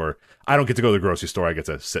 except for I don't get to go to the grocery store. I get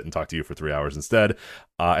to sit and talk to you for 3 hours instead,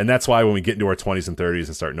 and that's why when we get into our 20s and 30s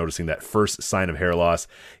and start noticing that first sign of hair loss,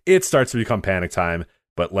 it starts to become panic time.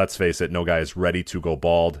 But let's face it, no guy is ready to go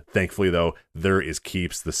bald. Thankfully, though, there is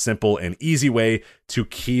Keeps, the simple and easy way to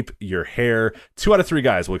keep your hair. 2 out of 3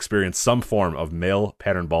 guys will experience some form of male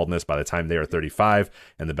pattern baldness by the time they are 35,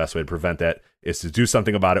 and the best way to prevent that is to do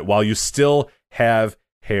something about it while you still have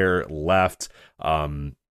hair left.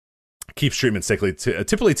 Keeps treatments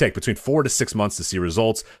typically take between 4 to 6 months to see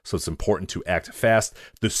results, so it's important to act fast.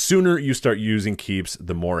 The sooner you start using Keeps,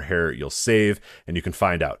 the more hair you'll save, and you can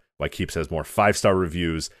find out why Keeps has more 5-star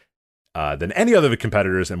reviews than any other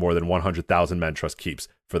competitors, and more than 100,000 men trust Keeps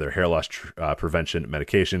for their hair loss prevention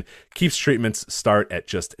medication. Keeps treatments start at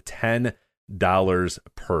just $10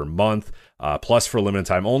 per month. Plus, for a limited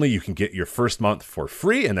time only, you can get your first month for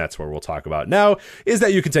free, and that's where we'll talk about now, is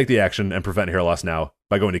that you can take the action and prevent hair loss now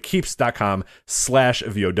by going to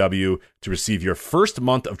keeps.com/VOW to receive your first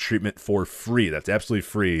month of treatment for free. That's absolutely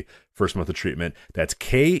free, first month of treatment. That's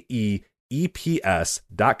KEEPS.com,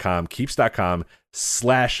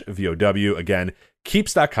 keeps.com/VOW. Again,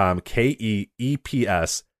 keeps.com,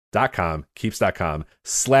 KEEPS.com,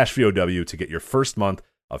 keeps.com/VOW to get your first month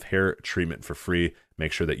of hair treatment for free.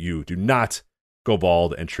 Make sure that you do not go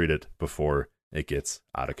bald and treat it before it gets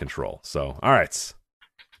out of control. So, all right.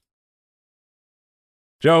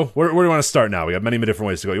 Joe, where do you want to start now? We have many different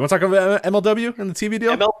ways to go. You want to talk about MLW and the TV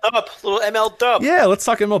deal? ML Dub, little ML Dub. Yeah, let's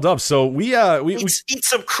talk ML Dub. So we eat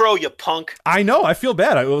some crow, you punk. I know. I feel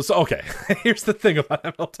bad. Okay. Here's the thing about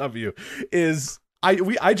MLW is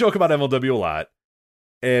I joke about MLW a lot,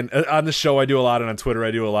 and on the show I do a lot, and on Twitter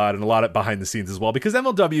I do a lot, and a lot of behind the scenes as well, because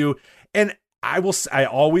MLW, and I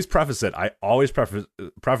always preface it. I always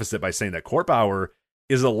preface it by saying that Court Bauer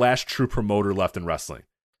is the last true promoter left in wrestling.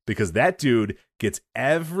 Because that dude gets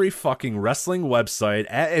every fucking wrestling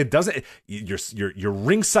website. It doesn't your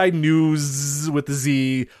Ringside News with the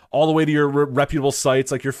Z, all the way to your reputable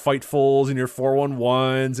sites like your Fightfuls and your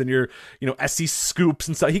 411s and your SC Scoops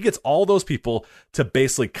and stuff. He gets all those people to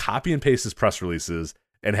basically copy and paste his press releases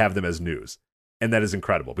and have them as news. And that is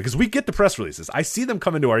incredible because we get the press releases. I see them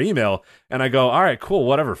come into our email and I go, all right, cool,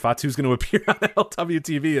 whatever. Fatu's going to appear on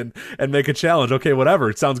LWTV and make a challenge. Okay, whatever.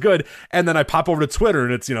 It sounds good. And then I pop over to Twitter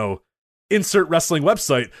and it's, insert wrestling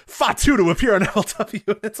website, Fatu to appear on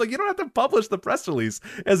LW. It's like, you don't have to publish the press release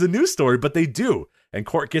as a news story, but they do. And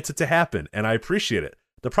Court gets it to happen. And I appreciate it.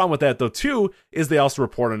 The problem with that, though, too, is they also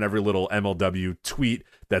report on every little MLW tweet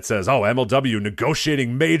that says, oh, MLW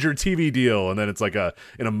negotiating major TV deal. And then it's like an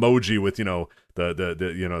emoji with,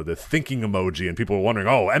 the thinking emoji, and people are wondering,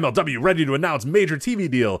 oh, MLW ready to announce major TV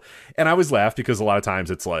deal. And I always laugh because a lot of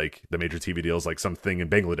times it's like the major TV deal is like something in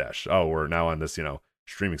Bangladesh. Oh, we're now on this,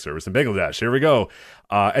 streaming service in Bangladesh. Here we go.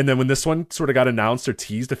 And then when this one sort of got announced or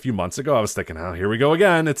teased a few months ago, I was thinking, oh, here we go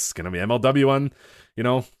again. It's going to be MLW on,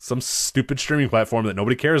 some stupid streaming platform that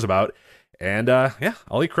nobody cares about. And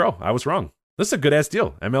I'll eat crow. I was wrong. This is a good ass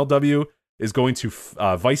deal. MLW is going to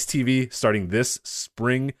Vice TV starting this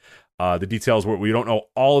spring. The details, we don't know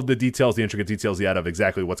all of the details, the intricate details yet of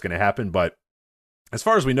exactly what's going to happen. But as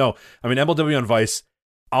far as we know, MLW on Vice,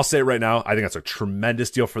 I'll say it right now, I think that's a tremendous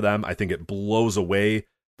deal for them. I think it blows away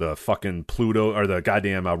the fucking Pluto or the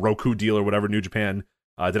goddamn Roku deal or whatever New Japan.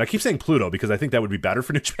 Did I keep saying Pluto? Because I think that would be better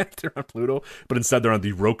for New Japan if they're on Pluto, but instead they're on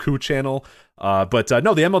the Roku channel. No, the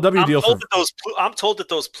MLW deal. I'm told that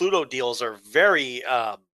those Pluto deals are very,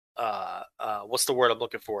 what's the word I'm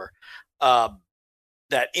looking for?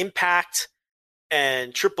 that Impact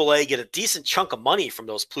and AAA get a decent chunk of money from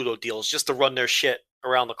those Pluto deals just to run their shit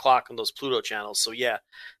around the clock on those Pluto channels. So yeah,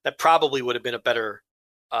 that probably would have been a better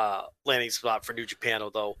landing spot for New Japan.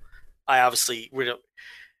 Although we're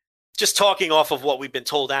just talking off of what we've been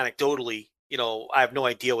told anecdotally. I have no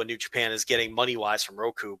idea what New Japan is getting money wise from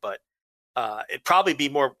Roku, but it'd probably be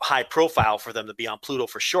more high profile for them to be on Pluto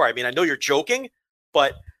for sure. I mean, I know you're joking,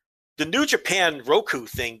 but the New Japan Roku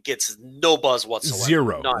thing gets no buzz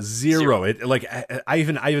whatsoever. Zero. It like I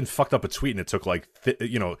even fucked up a tweet and it took like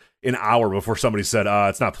an hour before somebody said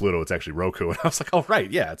it's not Pluto, it's actually Roku, and I was like, oh right,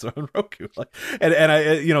 yeah, it's on Roku. Like, and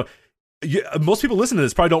I most people listening to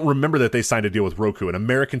this probably don't remember that they signed a deal with Roku, an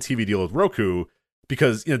American TV deal with Roku,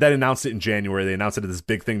 because that announced it in January. They announced it at this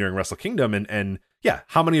big thing during Wrestle Kingdom, and yeah,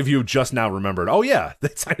 how many of you just now remembered? Oh yeah, they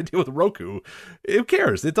signed a deal with Roku. Who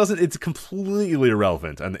cares? It's completely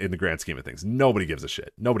irrelevant in the grand scheme of things. Nobody gives a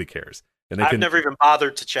shit. Nobody cares. And I've never even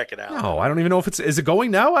bothered to check it out. No, I don't even know if is it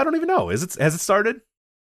going now? I don't even know. Has it started?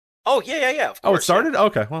 Oh yeah. Of course, oh, it started? Yeah.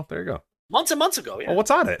 Okay, well there you go. Months and months ago. Yeah. Oh,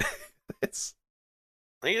 what's on it? I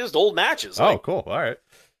think it's just old matches. Oh, cool. All right.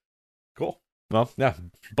 Cool. Well, yeah,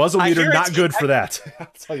 Buzz-O-Meter not good for that. I'll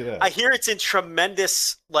tell you that. I hear it's in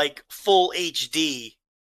tremendous, like, full HD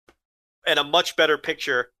and a much better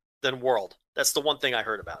picture than World. That's the one thing I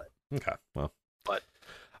heard about it. Okay, well, but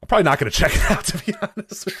I'm probably not going to check it out, to be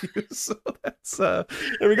honest with you. So that's there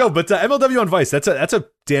we go. But MLW on Vice, that's a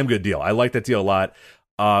damn good deal. I like that deal a lot.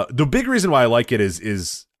 The big reason why I like it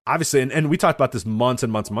is obviously, and we talked about this months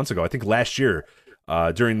and months ago. I think last year.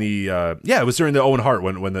 During the it was during the Owen Hart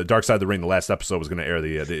when the Dark Side of the Ring, the last episode was going to air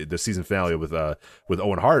the season finale with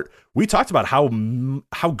Owen Hart. We talked about how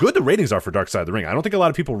good the ratings are for Dark Side of the Ring. I don't think a lot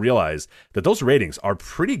of people realize that those ratings are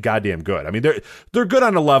pretty goddamn good. I mean, they're good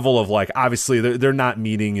on a level of like, obviously they're not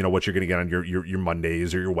meeting what you're going to get on your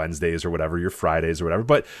Mondays or your Wednesdays or whatever, your Fridays or whatever.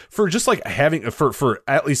 But for just like having for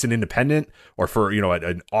at least an independent or for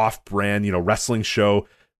an off brand wrestling show.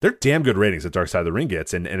 They're damn good ratings that Dark Side of the Ring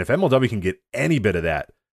gets, and if MLW can get any bit of that,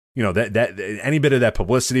 that any bit of that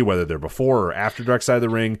publicity, whether they're before or after Dark Side of the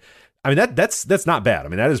Ring, I mean that's not bad. I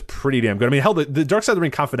mean that is pretty damn good. I mean hell, the Dark Side of the Ring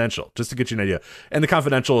Confidential, just to get you an idea, and the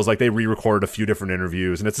Confidential is like they re-recorded a few different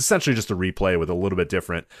interviews, and it's essentially just a replay with a little bit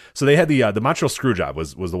different. So they had the Montreal Screwjob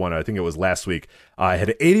was the one, I think it was last week. It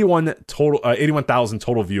had 81,000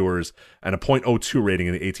 total viewers and a .02 rating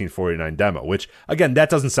in the 1849 demo, which again that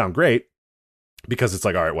doesn't sound great. Because it's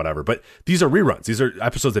like, all right, whatever. But these are reruns. These are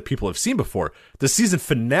episodes that people have seen before. The season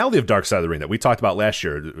finale of Dark Side of the Ring that we talked about last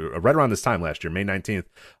year, right around this time last year, May 19th,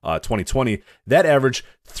 2020, that averaged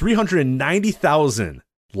 390,000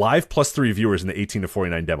 live plus 3 viewers in the 18 to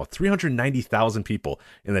 49 demo. 390,000 people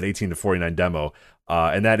in that 18 to 49 demo.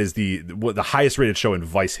 And that is the highest rated show in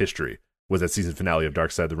Vice history. Was that season finale of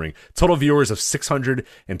Dark Side of the Ring. Total viewers of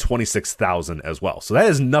 626,000 as well. So that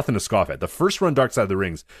is nothing to scoff at. The first run Dark Side of the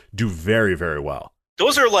Rings do very, very well.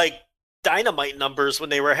 Those are like Dynamite numbers when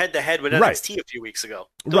they were head-to-head with NXT a few weeks ago.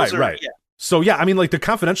 Right. Yeah. So, yeah, I mean, like the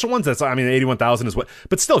Confidential ones, 81,000 is what.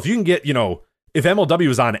 But still, if you can get, if MLW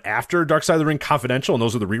is on after Dark Side of the Ring Confidential and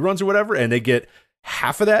those are the reruns or whatever, and they get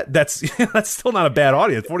half of that's still not a bad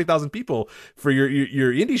audience. 40,000 people for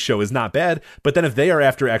your indie show is not bad. But then if they are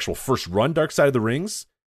after actual first run Dark Side of the Rings,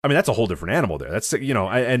 I mean that's a whole different animal there. That's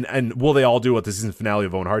and will they all do what the season finale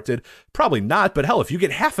of Owen Hart did? Probably not. But hell, if you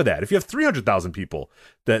get half of that, if you have 300,000 people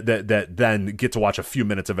that then get to watch a few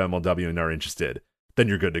minutes of MLW and are interested, then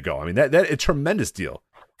you're good to go. I mean that a tremendous deal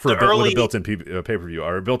for with a built-in pay-per-view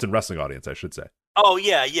or a built-in wrestling audience, I should say. Oh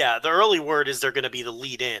yeah. The early word is they're going to be the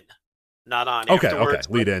lead in. Not on afterwards.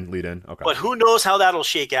 Okay. Lead in. Okay. But who knows how that'll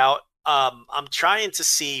shake out? I'm trying to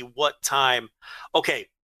see what time. Okay,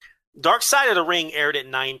 Dark Side of the Ring aired at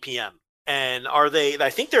 9 p.m. And are they?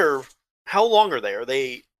 I think they're. How long are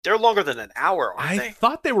they? They're longer than an hour, aren't they? I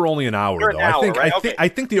thought they were only an hour. I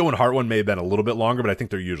think the Owen Hart one may have been a little bit longer, but I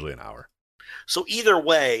think they're usually an hour. So either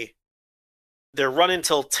way, they're running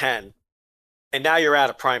till 10, and now you're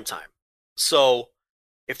out of prime time. So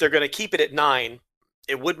if they're going to keep it at 9.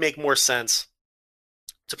 It would make more sense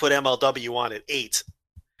to put MLW on at 8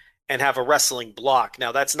 and have a wrestling block.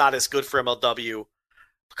 Now, that's not as good for MLW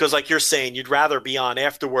because, like you're saying, you'd rather be on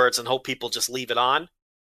afterwards and hope people just leave it on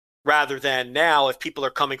rather than now if people are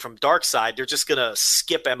coming from Dark Side, they're just going to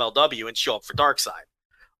skip MLW and show up for Dark Side.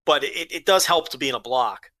 But it does help to be in a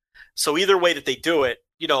block. So either way that they do it,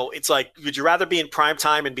 it's like, would you rather be in prime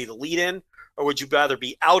time and be the lead-in, or would you rather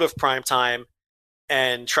be out of prime time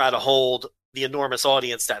and try to hold the enormous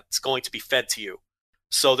audience that's going to be fed to you?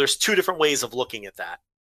 So there's two different ways of looking at that.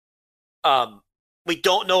 We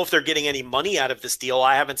don't know if they're getting any money out of this deal.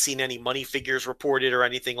 I haven't seen any money figures reported or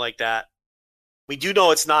anything like that. We do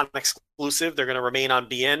know it's not exclusive. They're going to remain on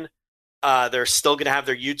BN. They're still going to have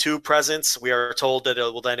their YouTube presence. We are told that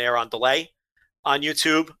it will then air on delay on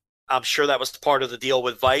YouTube. I'm sure that was part of the deal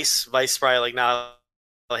with Vice. Vice probably like, nah,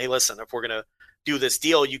 hey, listen, if we're going to do this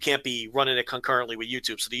deal, you can't be running it concurrently with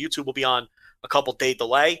YouTube. So the YouTube will be on a couple day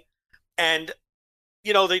delay. And,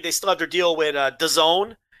 they still have their deal with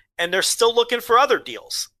DAZN, and they're still looking for other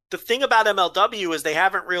deals. The thing about MLW is they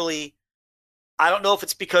haven't really, I don't know if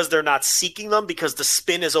it's because they're not seeking them, because the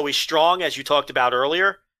spin is always strong, as you talked about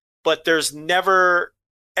earlier, but there's never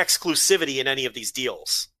exclusivity in any of these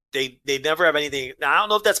deals. They never have anything. Now, I don't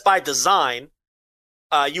know if that's by design.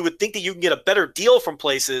 You would think that you can get a better deal from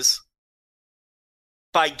places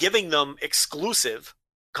by giving them exclusive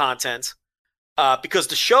content, because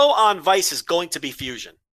the show on Vice is going to be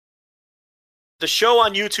Fusion. The show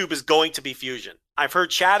on YouTube is going to be Fusion. I've heard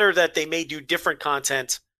chatter that they may do different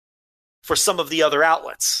content for some of the other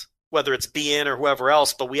outlets, whether it's BN or whoever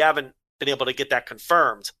else, but we haven't been able to get that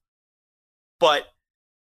confirmed. But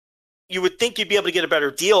you would think you'd be able to get a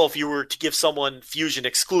better deal if you were to give someone Fusion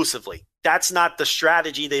exclusively. That's not the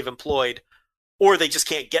strategy they've employed, or they just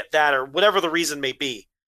can't get that, or whatever the reason may be.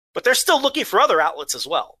 But they're still looking for other outlets as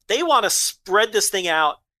well. They want to spread this thing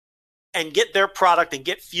out and get their product and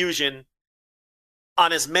get Fusion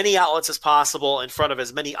on as many outlets as possible in front of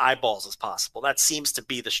as many eyeballs as possible. That seems to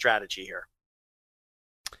be the strategy here.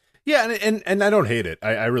 Yeah, and I don't hate it.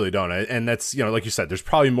 I really don't. And that's, like you said, there's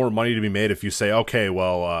probably more money to be made if you say, okay,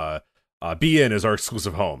 well, BN is our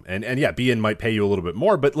exclusive home. And yeah, BN might pay you a little bit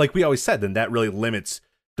more, but like we always said, then that really limits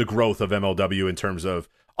the growth of MLW in terms of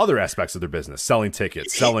other aspects of their business, selling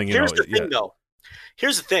tickets, selling, Here's the thing, though.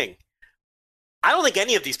 Here's the thing. I don't think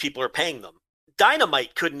any of these people are paying them.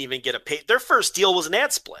 Dynamite couldn't even get a pay. Their first deal was an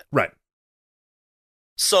ad split. Right.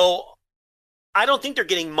 So I don't think they're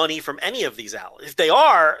getting money from any of these outlets. If they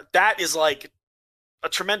are, that is like a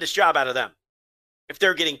tremendous job out of them. If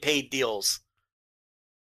they're getting paid deals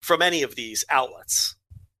from any of these outlets.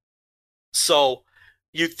 So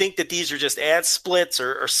you think that these are just ad splits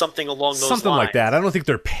or something along those lines? Something like that. I don't think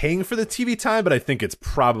they're paying for the TV time, but I think it's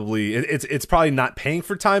probably it's probably not paying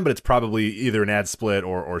for time, but it's probably either an ad split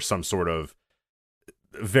or some sort of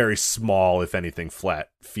very small, if anything, flat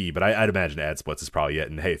fee. But I'd imagine ad splits is probably it.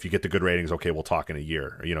 And hey, if you get the good ratings, okay, we'll talk in a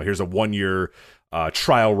year. Here's a 1 year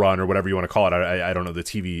trial run or whatever you want to call it. I don't know the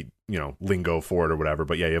TV lingo for it or whatever,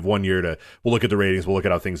 but yeah, you have 1 year we'll look at the ratings, we'll look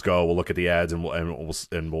at how things go, we'll look at the ads, and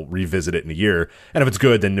we'll revisit it in a year. And if it's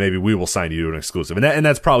good, then maybe we will sign you to an exclusive. And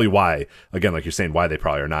that's probably why, again, like you're saying, why they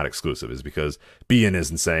probably are not exclusive is because BN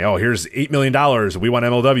isn't saying, oh, here's $8 million, we want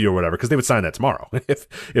MLW or whatever, because they would sign that tomorrow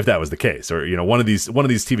if that was the case. Or one of these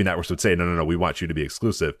TV networks would say, no, we want you to be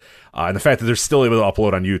exclusive. And the fact that they're still able to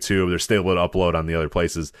upload on YouTube, they're still able to upload on the other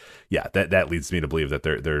places, yeah, that leads me to believe that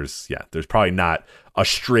there's probably not a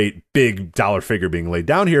straight big dollar figure being laid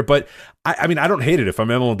down here. But I mean, I don't hate it. If I'm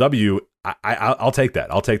MLW, I'll take that.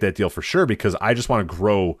 I'll take that deal for sure, because I just want to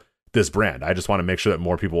grow this brand. I just want to make sure that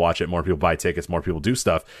more people watch it, more people buy tickets, more people do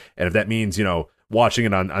stuff. And if that means, watching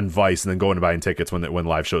it on Vice and then going and buying tickets when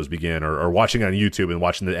live shows begin, or watching it on YouTube and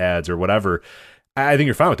watching the ads or whatever, I think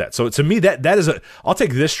you're fine with that. So to me, that is I'll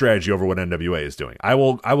take this strategy over what NWA is doing. I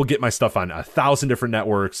will get my stuff on 1,000 different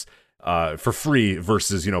networks for free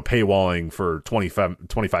versus, paywalling for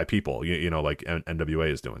 25 people, like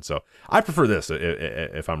NWA is doing. So I prefer this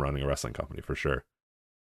if I'm running a wrestling company, for sure.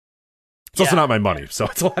 It's also not my money, so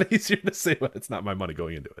it's a lot easier to say when it's not my money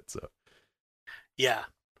going into it. So yeah,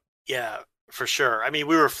 for sure. I mean,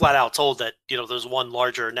 we were flat out told that, there's one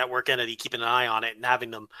larger network entity keeping an eye on it and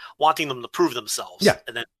wanting them to prove themselves. Yeah.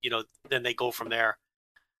 And then, then they go from there.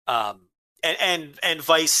 And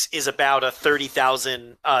Vice is about a 30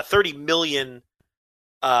 million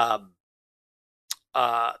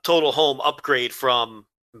total home upgrade from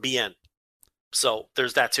BN. So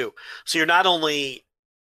there's that too. So you're not only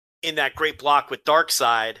in that great block with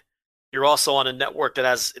Darkside, you're also on a network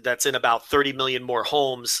that's in about 30 million more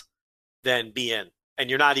homes than BN.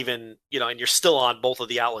 And you're not even, and you're still on both of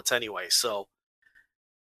the outlets anyway. So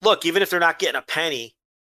look, even if they're not getting a penny,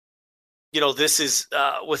 this is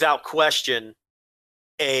without question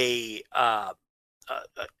a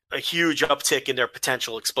huge uptick in their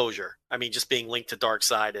potential exposure. I mean, just being linked to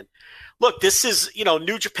Darkside. And look, this is,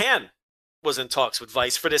 New Japan was in talks with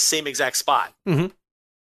Vice for this same exact spot. Mm-hmm.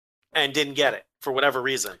 And didn't get it for whatever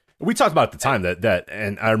reason. We talked about at the time that,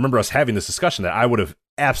 and I remember us having this discussion that I would have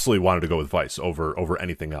absolutely wanted to go with Vice over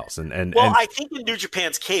anything else. I think in New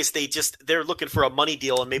Japan's case, they're looking for a money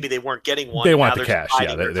deal, and maybe they weren't getting one. They want the cash.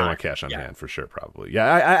 Yeah, they want cash on hand for sure, probably.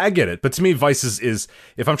 Yeah, I get it. But to me, Vice is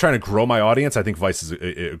if I'm trying to grow my audience, I think Vice is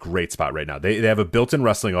a great spot right now. They have a built-in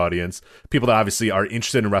wrestling audience, people that obviously are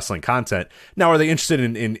interested in wrestling content. Now, are they interested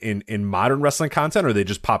in modern wrestling content, or are they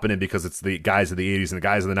just popping in because it's the guys of the 80s and the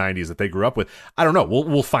guys of the 90s that they grew up with? I don't know.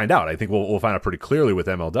 We'll find out. I think we'll find out pretty clearly with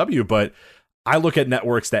MLW, but I look at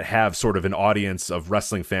networks that have sort of an audience of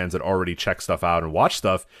wrestling fans that already check stuff out and watch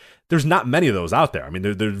stuff. There's not many of those out there. I mean,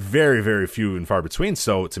 they're very, very few and far between.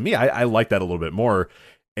 So to me, I like that a little bit more.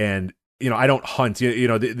 And, I don't hunt.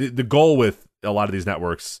 The goal with a lot of these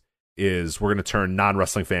networks is we're going to turn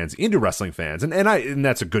non-wrestling fans into wrestling fans. And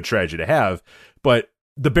that's a good strategy to have. But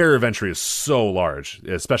the barrier of entry is so large,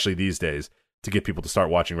 especially these days, to get people to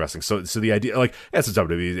start watching wrestling. So the idea, like, that's what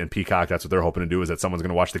WWE and Peacock, that's what they're hoping to do, is that someone's going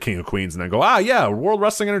to watch the King of Queens and then go, World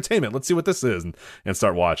Wrestling Entertainment, let's see what this is, and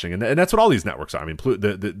start watching. And that's what all these networks are. I mean,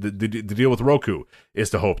 the deal with Roku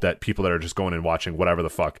is to hope that people that are just going and watching whatever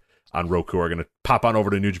the fuck on Roku are going to pop on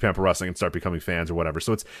over to New Japan Pro Wrestling and start becoming fans or whatever.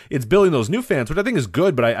 So it's building those new fans, which I think is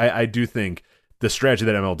good, but I do think the strategy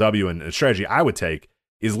that MLW and the strategy I would take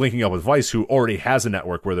is linking up with Vice, who already has a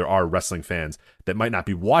network where there are wrestling fans that might not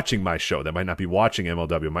be watching my show, that might not be watching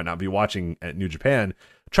MLW, might not be watching at New Japan.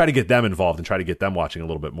 Try to get them involved and try to get them watching a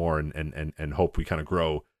little bit more, and hope we kind of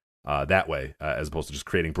grow that way, as opposed to just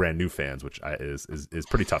creating brand new fans, which is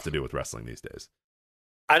pretty tough to do with wrestling these days.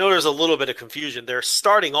 I know there's a little bit of confusion. They're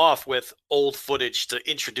starting off with old footage to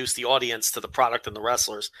introduce the audience to the product and the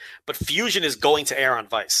wrestlers, but Fusion is going to air on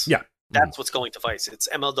Vice. Yeah. That's what's going to Vice. It's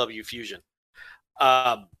MLW Fusion.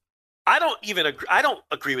 I don't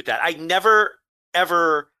agree with that. I never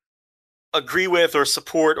ever agree with or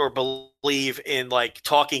support or believe in like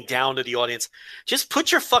talking down to the audience. Just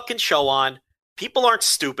put your fucking show on. People aren't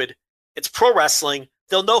stupid. It's pro wrestling.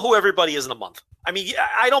 They'll know who everybody is in a month. I mean,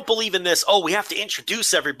 I don't believe in this. Oh, we have to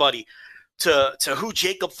introduce everybody to who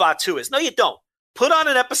Jacob Fatu is. No, you don't. Put on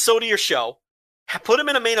an episode of your show. Put him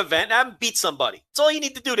in a main event and have him beat somebody. That's all you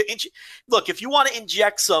need to do to look. If you want to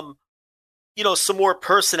inject some more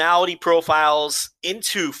personality profiles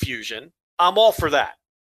into Fusion, I'm all for that.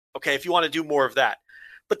 Okay, if you want to do more of that.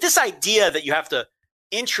 But this idea that you have to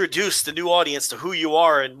introduce the new audience to who you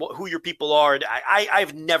are and who your people are, and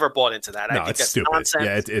I've never bought into that. No, I think it's that's stupid. nonsense.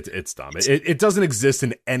 Yeah, it's dumb. It doesn't exist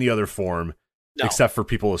in any other form. No. Except for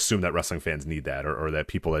people assume that wrestling fans need that, or that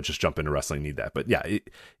people that just jump into wrestling need that. But yeah,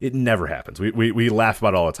 it never happens. We laugh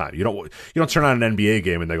about it all the time. You don't turn on an NBA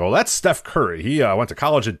game and they go, that's Steph Curry. He went to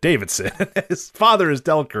college at Davidson. His father is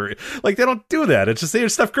Del Curry. Like, they don't do that. It's just,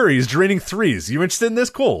 there's Steph Curry. He's draining threes. You interested in this?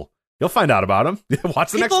 Cool. You'll find out about him.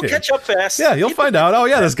 Watch the next game. People catch up fast. Yeah, you'll find out. Oh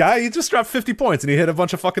yeah, this guy, he just dropped 50 points and he hit a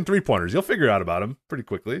bunch of fucking 3-pointers. You'll figure out about him pretty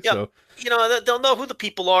quickly. Yep. So they'll know who the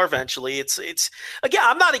people are eventually. It's again,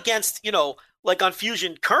 I'm not against, like on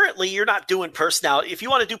Fusion, currently you're not doing personality. If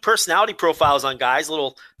you want to do personality profiles on guys,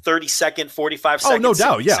 little 30-second, 45-second. Oh, no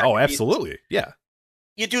doubt. Yeah. Oh, absolutely. Yeah.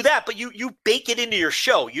 You do that, but you bake it into your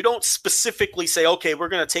show. You don't specifically say, okay, we're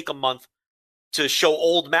going to take a month to show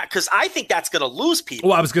old Matt, because I think that's going to lose people.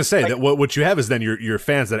 Well, I was going to say that what you have is then your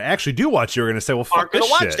fans that actually do watch you are going to say, well, fuck this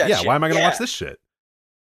shit. Yeah, why am I going to watch this shit?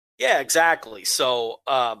 Yeah, exactly. So,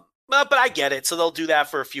 but I get it. So they'll do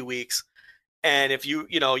that for a few weeks. And if you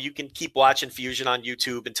can keep watching Fusion on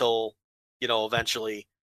YouTube until, eventually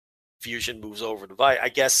Fusion moves over to Vice. I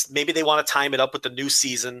guess maybe they want to time it up with the new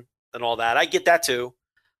season and all that. I get that too.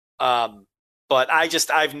 But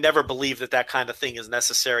I've never believed that kind of thing is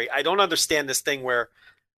necessary. I don't understand this thing where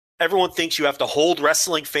everyone thinks you have to hold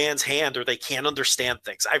wrestling fans' hand or they can't understand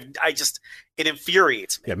things. It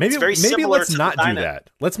infuriates me. Yeah, maybe let's not do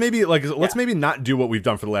that. Let's maybe not do what we've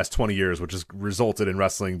done for the last 20 years, which has resulted in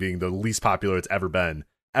wrestling being the least popular it's ever been.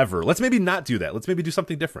 Ever. Let's maybe not do that. Let's maybe do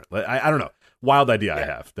something different. I don't know. Wild idea I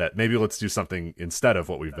have that maybe let's do something instead of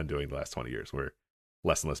what we've been doing the last 20 years where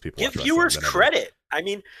less and less people give viewers credit. I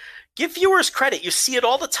mean, give viewers credit. You see it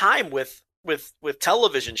all the time with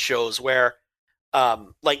television shows where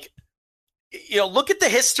look at the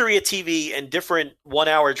history of TV and different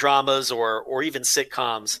 1-hour dramas or even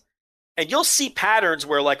sitcoms, and you'll see patterns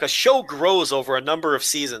where like a show grows over a number of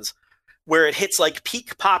seasons where it hits like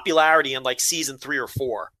peak popularity in like season 3 or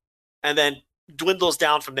 4 and then dwindles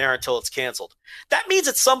down from there until it's canceled. That means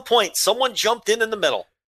at some point someone jumped in the middle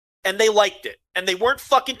and they liked it and they weren't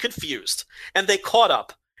fucking confused and they caught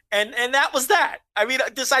up. And that was that. I mean,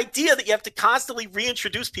 this idea that you have to constantly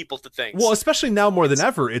reintroduce people to things. Well, especially now more than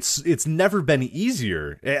ever, it's never been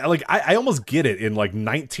easier. Like I almost get it in like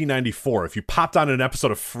 1994 if you popped on an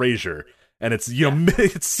episode of Frasier and it's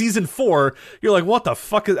it's season 4, you're like, what the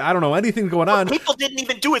fuck is, I don't know anything going on. People didn't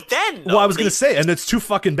even do it then. Well, I was going to say, and it's too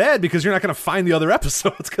fucking bad because you're not going to find the other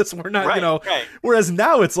episodes because we're not, right. Whereas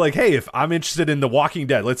now it's like, hey, if I'm interested in The Walking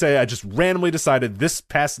Dead, let's say I just randomly decided this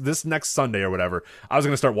next Sunday or whatever, I was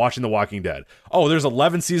going to start watching The Walking Dead. Oh, there's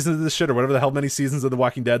 11 seasons of this shit or whatever the hell many seasons of The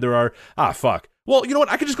Walking Dead there are. Ah, fuck. Well, you know what?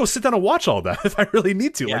 I could just go sit down and watch all that if I really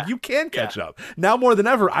need to. Yeah. Like, you can catch up. Now more than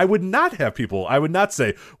ever, I would not have people. I would not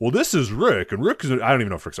say, well, this is Rick, and Rick is... I don't even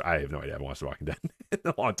know if Rick's... I have no idea. I haven't watched The Walking Dead in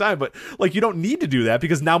a long time. But, like, you don't need to do that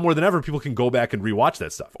because now more than ever, people can go back and rewatch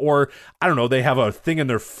that stuff. Or, I don't know, they have a thing in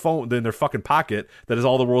their phone, in their fucking pocket that has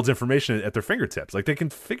all the world's information at their fingertips. Like, they can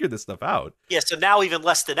figure this stuff out. Yeah, so now even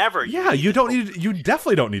less than ever. You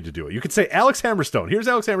definitely don't need to do it. You could say, Alex Hammerstone. Here's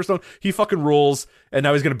Alex Hammerstone. He fucking rules, and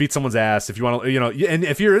now he's going to beat someone's ass if you want to, and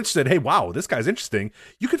if you're interested, hey, wow, this guy's interesting,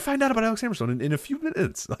 you can find out about Alex Hammerstone in a few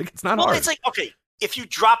minutes. Like, it's not hard. Well, it's like, okay, if you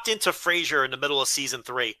dropped into Frasier in the middle of season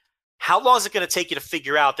 3, how long is it going to take you to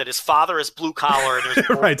figure out that his father is blue collar and there's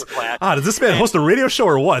right? Does this man host a radio show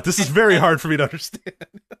or what? This is very hard for me to understand.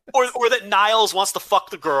 or that Niles wants to fuck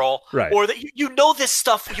the girl, right? Or that you know this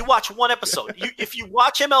stuff. You watch one episode. If you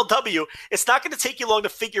watch MLW, it's not going to take you long to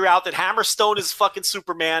figure out that Hammerstone is fucking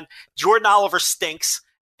Superman, Jordan Oliver stinks,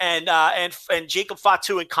 and Jacob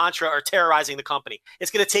Fatu and Contra are terrorizing the company. It's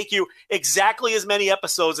going to take you exactly as many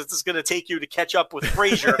episodes as it's going to take you to catch up with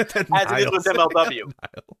Frasier as it is with MLW.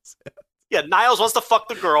 Yeah, Niles wants to fuck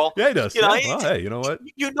the girl. Yeah, he does. You know, hey, you know what?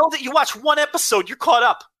 You know that you watch one episode, you're caught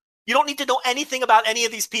up. You don't need to know anything about any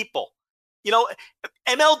of these people. You know,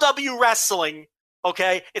 MLW wrestling,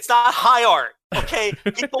 okay? It's not high art, okay?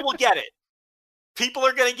 People will get it. People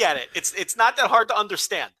are going to get it. It's not that hard to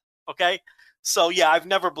understand, okay? So, yeah, I've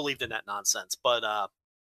never believed in that nonsense. But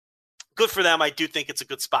good for them. I do think it's a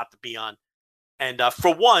good spot to be on. And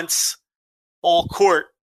for once, All Court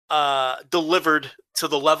delivered to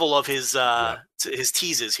the level of his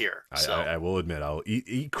teases here. So. I will admit, I'll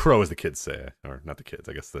eat crow, as the kids say. Or not the kids,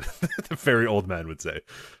 I guess the very old men would say.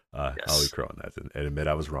 Yes. I'll eat crow on that and admit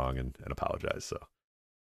I was wrong and apologize. So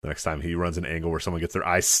the next time he runs an angle where someone gets their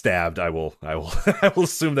eye stabbed, I will I will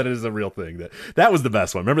assume that it is a real thing. That was the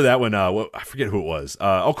best one. Remember that one? I forget who it was.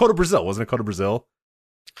 Kota Brazil. Wasn't it Kota Brazil?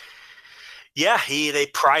 Yeah, they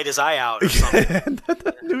pried his eye out or something. And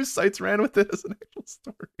the news sites ran with it as an actual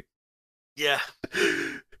story. Yeah.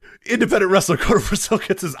 Independent wrestler Kota Brazil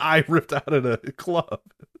gets his eye ripped out at a club.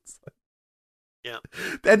 Yeah.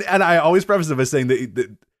 And I always preface it by saying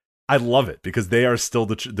that I love it because they are still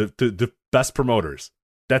the best promoters.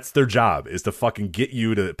 That's their job, is to fucking get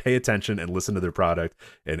you to pay attention and listen to their product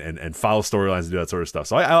and follow storylines and do that sort of stuff.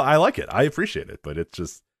 So I like it. I appreciate it, but it's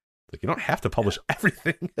just like, you don't have to publish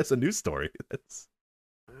everything as a news story. And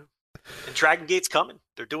Dragon Gate's coming.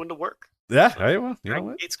 They're doing the work. Yeah. Hey, well, you Dragon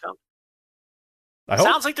know what? Gate's coming.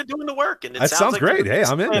 Sounds like they're doing the work, and that sounds like great. Hey,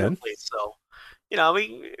 I'm in, man. So,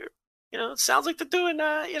 it sounds like they're doing,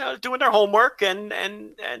 doing their homework, and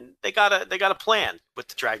they got a plan with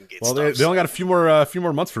the Dragon Gate. Well, stuff, they only got a few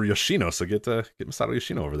more months for Yoshino, so get Masato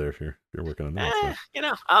Yoshino over there if you're working on that. So. I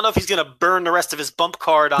don't know if he's gonna burn the rest of his bump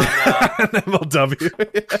card on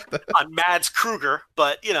MLW on Mads Kruger,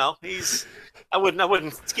 but he's. I wouldn't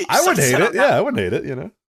hate it. Yeah, I wouldn't hate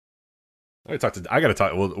it. I got to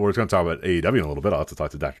talk. Well, we're going to talk about AEW in a little bit. I'll have to talk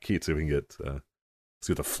to Dr. Keith, see if we can get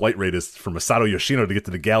see what the flight rate is for Masato Yoshino to get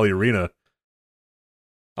to the Galley Arena.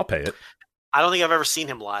 I'll pay it. I don't think I've ever seen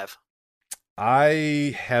him live.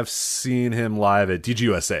 I have seen him live at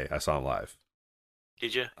DGUSA. I saw him live.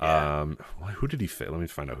 Did you? Yeah. Who did he face? Let me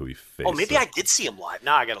find out who he faced. Oh, maybe I did see him live.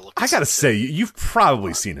 Now I got to look. I got to say, you've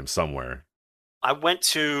probably seen him somewhere. I went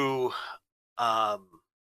to.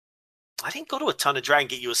 I didn't go to a ton of Dragon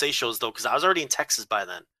Gate USA shows, though, because I was already in Texas by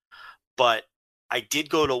then. But I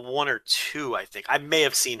did go to one or two, I think. I may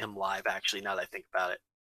have seen him live, actually, now that I think about it.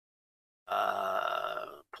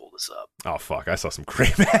 Pull this up. Oh, fuck. I saw some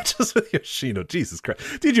great matches with Yoshino. Jesus Christ.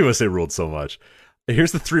 DGUSA ruled so much.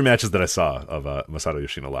 Here's the 3 matches that I saw of Masato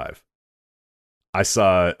Yoshino live. I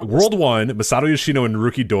saw World 1, Masato Yoshino and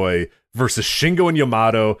Naruki Doi versus Shingo and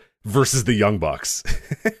Yamato versus the Young Bucks.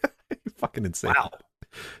 Fucking insane. Wow.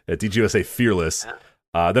 At DGUSA Fearless.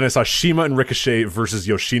 Yeah. Then I saw Shima and Ricochet versus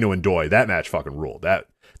Yoshino and Doi. That match fucking ruled.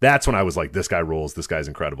 That's when I was like, this guy rules. This guy's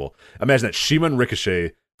incredible. Imagine that, Shima and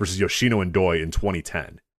Ricochet versus Yoshino and Doi in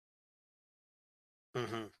 2010.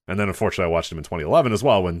 Mm-hmm. And then, unfortunately, I watched him in 2011 as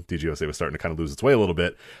well, when DGUSA was starting to kind of lose its way a little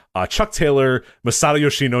bit. Chuck Taylor, Masato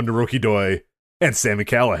Yoshino, Naruki Doi, and Sami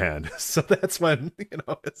Callihan. So that's when,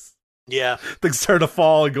 things started to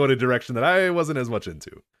fall and go in a direction that I wasn't as much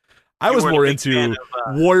into. I was more into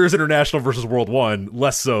Warriors International versus World 1,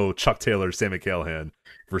 less so Chuck Taylor, Sami Callihan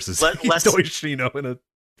versus less Ishino in a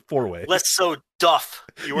 4-way. Less so Duff.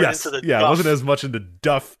 You weren't into the Duff. Duff. I wasn't as much into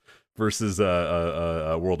Duff versus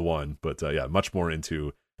World 1, but much more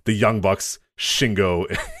into the Young Bucks, Shingo,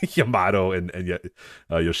 Yamato, and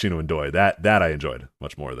Yoshino and Doi. That I enjoyed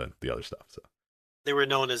much more than the other stuff. So They were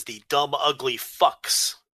known as the dumb, ugly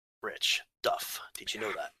fucks, Rich. Duff. Did you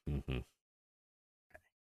know that? mm-hmm.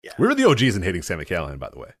 Yeah. We were the OGs in hating Sami Callihan, by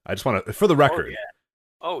the way. I just want to, for the record,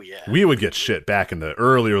 Oh, yeah. we would get shit back in the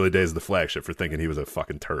early days of the flagship for thinking he was a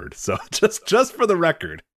fucking turd. So just for the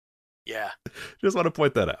record, Yeah. just want to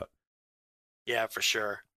point that out. Yeah, for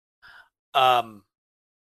sure.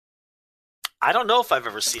 I don't know if I've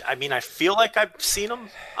ever seen. I mean, I feel like I've seen him.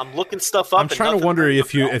 I'm looking stuff up. I'm trying to wonder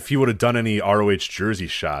if he would have done any ROH jersey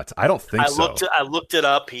shots. I don't think so. I looked it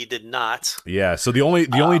up. He did not. Yeah. So the only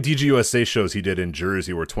DGUSA shows he did in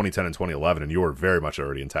Jersey were 2010 and 2011, and you were very much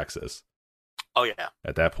already in Texas. Oh yeah.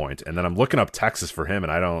 At that point, and then I'm looking up Texas for him,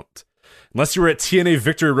 and I don't. Unless you were at TNA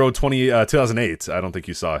Victory Road 2008, I don't think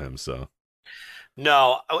you saw him. So.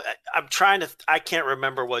 No, I'm trying to. I can't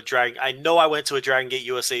remember what Dragon. I know I went to a Dragon Gate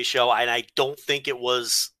USA show, and I don't think it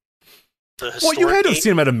was the historic. Well, you had to have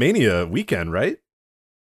seen him at a Mania weekend, right?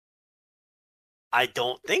 I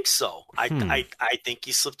don't think so. I think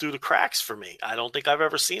he slipped through the cracks for me. I don't think I've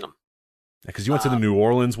ever seen him. Because you went to the New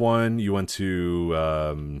Orleans one. You went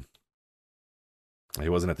to. He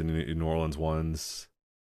wasn't at the New Orleans ones.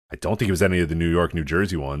 I don't think he was at any of the New York, New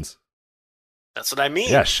Jersey ones. That's what I mean.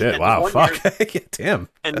 Yeah, shit. And wow, fuck. Damn.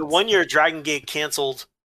 And the 1 year Dragon Gate canceled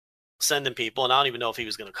sending people, and I don't even know if he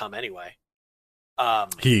was going to come anyway.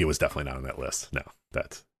 He was definitely not on that list. No,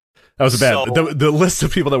 that was a bad. The list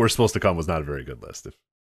of people that were supposed to come was not a very good list. If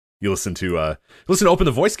you listen to Open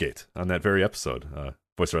the Voice Gate on that very episode,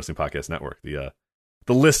 Voice Wrestling Podcast Network, the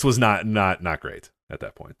list was not great at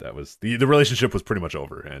that point. That was the relationship was pretty much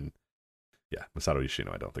over, and yeah, Masato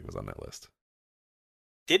Yoshino I don't think was on that list.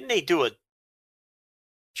 Didn't they do a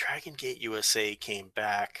Dragon Gate USA came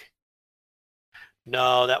back?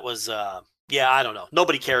 No, that was I don't know.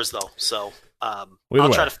 Nobody cares though, so I'll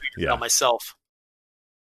try to figure it out myself.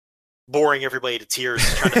 Boring everybody to tears,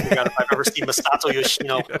 trying to figure out if I've ever seen Masato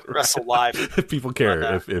Yoshino wrestle live. People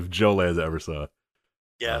care if Joe Lanza ever saw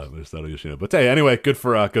Masato Yoshino. But hey, anyway, good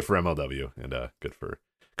for MLW and good for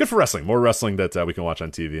wrestling. More wrestling that we can watch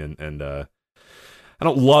on TV and I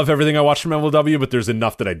don't love everything I watch from MLW, but there's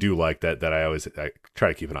enough that I do like that I try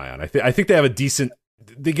to keep an eye on. I think they have a decent.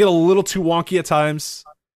 They get a little too wonky at times,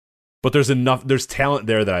 but there's talent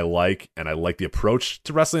there that I like, and I like the approach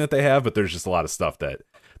to wrestling that they have. But there's just a lot of stuff that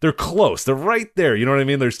they're close. They're right there. You know what I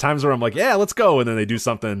mean? There's times where I'm like, yeah, let's go, and then they do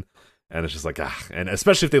something, and it's just like, and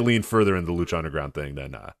especially if they lean further into the Lucha Underground thing,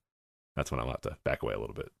 then that's when I'll have to back away a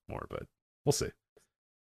little bit more. But we'll see.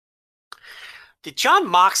 Did John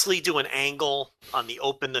Moxley do an angle on the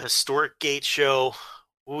Open the Historic Gate show?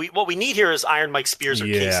 What we need here is Iron Mike Spears or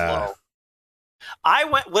Case Lowe. I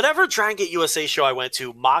went whatever Dragon Gate USA show I went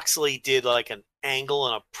to. Moxley did like an angle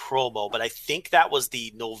and a promo, but I think that was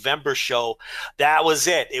the November show. That was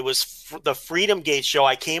it. It was the Freedom Gate show.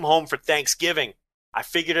 I came home for Thanksgiving. I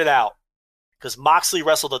figured it out because Moxley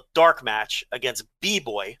wrestled a dark match against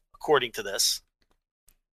B-Boy, according to this,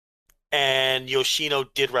 and Yoshino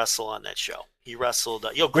did wrestle on that show. He wrestled.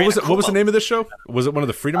 What was the name of this show? Was it one of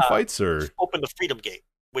the Freedom Fights or Open the Freedom Gate,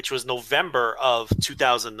 which was November of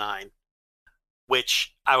 2009?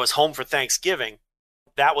 Which I was home for Thanksgiving.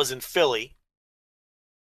 That was in Philly,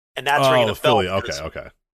 and that's ringing a bell. Philly. Okay.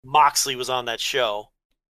 Moxley was on that show,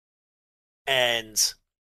 and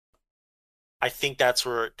I think that's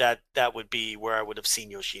where that would be where I would have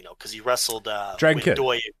seen Yoshino because he wrestled Dragon Kid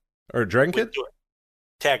Doi, or Dragon Kid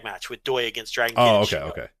tag match with Doi against Dragon Kid.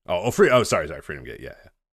 Oh, okay. Sorry, Freedom Gate. Yeah.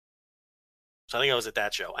 So I think I was at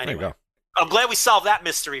that show. Anyway, there you go. I'm glad we solved that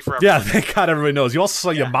mystery for everyone. Yeah, thank God everybody knows. You also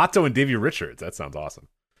saw Yamato and Davey Richards. That sounds awesome.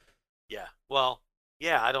 Yeah. Well,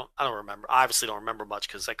 yeah, I don't remember. I obviously don't remember much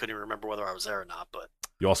because I couldn't even remember whether I was there or not. But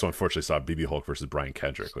you also unfortunately saw BB Hulk versus Brian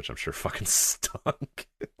Kendrick, which I'm sure fucking stunk.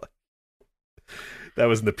 That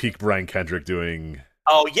was in the peak Brian Kendrick doing.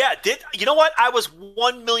 Oh yeah, you know what? I was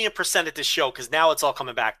 1,000,000% at this show because now it's all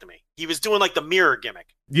coming back to me. He was doing like the mirror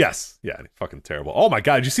gimmick. Yes, yeah, fucking terrible. Oh my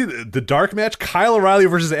God, did you see the dark match? Kyle O'Reilly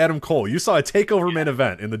versus Adam Cole. You saw a takeover main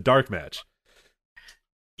event in the dark match.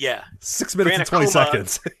 Yeah, 6 minutes and 20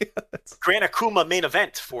 seconds. Gran Akuma main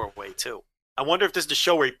event 4-way too. I wonder if this is the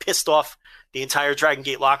show where he pissed off the entire Dragon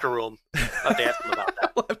Gate locker room. I'll have to ask him about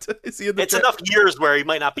that. It's enough years where he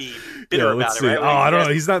might not be bitter about it, right? Oh, I don't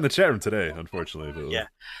know. He's not in the chat room today, unfortunately. But... Yeah.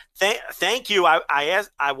 Thank you.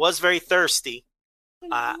 I was very thirsty.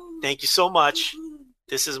 Thank you so much.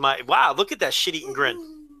 This is wow, look at that shit-eating grin.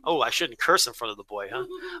 Oh, I shouldn't curse in front of the boy, huh?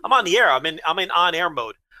 I'm on the air. I'm in on air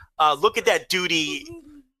mode. Look at that duty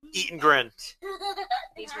eat and grin.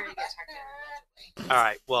 He's ready to get checked in. All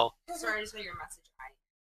right. Well. Sorry, I just saw your message.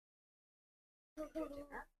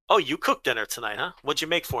 Oh, you cooked dinner tonight, huh? What'd you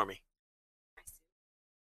make for me?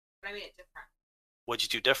 But I made it different. What'd you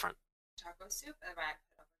do different? Taco soup, and I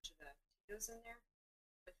put a bunch of the potatoes in there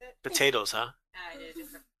with it. Potatoes, huh? And I did it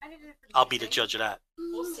different. I'll be the judge of that.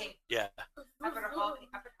 We'll see. Yeah. I put a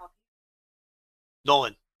jalapeno.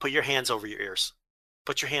 Nolan, put your hands over your ears.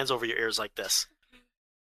 Put your hands over your ears like this.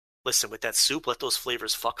 Listen, with that soup, let those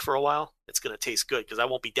flavors fuck for a while. It's going to taste good because I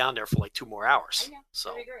won't be down there for like 2 more hours. I know. So,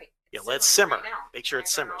 That'd be great. yeah, It's let's simmering simmer. right now. Make sure it I got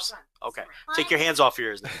all simmers. done. Okay. Simmering. Take your hands off your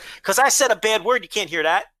ears now. Because I said a bad word. You can't hear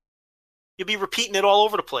that. You'll be repeating it all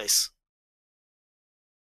over the place.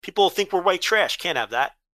 People think we're white trash. Can't have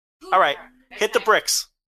that. All right. Hit the bricks.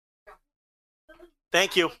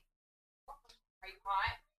 Thank you. Are you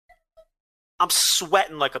hot? I'm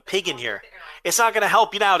sweating like a pig in here. It's not going to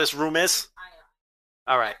help you now, this room is. I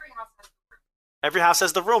know. All right. Every house has a room. Every house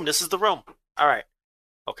has the room. This is the room. All right.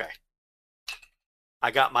 Okay.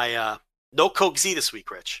 I got my no Coke Z this week,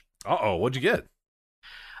 Rich. Uh-oh, what'd you get?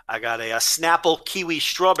 I got a Snapple Kiwi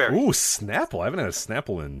Strawberry. Ooh, Snapple. I haven't had a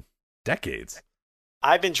Snapple in decades.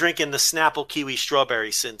 I've been drinking the Snapple Kiwi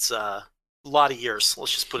Strawberry since a lot of years.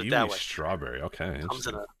 Let's just put it that Kiwi way. Strawberry, okay.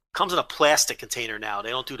 Comes in a plastic container now. They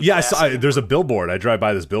don't do the Yeah, plastic. there's a billboard. I drive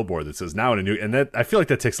by this billboard that says now in a new, and that I feel like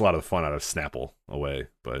that takes a lot of the fun out of Snapple away,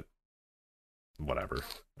 but whatever.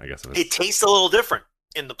 I guess It tastes a little different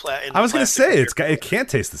in the plastic. I was gonna say it can't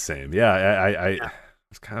taste the same. Yeah, I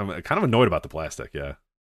was kind of annoyed about the plastic. Yeah,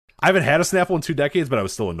 I haven't had a Snapple in 2 decades, but I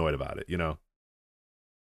was still annoyed about it. You know,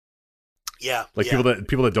 Yeah, like yeah.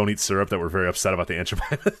 people that don't eat syrup that were very upset about the Aunt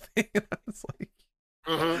Jemima thing. It's like,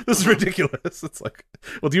 Mhm. this is ridiculous. It's like,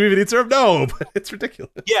 well, do you even eat syrup? No, but it's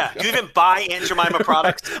ridiculous. Yeah, do you even buy Aunt Jemima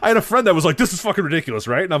products? I had a friend that was like, this is fucking ridiculous,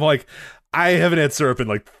 right? And I'm like, I haven't had syrup in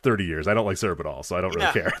like 30 years. I don't like syrup at all, so I don't really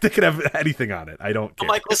Yeah. care. They could have anything on it. I don't care. I'm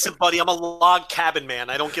like, listen, buddy, I'm a log cabin man.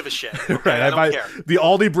 I don't give a shit. Okay? Right, I don't care. the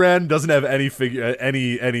Aldi brand doesn't have any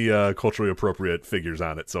culturally appropriate figures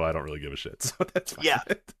on it, so I don't really give a shit. So that's fine. Yeah.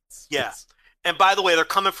 Yeah. And by the way, they're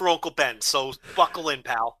coming for Uncle Ben, so buckle in,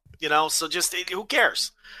 pal. You know, so just who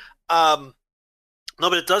cares? No,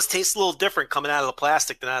 but it does taste a little different coming out of the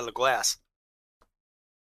plastic than out of the glass.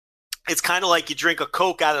 It's kind of like you drink a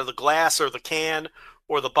Coke out of the glass or the can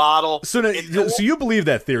or the bottle. So, so you believe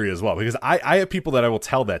that theory as well? Because I have people that I will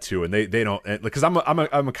tell that to, and they don't, because I'm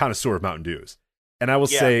a connoisseur of Mountain Dews, and I will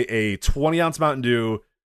say a 20-ounce Mountain Dew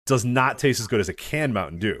does not taste as good as a canned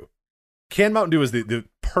Mountain Dew. Canned Mountain Dew is the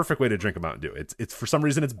perfect way to drink a Mountain Dew. It's for some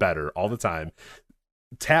reason it's better all the time.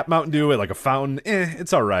 Tap Mountain Dew at like a fountain,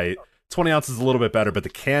 it's all right. 20 ounces is a little bit better, but the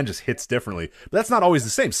can just hits differently. But that's not always the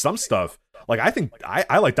same. Some stuff, like I think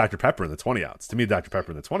I like Dr. Pepper in the 20 ounce. To me, Dr.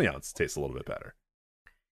 Pepper in the 20 ounce tastes a little bit better.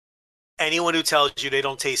 Anyone who tells you they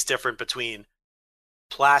don't taste different between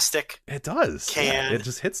plastic, It does. Can. Yeah, it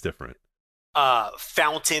just hits different.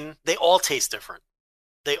 fountain, they all taste different.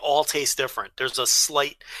 They all taste different. There's a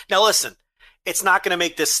slight. Now listen, it's not going to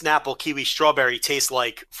make this Snapple Kiwi Strawberry taste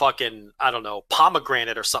like fucking, I don't know,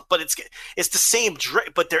 pomegranate or something. But it's the same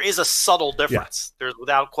drink, but there is a subtle difference. There's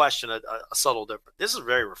without question a subtle difference. This is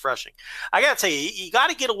very refreshing. I got to tell you, you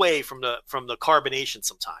got to get away from the carbonation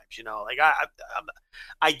sometimes. You know, like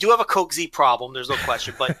I do have a Coke Z problem. There's no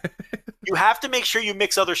question, but you have to make sure you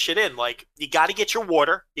mix other shit in. Like you got to get your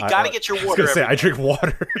water. You got to get your water. I drink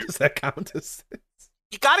water. Does that count as?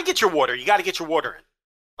 You got to get your water. You got to get your water in.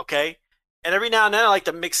 Okay. And every now and then I like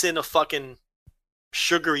to mix in a fucking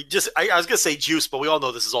sugary, I was going to say juice, but we all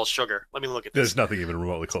know this is all sugar. Let me look at this. There's nothing even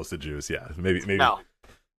remotely close to juice. Yeah. Maybe. No.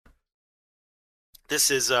 This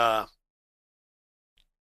is, the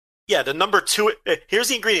number 2. Here's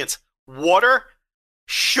the ingredients. Water,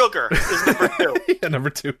 sugar is number 2. Yeah, number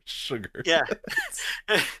 2, sugar. Yeah.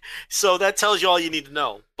 So that tells you all you need to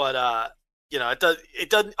know. But, it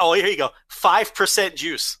doesn't, oh, here you go. 5%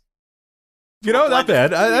 juice. You know, not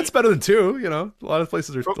bad. That's better than 2. You know, a lot of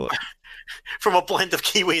places are from a blend of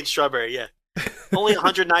kiwi and strawberry. Yeah, only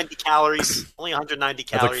 190 calories. Only 190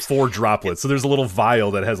 That's calories. like 4 droplets. So there's a little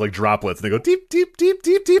vial that has like droplets, and they go deep, deep, deep,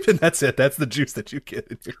 deep, deep, and that's it. That's the juice that you get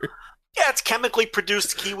in your. Yeah, it's chemically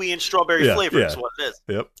produced kiwi and strawberry flavor is what it is.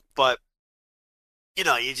 Yep. But you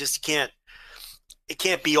just can't. It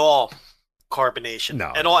can't be all carbonation.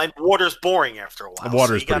 No. And water's boring after a while.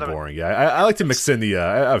 Water's pretty boring. Yeah, I like to mix in the.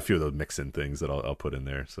 I have a few of those mix-in things that I'll put in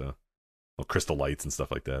there. So, Crystal Lights and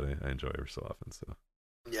stuff like that. I enjoy every so often. So.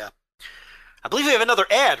 Yeah, I believe we have another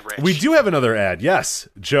ad, Rich. We do have another ad. Yes,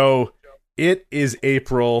 Joe. It is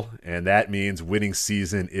April, and that means winning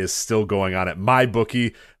season is still going on at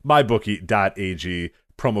MyBookie, mybookie.ag,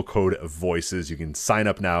 promo code VOICES. You can sign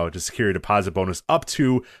up now to secure a deposit bonus up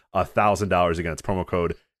to $1,000. Again, it's promo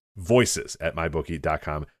code VOICES at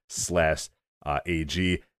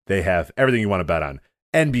mybookie.com/AG. They have everything you want to bet on.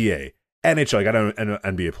 NBA, NHL, I got an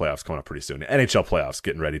NBA playoffs coming up pretty soon. NHL playoffs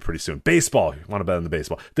getting ready pretty soon. Baseball, you want to bet on the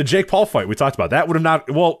baseball. The Jake Paul fight, we talked about. That would have not,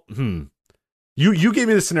 You gave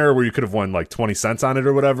me the scenario where you could have won like 20 cents on it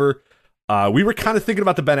or whatever. We were kind of thinking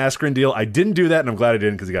about the Ben Askren deal. I didn't do that, and I'm glad I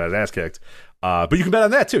didn't because he got his ass kicked. But you can bet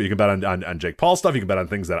on that too. You can bet on Jake Paul stuff. You can bet on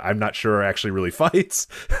things that I'm not sure are actually really fights.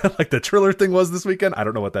 Like the Triller thing was this weekend. I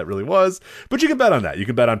don't know what that really was. But you can bet on that. You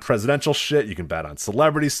can bet on presidential shit. You can bet on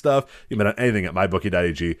celebrity stuff. You can bet on anything at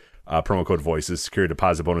mybookie.ag. Promo code VOICES. Secure a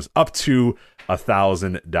deposit bonus up to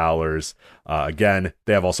 $1,000. Again,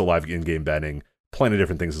 they have also live in-game betting. Plenty of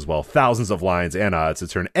different things as well. Thousands of lines and odds to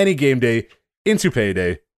turn any game day into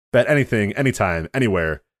payday. Bet anything, anytime,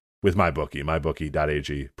 anywhere with MyBookie.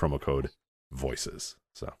 MyBookie.ag, promo code VOICES.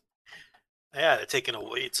 So, yeah, they're taking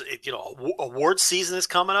award season is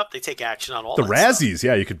coming up. They take action on all the that Razzies. stuff.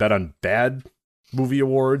 Yeah, you could bet on bad movie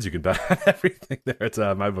awards. You could bet on everything there. It's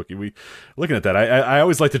MyBookie. We looking at that. I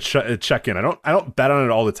always like to check in. I don't bet on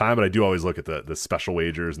it all the time, but I do always look at the special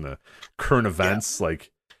wagers and the current events. Yeah.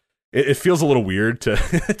 Like. It feels a little weird to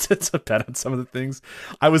to bet on some of the things.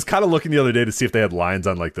 I was kind of looking the other day to see if they had lines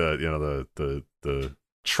on like the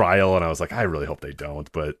trial, and I was like, I really hope they don't.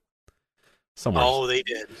 But somewhere, oh, they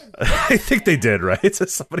did. I think they did, right? So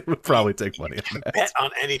somebody would probably take money on that. Bet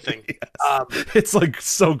on anything. Yes. It's like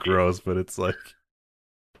so gross, but it's like,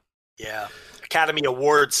 yeah, Academy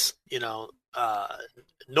Awards.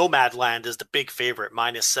 Nomadland is the big favorite,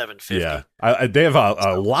 minus 750. Yeah, they have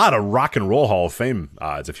a lot of Rock and Roll Hall of Fame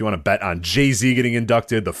odds. If you want to bet on Jay-Z getting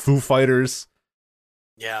inducted, the Foo Fighters,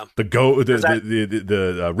 yeah,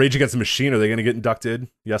 the Rage Against the Machine, are they going to get inducted?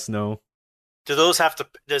 Yes, no. Does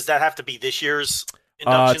that have to be this year's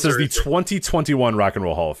inductions? It says the 2021 Rock and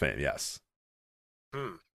Roll Hall of Fame. Yes.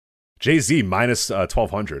 Jay-Z minus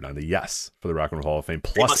 1,200 on the yes for the Rock and Roll Hall of Fame,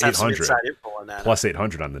 plus 800. Plus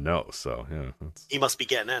 800 on the no. So, yeah. He must be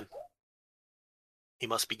getting in.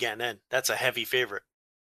 That's a heavy favorite.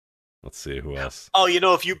 Let's see who else. Oh,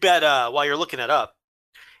 if you bet, while you're looking it up,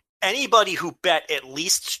 anybody who bet at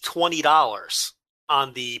least $20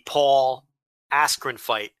 on the Paul Askren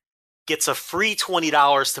fight gets a free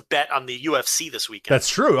 $20 to bet on the UFC this weekend. That's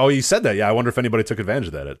true. Oh, you said that. Yeah, I wonder if anybody took advantage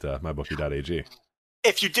of that at mybookie.ag.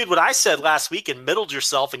 If you did what I said last week and middled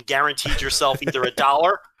yourself and guaranteed yourself either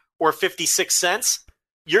 $1 or 56 cents,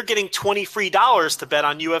 you're getting $20 free to bet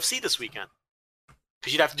on UFC this weekend.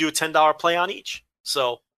 Because you'd have to do a $10 play on each.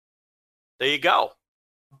 So, there you go.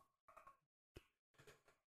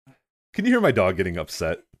 Can you hear my dog getting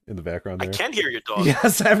upset in the background there? I can hear your dog.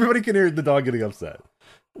 Yes, everybody can hear the dog getting upset.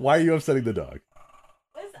 Why are you upsetting the dog?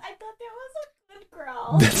 I thought that was a good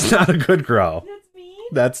growl. That's not a good growl. That's me?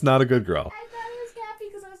 That's not a good growl. I thought he was happy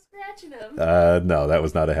because I was scratching him. No, that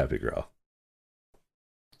was not a happy growl.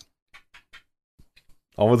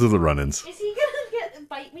 Almost as the run-ins. Is he gonna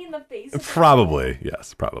bite me in the face? Probably,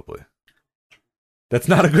 yes, probably. That's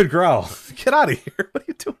not a good growl. Get out of here. What are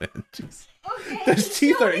you doing? Jeez. Okay, There's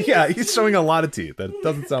teeth. He's showing a lot of teeth. That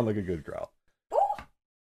doesn't sound like a good growl. Oh.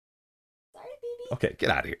 Sorry, baby. Okay,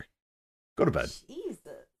 get out of here. Go to bed. Jesus.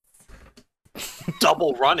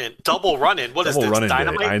 Double run-in. What is this,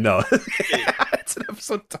 Dynamite? Day. I know. It's an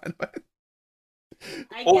episode of Dynamite.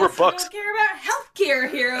 I Overbooked. guess we don't care about healthcare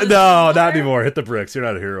heroes. No, not anymore. Hit the bricks. You're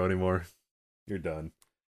not a hero anymore. You're done.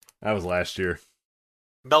 That was last year.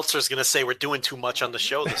 Meltzer's going to say we're doing too much on the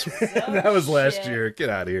show this week. That was last year. Get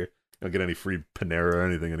out of here. Don't get any free Panera or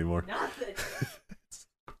anything anymore. Nothing.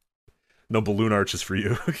 No balloon arches for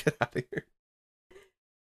you. Get out of here.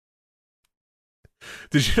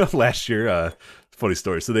 Did you know last year, funny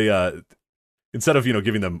story. So they, instead of,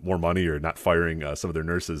 giving them more money or not firing some of their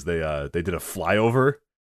nurses, they did a flyover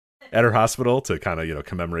at her hospital to kind of,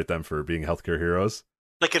 commemorate them for being healthcare heroes.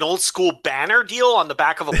 Like an old school banner deal on the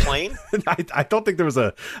back of a plane? I don't think there was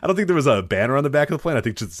a banner on the back of the plane. I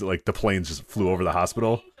think just like the planes just flew over the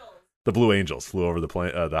hospital. The Blue Angels flew over the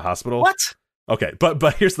plane, the hospital. What? Okay,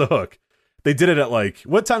 but here's the hook. They did it at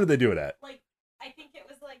what time did they do it at? I think it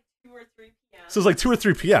was 2 or 3 p.m. So it was 2 or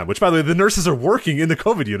 3 p.m., which, by the way, the nurses are working in the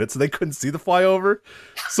COVID unit, so they couldn't see the flyover.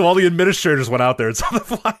 So all the administrators went out there and saw the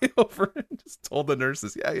flyover and just told the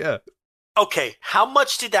nurses, yeah. Okay, how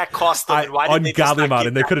much did that cost them? And why did ungodly amount,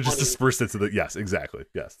 and they could have just dispersed it to the... Yes, exactly,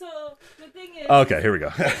 yes. So the thing is... Okay, here we go.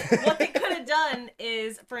 What they could have done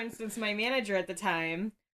is, for instance, my manager at the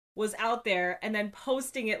time was out there and then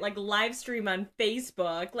posting it like live stream on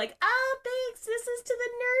Facebook, like, oh, thanks, this is to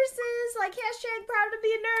the nurses, like, hashtag proud to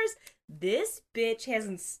be a nurse. This bitch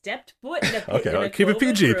hasn't stepped foot in a Okay, keep it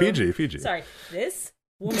PG, PG. Sorry, this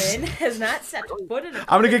woman has not stepped foot in a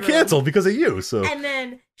I'm gonna get COVID room. canceled because of you. So And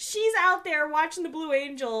then she's out there watching the Blue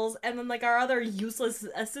Angels, and then like our other useless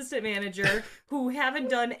assistant manager who haven't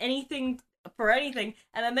done anything for anything,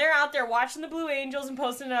 and then they're out there watching the Blue Angels and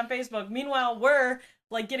posting it on Facebook. Meanwhile, we're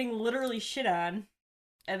like getting literally shit on,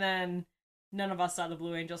 and then none of us saw the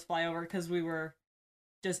Blue Angels fly over because we were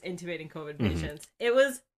just intubating COVID patients. It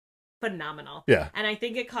was phenomenal. Yeah. And I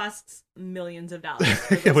think it costs millions of dollars.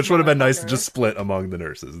 yeah, which would have been nice to just split among the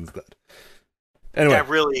nurses instead. Anyway, That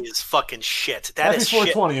really is fucking shit. That happy is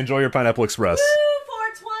shit. 420. Enjoy your Pineapple Express. Woo,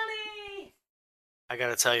 420! I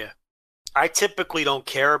gotta tell you, I typically don't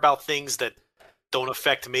care about things that don't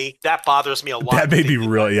affect me. That bothers me a lot. That made me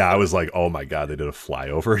really. Yeah, I was like, oh my god, they did a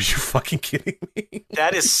flyover. Are you fucking kidding me?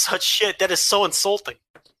 That is such shit. That is so insulting.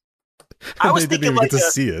 They didn't even get to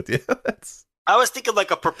see it. Yeah, that's. I was thinking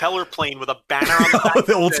like a propeller plane with a banner on the back.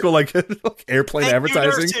 The old school like airplane Thank you,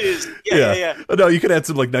 advertising. nurses. Yeah. No, you could add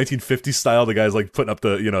some like 1950s style. The guys like putting up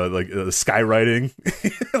the like the skywriting.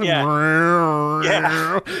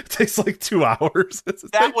 Yeah. It takes like 2 hours. That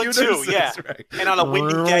Thank one you, too, nurses. yeah. Right. And on a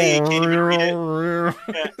windy day, you can't even read it.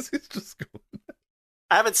 Yeah. It's just going.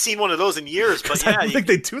 I haven't seen one of those in years, but I yeah, don't think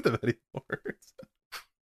they do them anymore.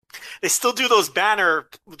 they still do those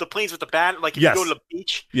the planes with the banner. Like if Yes. you go to the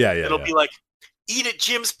beach, Yeah. it'll be like, eat at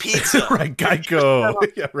Jim's Pizza. Right, Geico.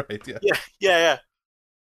 Yeah, right. Yeah. Yeah.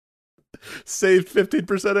 Saved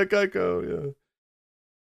 15% at Geico. Yeah.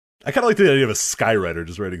 I kind of like the idea of a skywriter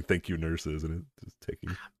just writing "Thank you, nurses" and it just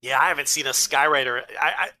taking. Yeah, I haven't seen a skywriter.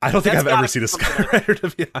 I don't think that's I've ever gotta seen a be something skywriter,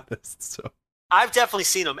 to be honest. So I've definitely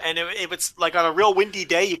seen them, and if it's like on a real windy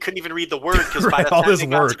day, you couldn't even read the word because by right, the all time this they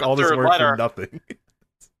got to work, the all this third work letter, for nothing.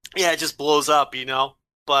 yeah, it just blows up,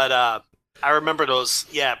 But I remember those.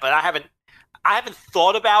 Yeah, but I haven't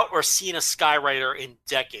thought about or seen a skywriter in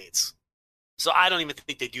decades, so I don't even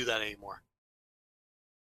think they do that anymore.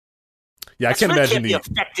 Yeah, I That's can't really imagine can't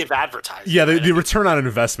be effective advertising. Yeah, right? the return on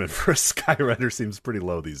investment for a skywriter seems pretty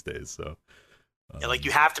low these days. So, Yeah, like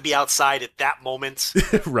you have to be outside at that moment.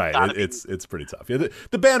 right, it's pretty tough. Yeah,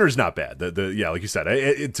 the banner's not bad. The like you said,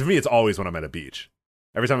 to me, it's always when I'm at a beach.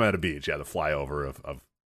 Every time I'm at a beach, the flyover of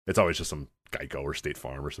it's always just some Geico or State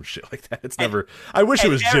Farm or some shit like that. It's never. I wish it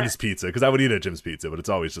was Jim's Pizza because I would eat at Jim's Pizza, but it's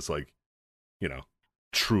always just like,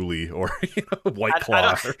 Truly or White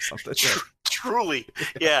Claw or something. Truly,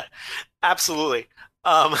 yeah, absolutely.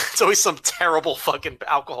 It's always some terrible fucking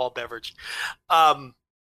alcohol beverage.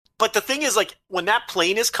 But the thing is, like, when that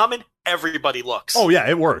plane is coming, everybody looks. Oh yeah,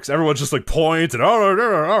 it works. Everyone's just like points and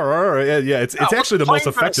yeah. It's actually the most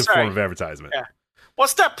effective form of advertisement. Yeah.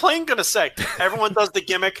 What's that plane gonna say? Everyone does the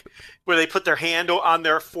gimmick where they put their hand on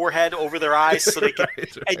their forehead over their eyes so they can,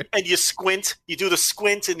 right. and you squint. You do the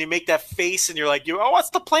squint and you make that face and you're like, what's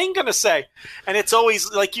the plane gonna say? And it's always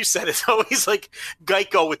like you said, it's always like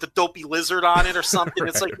Geico with the dopey lizard on it or something. Right.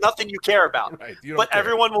 It's like nothing you care about. Right. You don't But care.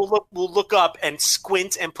 everyone will look up and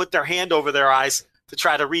squint and put their hand over their eyes to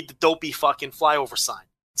try to read the dopey fucking flyover sign.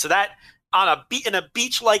 So that in a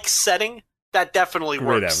beach-like setting, that definitely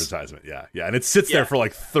Great works. advertisement, yeah, and it sits there for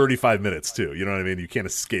like 35 minutes too. You know what I mean? You can't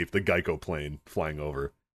escape the Geico plane flying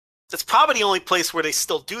over. That's probably the only place where they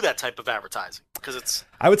still do that type of advertising because it's.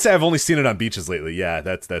 I would say I've only seen it on beaches lately. Yeah,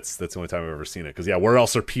 that's the only time I've ever seen it. Because where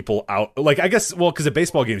else are people out? Like I guess because at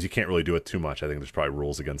baseball games you can't really do it too much. I think there's probably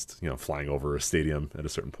rules against flying over a stadium at a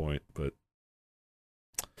certain point. But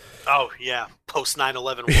Oh yeah, post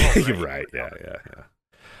 9/11 world. you're right. Yeah.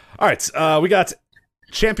 All right, we got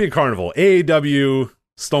Champion Carnival, AEW,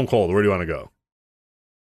 Stone Cold. Where do you want to go?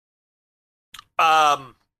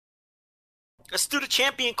 Let's do the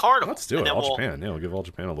Champion Carnival. Let's do and it. then All Japan. Yeah, we'll give All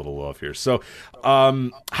Japan a little love here. So, how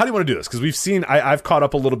do you want to do this? Because we've seen, I've caught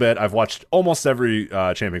up a little bit. I've watched almost every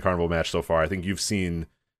Champion Carnival match so far. I think have you seen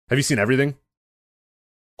everything?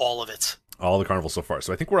 All of it. All the Carnival so far.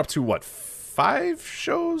 So I think we're up to, 5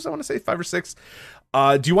 shows? I want to say 5 or 6.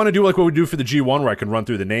 Do you want to do like what we do for the G1 where I can run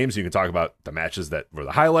through the names? You can talk about the matches that were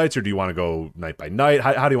the highlights, or do you want to go night by night?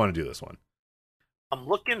 How do you want to do this one? I'm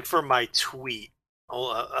looking for my tweet.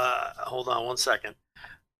 Hold on one second.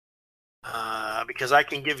 Because I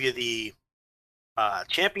can give you the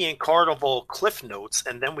Champion Carnival Cliff Notes,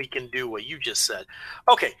 and then we can do what you just said.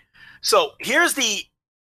 Okay, so here's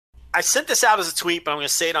I sent this out as a tweet, but I'm going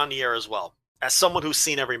to say it on the air as well, as someone who's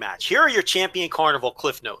seen every match. Here are your Champion Carnival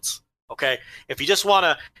Cliff Notes. Okay, if you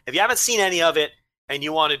haven't seen any of it and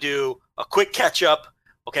you want to do a quick catch up,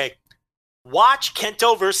 okay, watch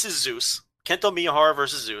Kento versus Zeus. Kento Miyahara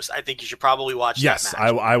versus Zeus. I think you should probably watch Yes, that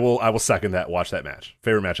match. I will second that. Watch that match.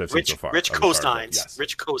 Favorite match I've seen so far. Rich on this card, cosigns. yes.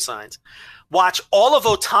 Rich cosigns. Watch all of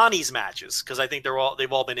Otani's matches because I think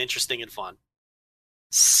they've all been interesting and fun.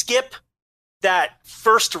 Skip that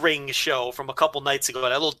first ring show from a couple nights ago.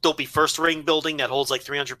 That little dopey first ring building that holds like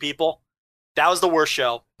 300 people. That was the worst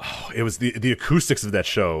show. Oh, it was the acoustics of that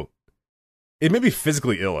show. It made me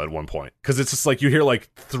physically ill at one point because it's just like you hear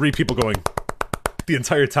like 3 people going the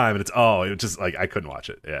entire time, and it was just like I couldn't watch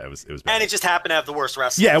it. Yeah, it was bad. And it just happened to have the worst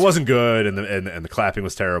wrestling. Yeah, it wasn't good, and the clapping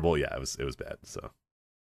was terrible. Yeah, it was bad. So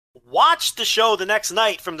watch the show the next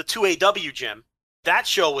night from the 2AW gym. That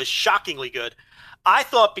show was shockingly good. I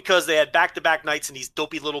thought because they had back-to-back nights in these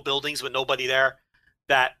dopey little buildings with nobody there,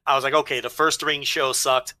 that I was like, okay, the first ring show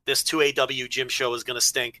sucked. This 2AW gym show is going to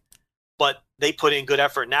stink. But they put in good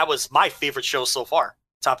effort, and that was my favorite show so far,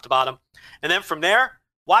 top to bottom. And then from there,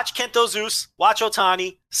 watch Kento Zeus, watch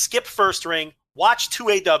Otani, skip first ring, watch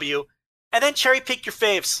 2AW, and then cherry pick your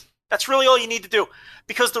faves. That's really all you need to do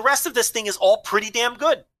because the rest of this thing is all pretty damn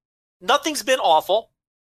good. Nothing's been awful.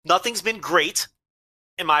 Nothing's been great,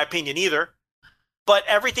 in my opinion, either. But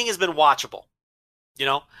everything has been watchable, you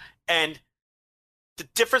know? And the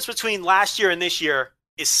difference between last year and this year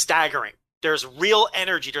is staggering. There's real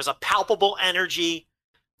energy. There's a palpable energy.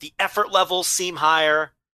 The effort levels seem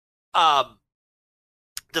higher. The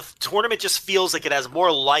tournament just feels like it has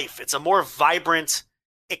more life. It's a more vibrant,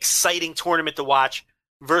 exciting tournament to watch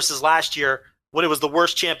versus last year when it was the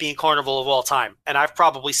worst champion carnival of all time. And I've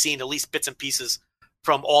probably seen at least bits and pieces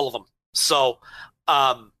from all of them. So,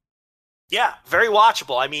 yeah, very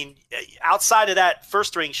watchable. I mean, outside of that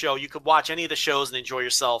first ring show, you could watch any of the shows and enjoy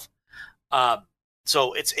yourself.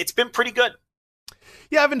 So it's been pretty good.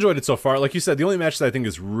 yeah, I've enjoyed it so far. Like you said, the only match that I think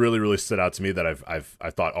has really, really stood out to me that I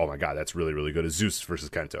thought, oh my god, that's really, really good is Zeus versus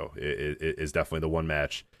Kento. It is definitely the one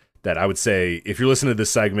match that I would say if you're listening to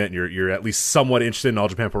this segment and you're at least somewhat interested in All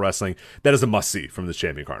Japan Pro Wrestling, that is a must see from this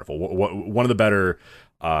Champion Carnival. One of the better.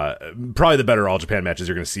 Probably the better All Japan matches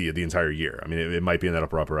you're going to see the entire year. I mean, it might be in that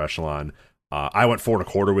upper echelon. I went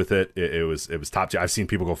 4.25 with it. It was top tier. I've seen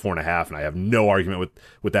people go 4.5, and I have no argument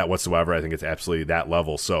with that whatsoever. I think it's absolutely that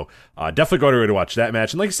level. So definitely go to watch that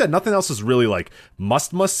match. And like you said, nothing else is really like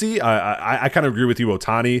must see. I kind of agree with you.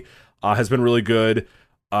 Otani has been really good.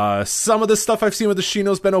 Some of the stuff I've seen with the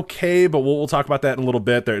Shino's been okay, but we'll talk about that in a little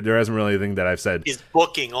bit. There hasn't really anything that I've said. His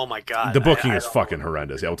booking, oh my god, the booking is fucking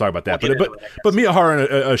horrendous. Yeah, we'll talk about that. But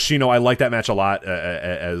Miyahara and Shino, I like that match a lot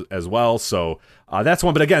as well. So that's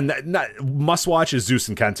one. But again, not must watch is Zeus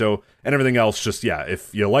and Kento, and everything else. Just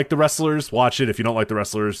if you like the wrestlers, watch it. If you don't like the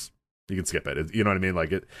wrestlers, you can skip it. You know what I mean?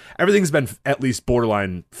 Like everything's been at least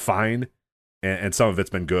borderline fine, and some of it's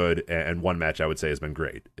been good. And one match I would say has been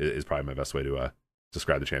great. Is probably my best way to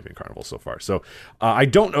describe the Champion Carnival so far. So I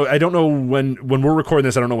don't know when we're recording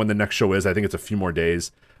this. I don't know when the next show is. I think it's a few more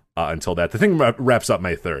days until that. The thing wraps up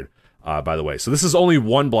May 3rd, by the way. So this is only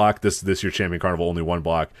one block. This year Champion Carnival, only one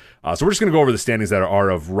block. So we're just going to go over the standings that are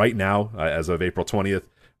of right now, as of April 20th,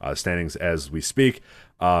 standings as we speak.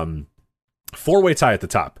 4-way tie at the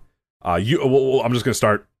top. I'm just going to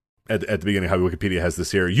start at the beginning how Wikipedia has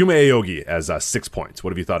this here. Yuma Aogi has 6 points.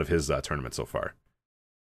 What have you thought of his tournament so far?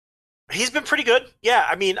 He's been pretty good. Yeah,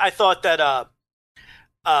 I mean, I thought that,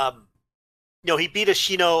 he beat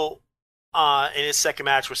Ashino in his second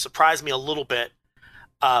match, which surprised me a little bit.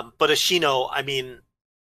 But Ashino, I mean,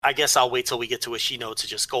 I guess I'll wait till we get to Ashino to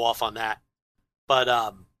just go off on that. But,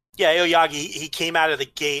 yeah, Aoyagi, he came out of the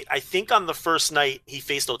gate. I think on the first night he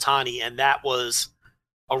faced Otani, and that was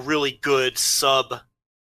a really good sub.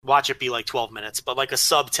 Watch it be like 12 minutes, but like a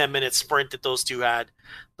sub 10-minute sprint that those two had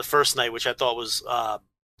the first night, which I thought was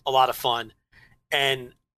a lot of fun.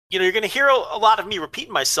 And you're going to hear a lot of me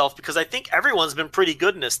repeating myself because I think everyone's been pretty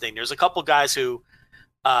good in this thing. There's a couple guys who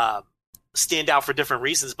stand out for different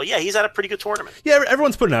reasons, but yeah, he's had a pretty good tournament. Yeah,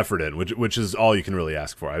 everyone's put an effort in, which is all you can really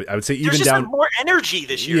ask for. I would say even There's down just more energy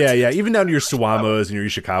this year. Yeah, even down to your Suwamas and your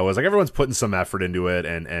Ishikawas, like everyone's putting some effort into it,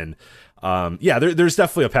 and there's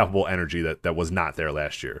definitely a palpable energy that was not there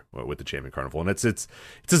last year with the Champion Carnival, and it's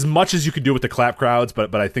as much as you could do with the clap crowds,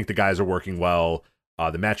 but I think the guys are working well.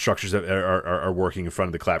 The match structures are working in front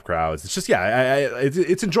of the clap crowds. It's just,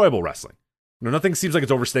 it's enjoyable wrestling. Nothing seems like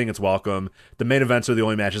it's overstaying its welcome. The main events are the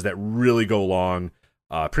only matches that really go long.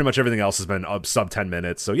 Pretty much everything else has been sub 10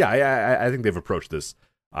 minutes. So yeah, I think they've approached this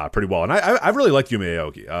pretty well. And I really like Yuma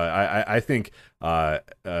Aoki. I think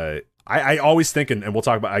I always think, and we'll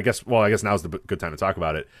talk about, I guess now's the good time to talk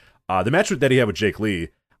about it. The match that he had with Jake Lee,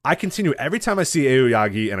 I continue every time I see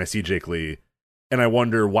Aoyagi and I see Jake Lee, and I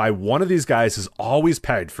wonder why one of these guys is always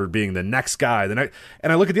pegged for being the next guy. And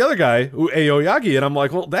I look at the other guy, Aoyagi, and I'm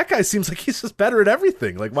like, well, that guy seems like he's just better at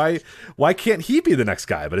everything. Like, why can't he be the next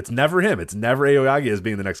guy? But it's never him. It's never Aoyagi as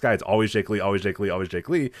being the next guy. It's always Jake Lee, always Jake Lee, always Jake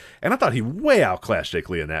Lee. And I thought he way outclassed Jake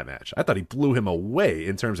Lee in that match. I thought he blew him away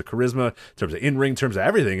in terms of charisma, in terms of in-ring, in terms of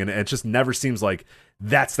everything. And it just never seems like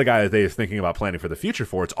that's the guy that they're thinking about planning for the future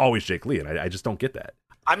for. It's always Jake Lee, and I just don't get that.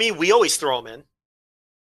 I mean, we always throw him in.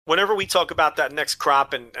 Whenever we talk about that next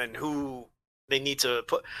crop and who they need to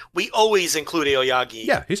put, we always include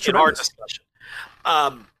Aoyagi he's in our tremendous. discussion.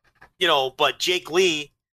 But Jake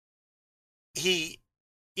Lee, a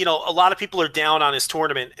lot of people are down on his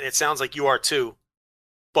tournament, and it sounds like you are too.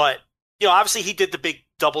 But, obviously he did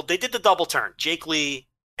they did the double turn, Jake Lee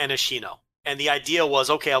and Ashino. And the idea was,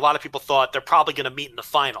 okay, a lot of people thought they're probably going to meet in the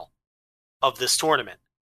final of this tournament.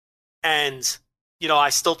 And I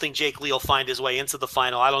still think Jake Lee will find his way into the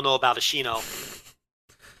final. I don't know about Ashino,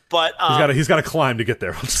 but he's got to climb to get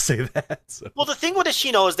there. I'll just say that. So. Well, the thing with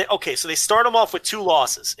Ashino is so they start him off with 2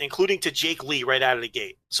 losses, including to Jake Lee right out of the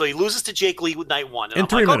gate. So he loses to Jake Lee with night 1. In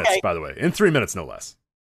 3 minutes, by the way. In 3 minutes, no less.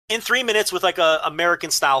 In 3 minutes with like a American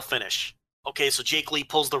style finish. Okay, so Jake Lee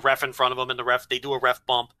pulls the ref in front of him, and they do a ref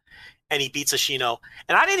bump, and he beats Ashino.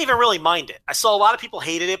 And I didn't even really mind it. I saw a lot of people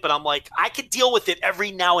hated it, but I'm like, I could deal with it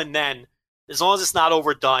every now and then, as long as it's not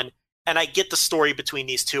overdone, and I get the story between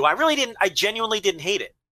these two. I genuinely didn't hate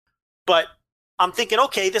it. But I'm thinking,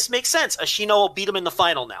 okay, this makes sense. Ashino will beat him in the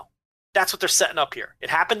final now. That's what they're setting up here. It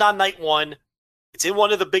happened on night 1. It's in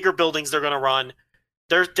one of the bigger buildings they're going to run.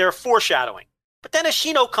 They're foreshadowing. But then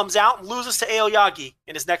Ashino comes out and loses to Aoyagi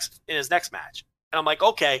in his next match. And I'm like,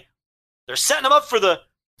 okay, they're setting him up for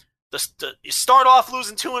you start off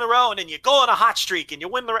losing 2 in a row, and then you go on a hot streak, and you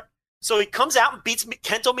win the So he comes out and beats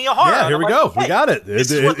Kento Miyahara. Yeah, here we go. We got it. It's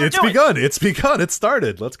begun. It's begun. It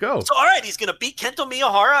started. Let's go. So, all right, he's going to beat Kento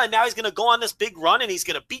Miyahara, and now he's going to go on this big run, and he's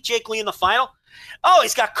going to beat Jake Lee in the final. Oh,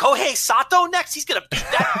 he's got Kohei Sato next. He's going to beat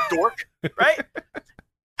that dork, right?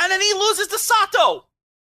 And then he loses to Sato.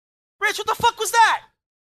 Rich, what the fuck was that?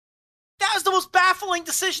 That was the most baffling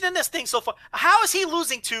decision in this thing so far. How is he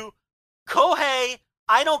losing to Kohei,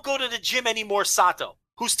 I don't go to the gym anymore, Sato?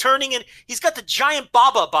 Who's turning in, he's got the giant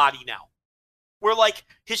Baba body now, where like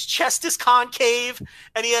his chest is concave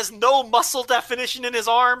and he has no muscle definition in his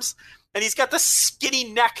arms, and he's got the skinny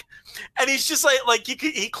neck, and he's just like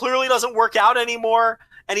he clearly doesn't work out anymore,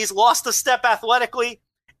 and he's lost a step athletically,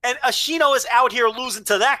 and Ashino is out here losing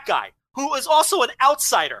to that guy who is also an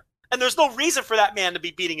outsider, and there's no reason for that man to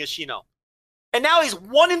be beating Ashino, and now he's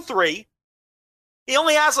 1-3. He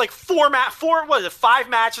only has like 5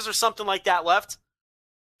 matches or something like that left.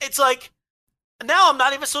 It's like, now I'm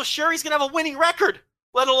not even so sure he's going to have a winning record,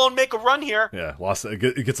 let alone make a run here. Yeah,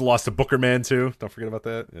 it gets a loss to Booker Man, too. Don't forget about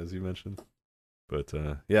that, as you mentioned. But,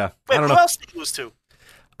 yeah. Wait, I don't who know. else did he lose to?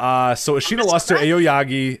 So Ashino lost to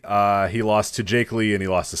Aoyagi, he lost to Jake Lee, and he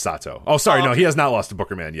lost to Sato. Oh, sorry, no, he has not lost to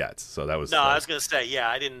Booker Man yet. So that was... I was going to say, yeah,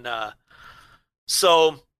 I didn't...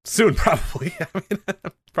 So... Soon, probably. I mean,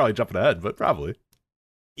 probably jumping ahead, but probably.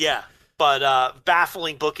 Yeah. But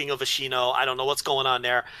baffling booking of Ashino. I don't know what's going on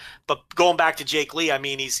there. But going back to Jake Lee, I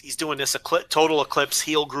mean, he's doing this total eclipse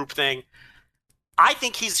heel group thing. I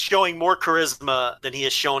think he's showing more charisma than he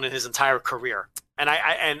has shown in his entire career. And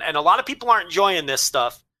and a lot of people aren't enjoying this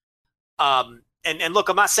stuff. And look,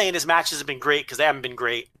 I'm not saying his matches have been great, because they haven't been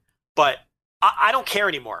great. But I don't care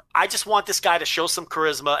anymore. I just want this guy to show some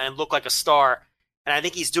charisma and look like a star. And I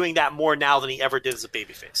think he's doing that more now than he ever did as a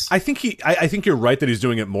babyface. I think you're right that he's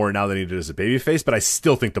doing it more now than he did as a babyface, but I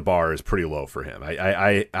still think the bar is pretty low for him.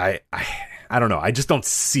 I don't know. I just don't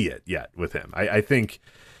see it yet with him. I think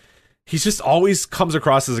he's just always comes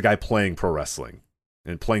across as a guy playing pro wrestling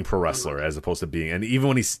and playing pro wrestler as opposed to being. And even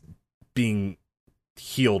when he's being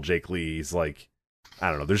heel Jake Lee, he's like,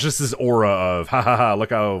 I don't know. There's just this aura of ha ha ha.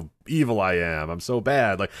 Look how evil I am. I'm so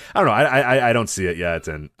bad. Like, I don't know. I don't see it yet,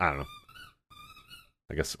 and I don't know.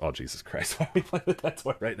 I guess, oh, Jesus Christ, why are we playing with that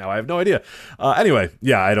toy right now? I have no idea. Anyway,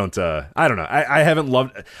 yeah, I don't know. I haven't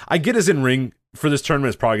loved, I get his in-ring for this tournament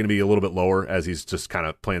is probably going to be a little bit lower as he's just kind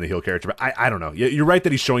of playing the heel character, but I don't know. You're right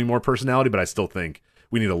that he's showing more personality, but I still think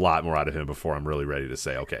we need a lot more out of him before I'm really ready to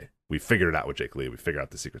say, okay, we figured it out with Jake Lee. We figured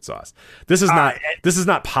out the secret sauce. This is not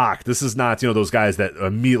Pac. This is not, those guys that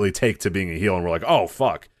immediately take to being a heel and we're like, oh,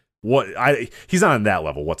 fuck. He's not on that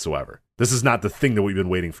level whatsoever. This is not the thing that we've been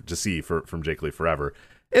waiting to see from Jake Lee forever.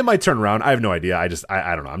 It might turn around. I have no idea. I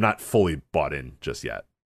don't know. I'm not fully bought in just yet.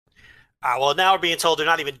 Well, now we're being told they're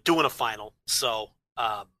not even doing a final. So.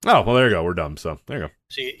 Oh, well, there you go. We're dumb. So there you go.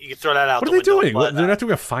 So you can throw that out. What are they doing? They're not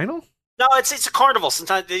doing a final? No, it's a carnival.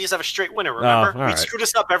 Sometimes they just have a straight winner. Remember, all we right. screw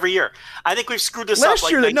this up every year. I think we've screwed this up. Last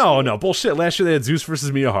Like year, 19 no, bullshit. Last year they had Zeus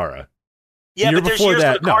versus Miyahara. Yeah, The year but there's before years that,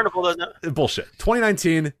 where the no. carnival doesn't. Bullshit.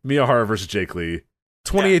 2019, Miyahara versus Jake Lee.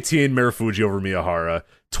 2018, Marufuji over Miyahara.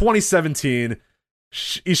 2017,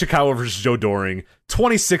 Ishikawa versus Joe Doring.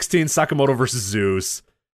 2016, Sakamoto versus Zeus.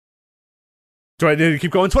 Do I need to keep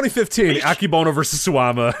going? 2015, Akibono versus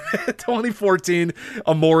Suwama. 2014,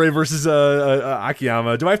 Amore versus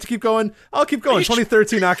Akiyama. Do I have to keep going? I'll keep going.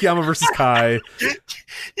 2013, Akiyama versus Kai.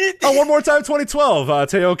 Oh, one more time. 2012,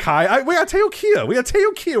 Teo Kai. We got Teo Kia.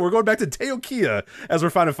 We're going back to Teo Kia as we're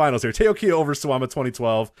finding finals here. Teo Kia over Suwama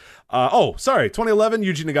 2012. 2011,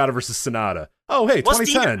 Yuji Nagata versus Sonata. Oh, hey,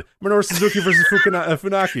 2010, Minoru Suzuki versus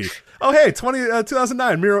Funaki. Oh, hey,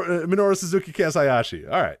 2009, Minoru Suzuki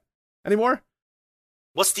Kasayashi. All right. Any more?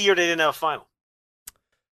 What's the year they didn't have a final?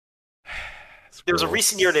 There was a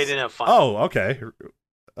recent year they didn't have a final. Oh, okay.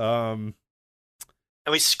 And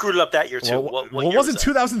we screwed it up that year too. Well, What year wasn't was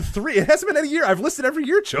that? 2003? It hasn't been any year. I've listed every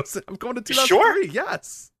year, Joseph. I'm going to 2003. Sure?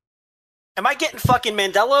 Yes. Am I getting fucking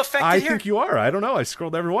Mandela affected I here? think you are. I don't know. I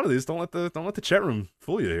scrolled every one of these. Don't let the chat room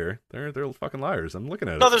fool you here. They're fucking liars. I'm looking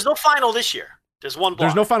at it. No, there's no final this year. There's one block.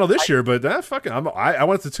 There's no final this year, but I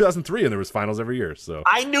went to 2003 and there was finals every year. So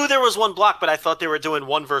I knew there was one block, but I thought they were doing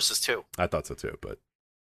 1 versus 2. I thought so too, but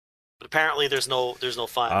apparently there's no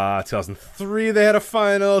final. 2003 they had a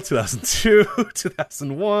final. 2002,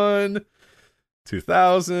 2001,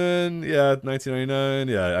 2000, yeah, 1999.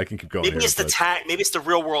 Yeah, I can keep going. Maybe here, it's the but- tag. Maybe it's the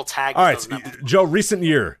real world tag. All that right, doesn't have- Joe. Recent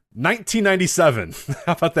year, 1997.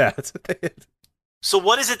 How about that? So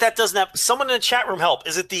what is it that doesn't have? Someone in the chat room help.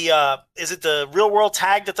 Is it the real world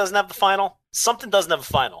tag that doesn't have the final? Something doesn't have a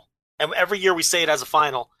final, and every year we say it has a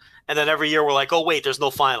final, and then every year we're like, oh wait, there's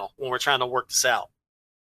no final when we're trying to work this out.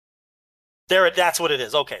 That's what it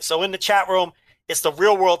is. Okay, so in the chat room, it's the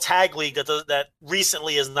real world tag league that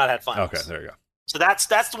recently has not had finals. Okay, there you go. So that's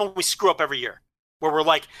the one we screw up every year, where we're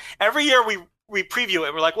like, every year we preview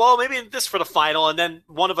it, we're like, well, maybe this for the final, and then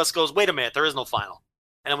one of us goes, wait a minute, there is no final,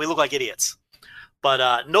 and then we look like idiots.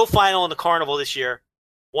 But no final in the carnival this year,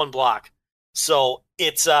 1 block. So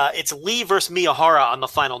it's Lee versus Miyahara on the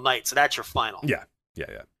final night. So that's your final. Yeah.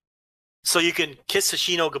 So you can kiss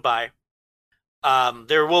Hoshino goodbye.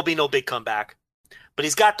 There will be no big comeback. But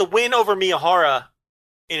he's got the win over Miyahara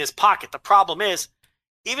in his pocket. The problem is,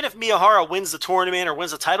 even if Miyahara wins the tournament or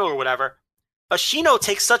wins the title or whatever, Hoshino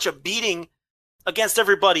takes such a beating against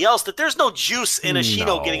everybody else that there's no juice in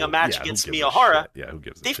Hoshino getting a match against Miyahara. Yeah, who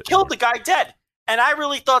gives a They've shit killed anymore? the guy dead. And I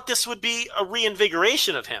really thought this would be a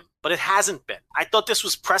reinvigoration of him, but it hasn't been. I thought this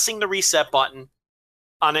was pressing the reset button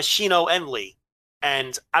on Hoshino and Lee.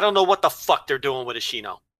 And I don't know what the fuck they're doing with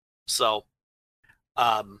Hoshino. So,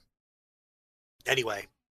 anyway,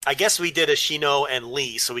 I guess we did Hoshino and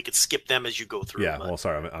Lee so we could skip them as you go through. Yeah, but- well,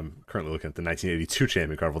 sorry, I'm currently looking at the 1982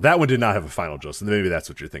 Champion Carnival. That one did not have a final, Joe, so maybe that's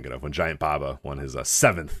what you're thinking of when Giant Baba won his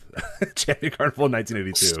 7th Champion Carnival in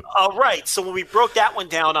 1982. All right. So when we broke that one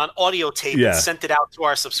down on audio tape Yeah. and sent it out to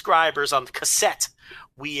our subscribers on cassette,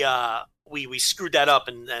 we screwed that up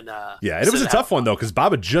and Yeah, and it was a tough one, though, because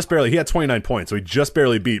Baba he had 29 points, so he just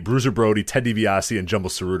barely beat Bruiser Brody, Ted DiBiase, and Jumbo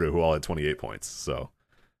Tsuruta, who all had 28 points. So,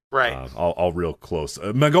 right. all real close.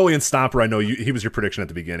 Mongolian Stomper, I know he was your prediction at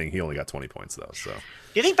the beginning. He only got 20 points, though. So,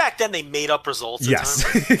 Do you think back then they made up results? At yes,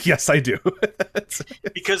 times? yes, I do.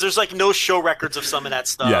 Because there's like no show records of some of that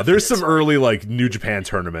stuff. Yeah, there's It's some early like New Japan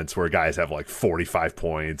tournaments where guys have like 45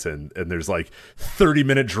 points and there's like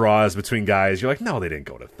 30-minute draws between guys. You're like, no, they didn't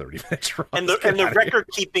go to 30-minute draws. and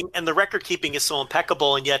the record keeping is so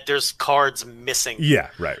impeccable, and yet there's cards missing. Yeah,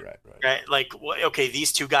 right. Right? Like, okay,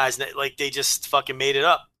 these two guys, like, they just fucking made it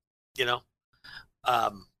up, you know.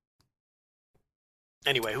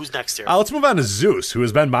 Anyway, who's next here? Let's move on to Zeus, who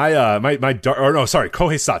has been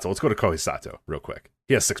Kohei Sato. Let's go to Kohei Sato real quick.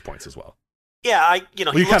 He has 6 points as well. Yeah, We he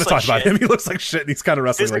kind looks of like talked about shit. him. He looks like shit, and he's kind of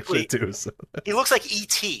wrestling Physically, like shit too. So. He looks like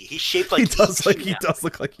E.T. He's shaped like he does E.T. he does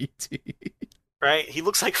look like E.T. Right? He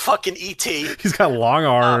looks like fucking E.T. He's got long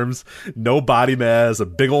arms, no body mass, a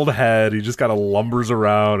big old head. He just kind of lumbers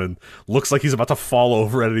around and looks like he's about to fall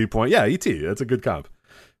over at any point. Yeah, E.T. That's a good comp.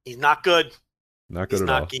 He's not good. Not good at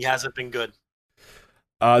all. He hasn't been good.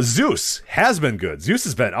 Zeus has been good. Zeus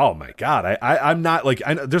has been, oh my god. I'm not like,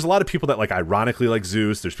 there's a lot of people that like ironically like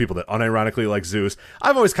Zeus. There's people that unironically like Zeus.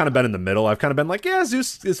 I've always kind of been in the middle. I've kind of been like, yeah,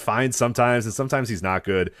 Zeus is fine sometimes, and sometimes he's not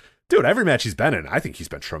good. Dude, every match he's been in, I think he's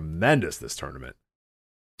been tremendous this tournament.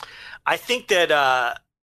 I think that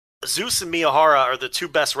Zeus and Miyahara are the two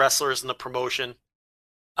best wrestlers in the promotion.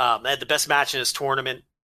 They had the best match in his tournament.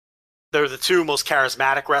 They're the two most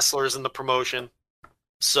charismatic wrestlers in the promotion.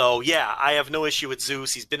 So yeah, I have no issue with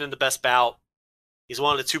Zeus. He's been in the best bout. He's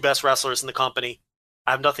one of the 2 best wrestlers in the company.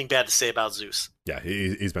 I have nothing bad to say about Zeus. Yeah,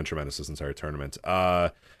 he's been tremendous this entire tournament.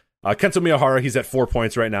 Kento Miyahara, he's at 4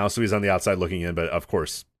 points right now, so he's on the outside looking in, but of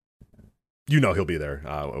course, he'll be there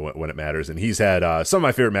when it matters. And he's had some of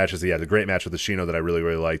my favorite matches. He had a great match with Ishino that I really,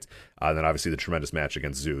 really liked, and then obviously the tremendous match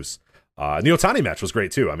against Zeus. And the Otani match was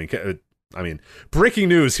great too. I mean, breaking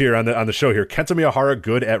news here on the show here: Kento Miyahara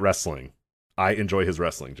good at wrestling. I enjoy his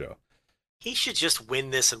wrestling, Joe. He should just win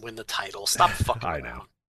this and win the title. Stop fucking I around. know.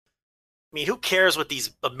 I mean, who cares what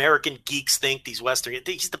these American geeks think, these Western...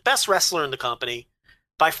 He's the best wrestler in the company.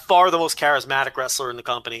 By far the most charismatic wrestler in the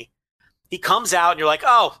company. He comes out and you're like,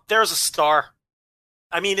 oh, there's a star.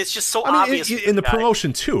 I mean, it's just so obvious. In the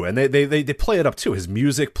promotion, too, and they play it up, too. His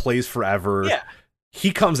music plays forever. Yeah.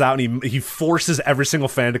 He comes out and he forces every single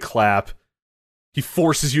fan to clap. He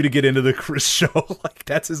forces you to get into the show. Like,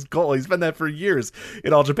 that's his goal. He's been that for years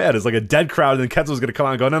in All Japan. It's like a dead crowd, and then Kento's going to come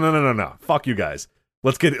out and go, no. Fuck you guys.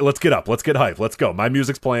 Let's get up. Let's get hype. Let's go. My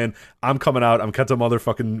music's playing. I'm coming out. I'm Kento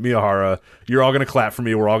motherfucking Miyahara. You're all going to clap for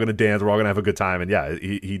me. We're all going to dance. We're all going to have a good time. And yeah,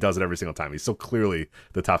 he does it every single time. He's so clearly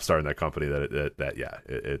the top star in that company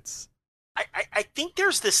it's... I think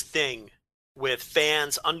there's this thing with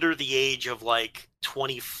fans under the age of like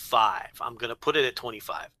 25. I'm going to put it at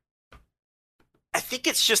 25. I think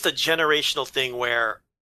it's just a generational thing where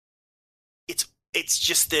it's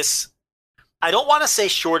just this, I don't want to say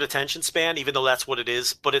short attention span, even though that's what it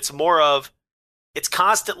is, but it's more of, it's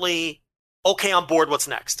constantly, okay, on board, what's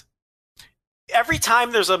next? Every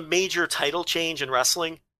time there's a major title change in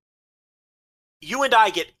wrestling, you and I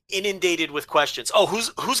get inundated with questions. Oh,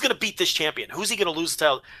 who's going to beat this champion? Who's he going to lose the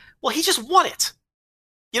title? Well, he just won it.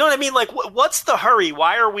 You know what I mean? Like, what's the hurry?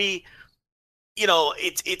 Why are we...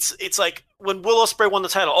 it's like when Will Ospreay won the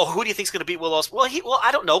title. Oh, who do you think's going to beat Will Ospreay? Well,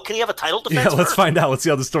 I don't know. Can he have a title defense? Yeah, let's find out. Let's see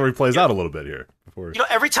how the story plays out a little bit here. Before...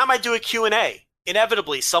 every time I do a Q&A,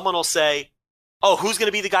 inevitably someone will say, "Oh, who's going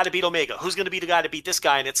to be the guy to beat Omega? Who's going to be the guy to beat this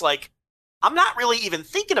guy?" And it's like, I'm not really even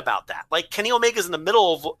thinking about that. Like, Kenny Omega's in the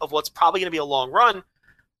middle of what's probably going to be a long run,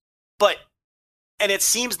 and it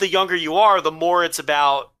seems the younger you are, the more it's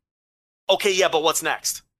about, okay, yeah, but what's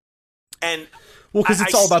next? And well, because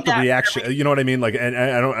it's all about the reaction. You know what I mean? Like,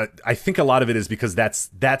 and I think a lot of it is because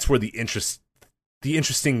that's where the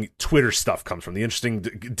interesting Twitter stuff comes from. The interesting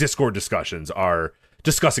Discord discussions are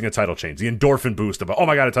discussing a title change, the endorphin boost of, oh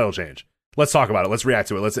my god, a title change. Let's talk about it. Let's react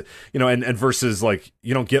to it. Let's, and versus like,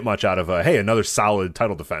 you don't get much out of hey, another solid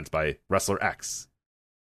title defense by wrestler X.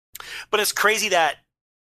 But it's crazy that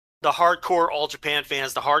the hardcore All Japan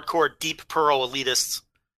fans, the hardcore Deep Pearl elitists,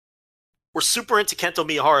 were super into Kento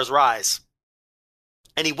Miyahara's rise.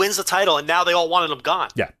 And he wins the title, and now they all wanted him gone.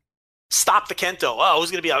 Yeah. Stop the Kento. Oh,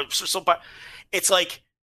 who's going to be it's like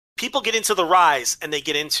people get into the rise and they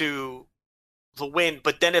get into the win,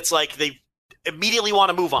 but then it's like they immediately want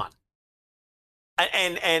to move on.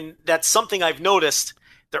 And that's something I've noticed.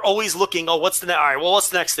 They're always looking, oh, what's the next? All right, well, what's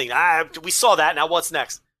the next thing? We saw that. Now what's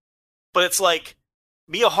next? But it's like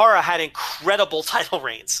Miyahara had incredible title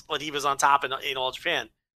reigns when he was on top in All Japan.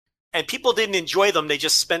 And people didn't enjoy them. They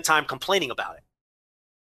just spent time complaining about it.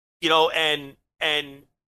 And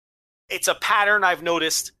it's a pattern I've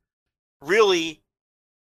noticed really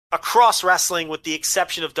across wrestling, with the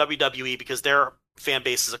exception of WWE, because their fan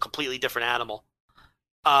base is a completely different animal.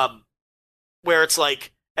 Where it's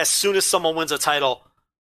like, as soon as someone wins a title,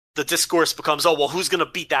 the discourse becomes, oh, well, who's going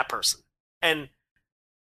to beat that person? And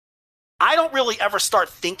I don't really ever start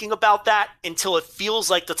thinking about that until it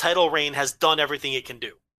feels like the title reign has done everything it can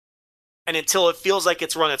do. And until it feels like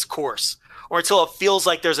it's run its course, or until it feels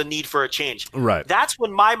like there's a need for a change. Right. That's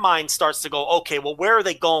when my mind starts to go, okay, well, where are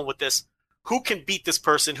they going with this? Who can beat this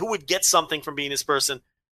person? Who would get something from beating this person?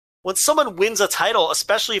 When someone wins a title,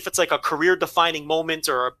 especially if it's like a career-defining moment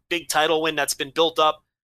or a big title win that's been built up,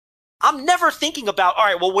 I'm never thinking about, all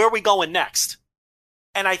right, well, where are we going next?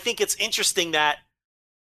 And I think it's interesting that,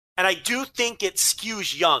 and I do think it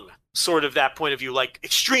skews young, sort of that point of view, like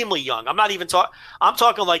extremely young. I'm not even talking, I'm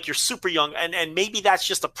talking like you're super young, and maybe that's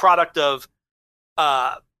just a product of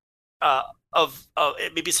maybe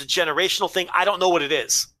it's a generational thing. I don't know what it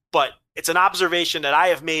is, but it's an observation that I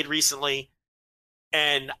have made recently.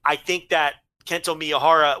 And I think that Kento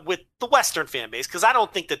Miyahara, with the Western fan base, because I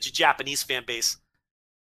don't think that the Japanese fan base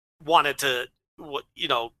wanted to,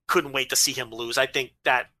 couldn't wait to see him lose. I think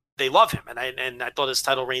that they love him, and I thought his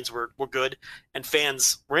title reigns were good, and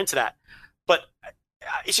fans were into that. But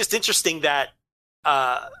it's just interesting that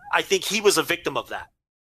I think he was a victim of that,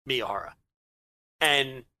 Miyahara.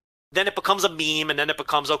 And then it becomes a meme, and then it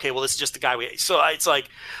becomes, okay, well, it's just the guy so it's like,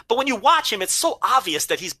 but when you watch him, it's so obvious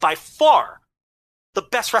that he's by far the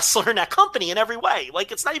best wrestler in that company in every way.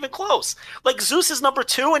 Like, it's not even close. Like, Zeus is number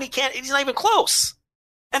 2, and he's not even close.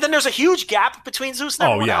 And then there's a huge gap between Zeus and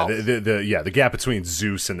everyone else. The gap between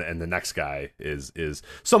Zeus and the next guy is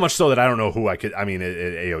so much so that I don't know who I could. I mean,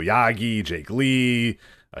 Aoyagi, Jake Lee,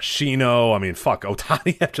 Ashino. I mean, fuck,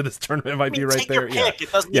 Otani after this tournament might be right there. Yeah,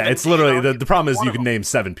 it's literally the problem is you can name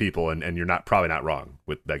 7 people and you're probably not wrong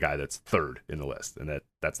with that guy that's 3rd in the list, and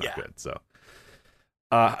that's not good. So,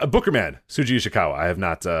 Booker Man, Suji Ishikawa. I have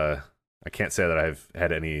not. I can't say that I've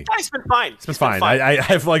had any. He's been fine. It's been fine. I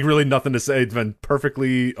have like really nothing to say. It's been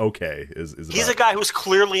perfectly okay. He's a guy who's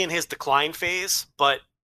clearly in his decline phase, but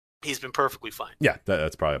he's been perfectly fine. Yeah,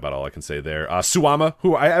 that's probably about all I can say there. Suwama,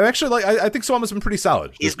 who I actually like. I think Suwama's been pretty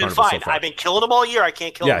solid. He's been fine. So I've been killing him all year. I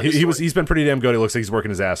can't kill him. Yeah, he's been pretty damn good. It looks like he's working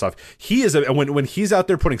his ass off. He is when he's out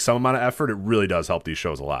there putting some amount of effort, it really does help these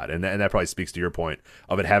shows a lot. And that probably speaks to your point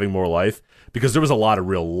of it having more life, because there was a lot of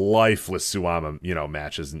real lifeless Suwama,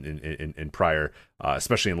 matches in prior,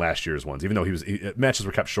 especially in last year's ones. Even though matches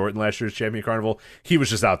were kept short in last year's Champion Carnival, he was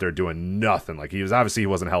just out there doing nothing. Like, he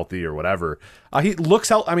wasn't healthy or whatever. He looks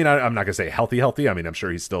healthy. I mean, I'm not gonna say healthy. I mean, I'm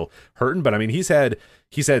sure he's still hurting, but I mean, he's had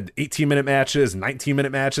 18-minute matches,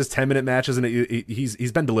 19-minute matches, 10-minute matches, and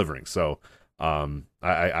he's been delivering. So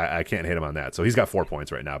I can't hate him on that. So he's got 4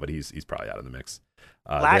 points right now, but he's probably out of the mix.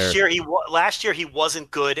 Last year he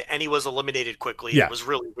wasn't good, and he was eliminated quickly. Yeah. It was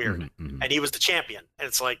really weird, and he was the champion. And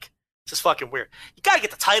it's like, it's just fucking weird. You gotta get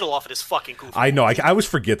the title off of this fucking goofy. I know. I always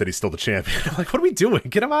forget that he's still the champion. I'm like, what are we doing?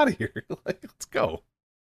 Get him out of here! Like, let's go.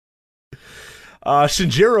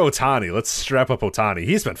 Shinjiro Otani. Let's strap up Otani.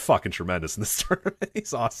 He's been fucking tremendous in this tournament.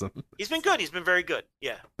 He's awesome. He's been good. He's been very good.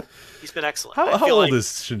 Yeah, he's been excellent. How old is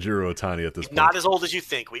Shinjiro Otani at this point? Not as old as you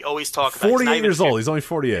think. We always talk about 48 years old. He's only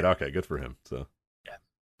 48. Okay, good for him. So.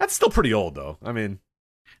 That's still pretty old, though. I mean,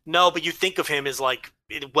 no, but you think of him as like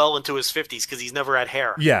well into his 50s because he's never had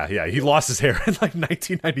hair. Yeah. He lost his hair in like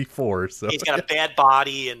 1994. So he's got a bad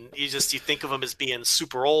body, and you think of him as being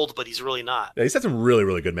super old, but he's really not. Yeah, he's had some really,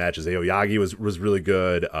 really good matches. Aoyagi was really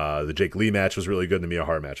good. The Jake Lee match was really good. And the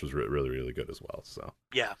Miyahara match was really, really good as well. So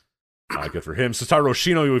yeah. Good for him. Satoru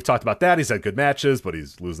Oshino, we've talked about that. He's had good matches, but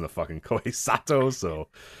he's losing to fucking Kohei Sato. So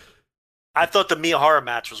I thought the Miyahara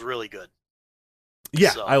match was really good.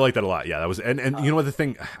 Yeah, so. I like that a lot. Yeah, that was, and you know what, the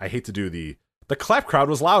thing I hate to do, the clap crowd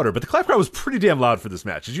was louder, but the clap crowd was pretty damn loud for this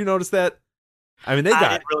match. Did you notice that? I mean, I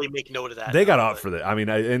didn't really make note of that. They got up for that. I mean,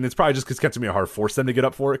 and it's probably just because Kento Miyahara forced them to get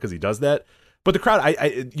up for it because he does that. But the crowd,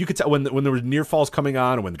 you could tell when there were near falls coming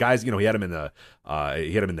on, and when the guys, he had him in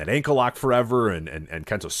that ankle lock forever, and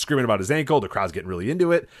Kento's screaming about his ankle. The crowd's getting really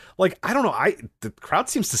into it. Like, I don't know, the crowd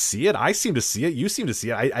seems to see it. I seem to see it. You seem to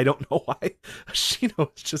see it. I don't know why.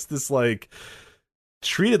 Ashino is just this like.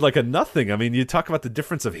 Treated like a nothing. I mean, you talk about the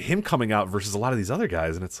difference of him coming out versus a lot of these other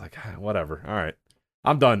guys, and it's like, whatever. All right,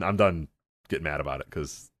 I'm done getting mad about it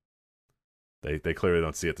because they clearly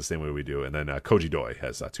don't see it the same way we do. And then Koji Doi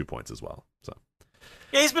has 2 points as well. So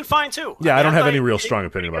yeah, he's been fine too. Yeah, I don't have any real strong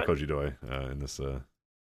opinion about Koji Doi in this.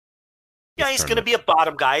 Yeah, he's going to be a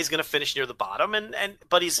bottom guy. He's going to finish near the bottom,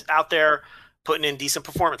 but he's out there putting in decent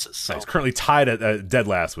performances. So. He's currently tied at dead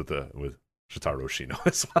last with Shotaro Oshino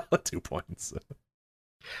as well at 2 points.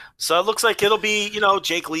 So it looks like it'll be,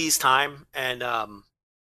 Jake Lee's time, and I'm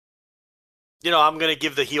going to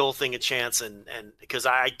give the heel thing a chance, and because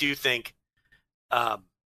I do think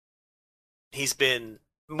he's been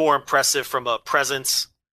more impressive from a presence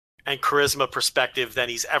and charisma perspective than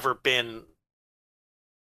he's ever been,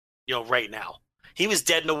 right now. He was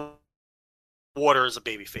dead in the water as a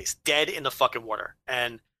babyface, dead in the fucking water,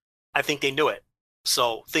 and I think they knew it.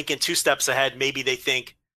 So thinking 2 steps ahead, maybe they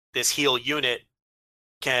think this heel unit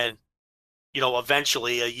can,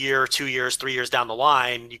 eventually a year, 2 years, 3 years down the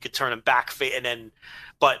line, you could turn him back.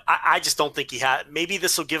 But I just don't think he had. Maybe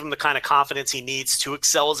this will give him the kind of confidence he needs to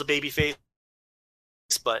excel as a babyface.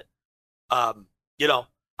 But, I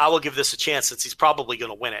will give this a chance since he's probably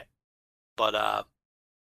going to win it. But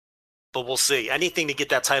we'll see. Anything to get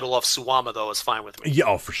that title off Suwama, though, is fine with me.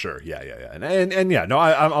 Yeah, for sure. Yeah. And yeah, no,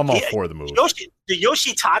 I'm all for the move. The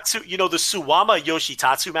Yoshitatsu, the Suwama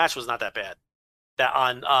Yoshitatsu match was not that bad. That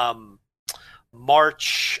on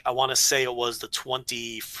March, I want to say it was the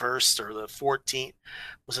 21st or the 14th.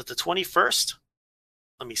 Was it the 21st?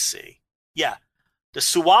 Let me see. Yeah. The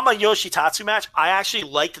Suwama Yoshitatsu match, I actually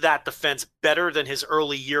liked that defense better than his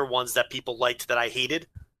early year ones that people liked that I hated.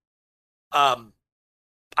 I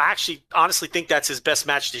actually honestly think that's his best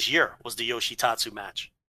match this year was the Yoshitatsu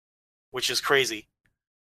match, which is crazy.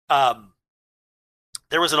 There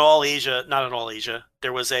was not an All Asia.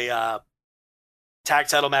 There was a tag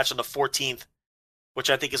title match on the 14th which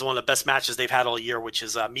I think is one of the best matches they've had all year, which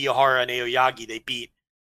is Miyahara and Aoyagi. They beat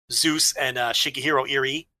Zeus and Shigehiro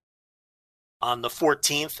Iri on the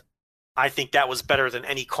 14th. I think that was better than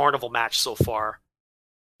any Carnival match so far.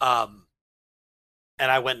 And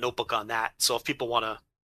I went notebook on that. So if people want to,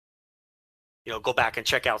 go back and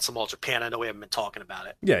check out some All Japan, I know we haven't been talking about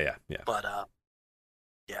it. Yeah. But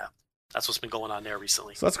yeah, that's what's been going on there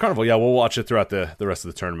recently. So that's Carnival. Yeah, we'll watch it throughout the rest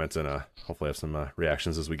of the tournament and hopefully have some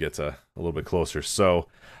reactions as we get a little bit closer. So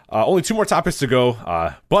only 2 more topics to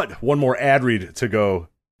go, but one more ad read to go,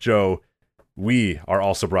 Joe. We are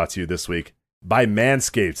also brought to you this week by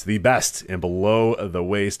Manscaped, the best in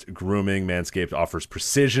below-the-waist grooming. Manscaped offers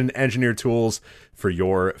precision-engineered tools for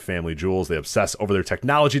your family jewels. They obsess over their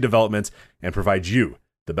technology development and provide you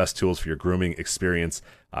the best tools for your grooming experience.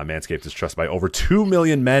 Manscaped is trusted by over 2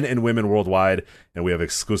 million men and women worldwide, and we have an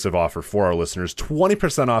exclusive offer for our listeners,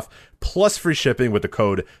 20% off plus free shipping with the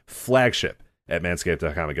code FLAGSHIP at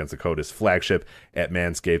manscaped.com. Again, the code is FLAGSHIP at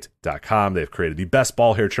manscaped.com. They've created the best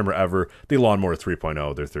ball hair trimmer ever, the Lawnmower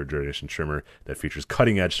 3.0, their third generation trimmer that features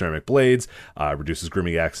cutting-edge ceramic blades, reduces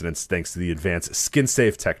grooming accidents thanks to the advanced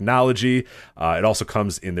skin-safe technology. It also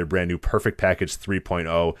comes in their brand new Perfect Package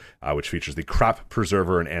 3.0, which features the Crop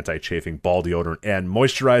Preserver and anti-chafing ball deodorant and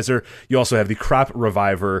moisturizer. You also have the Crop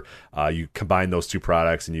Reviver. You combine those 2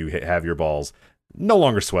 products and you have your balls no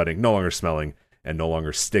longer sweating, no longer smelling, and no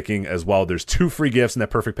longer sticking as well. There's 2 free gifts in that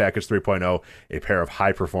Perfect Package 3.0, a pair of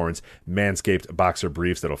high-performance Manscaped boxer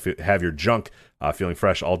briefs that'll have your junk feeling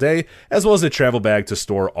fresh all day, as well as a travel bag to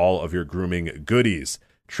store all of your grooming goodies.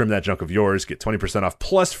 Trim that junk of yours. Get 20% off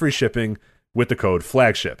plus free shipping with the code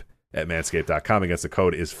FLAGSHIP at manscaped.com. Again, the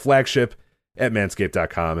code is FLAGSHIP at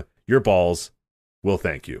manscaped.com. Your balls will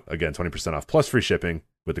thank you. Again, 20% off plus free shipping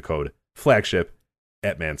with the code FLAGSHIP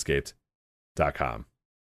at manscaped.com.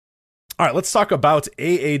 All right, let's talk about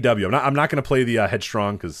AAW. I'm not going to play the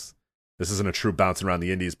Headstrong because this isn't a true bouncing around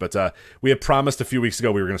the indies, but we had promised a few weeks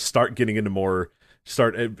ago we were going to start getting into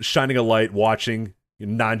start shining a light, watching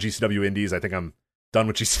non-GCW indies. I think I'm done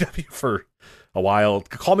with GCW for a while.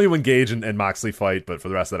 Call me when Gage and Moxley fight, but for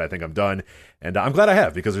the rest of that, I think I'm done. And I'm glad I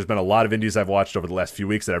have, because there's been a lot of indies I've watched over the last few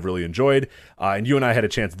weeks that I've really enjoyed. And you and I had a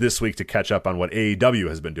chance this week to catch up on what AEW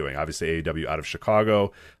has been doing. Obviously, AEW out of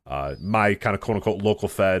Chicago, my kind of quote-unquote local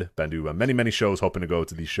fed. Been to many, many shows, hoping to go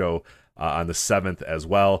to the show on the 7th as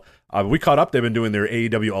well. We caught up. They've been doing their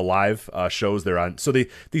AEW Alive shows. They're on. So they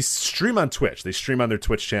stream on Twitch. They stream on their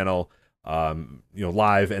Twitch channel,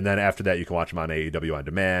 live, and then after that you can watch them on AEW On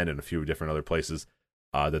Demand and a few different other places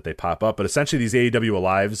that they pop up. But essentially these AEW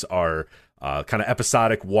Alives are kind of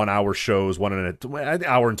episodic 1 hour shows, an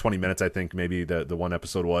hour and 20 minutes, I think maybe the one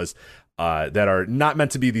episode was, that are not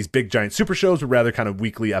meant to be these big giant super shows, but rather kind of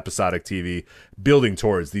weekly episodic TV building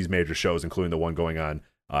towards these major shows, including the one going on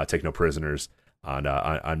Take No Prisoners on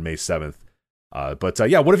May 7th. But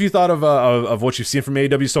what have you thought of what you've seen from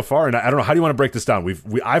AEW so far? And I don't know, how do you want to break this down?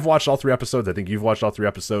 I've watched all 3 episodes. I think you've watched all 3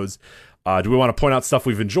 episodes. Do we want to point out stuff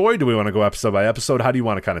we've enjoyed? Do we want to go episode by episode? How do you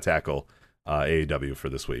want to kind of tackle AEW for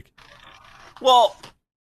this week? Well,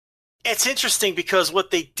 it's interesting because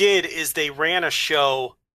what they did is they ran a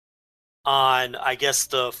show on, I guess,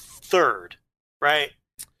 the 3rd, right?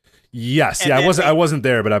 Yes, yeah, I wasn't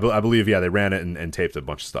there, but I believe, they ran it and taped a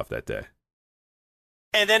bunch of stuff that day.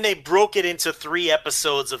 And then they broke it into 3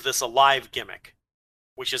 episodes of this Alive gimmick,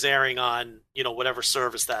 which is airing on, whatever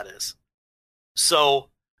service that is. So,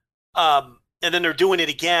 and then they're doing it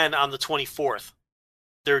again on the 24th.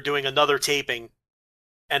 They're doing another taping,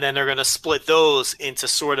 and then they're going to split those into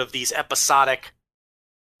sort of these episodic,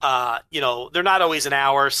 they're not always an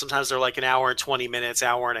hour. Sometimes they're like an hour and 20 minutes,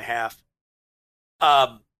 hour and a half.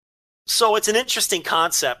 So it's an interesting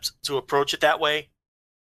concept to approach it that way.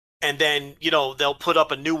 And then, they'll put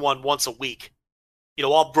up a new one once a week,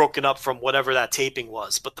 all broken up from whatever that taping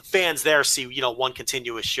was. But the fans there see, one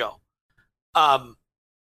continuous show.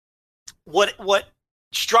 What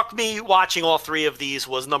struck me watching all 3 of these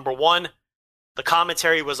was, number one, the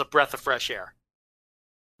commentary was a breath of fresh air.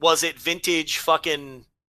 Was it vintage fucking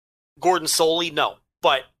Gordon Soley? No.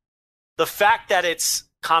 But the fact that it's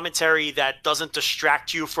commentary that doesn't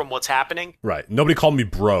distract you from what's happening. Right. Nobody called me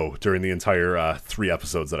bro during the entire 3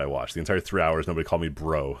 episodes that I watched. The entire 3 hours, nobody called me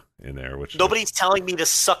bro in there. Which nobody's telling me to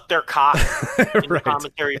suck their cock in the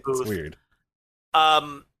commentary booth. That's weird.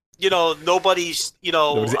 Nobody's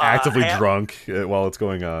nobody's actively drunk while it's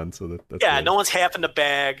going on. So that's weird. No one's half in the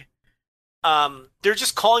bag. They're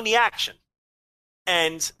just calling the action,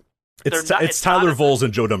 and it's Tyler Voles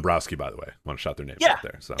and Joe Dombrowski, by the way. I want to shout their names out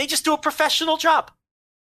there. So they just do a professional job.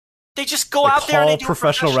 They just go out there and they do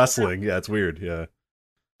professional wrestling. Yeah, it's weird. Yeah.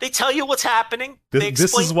 They tell you what's happening.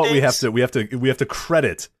 This is what we have to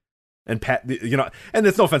credit and pat, you know, and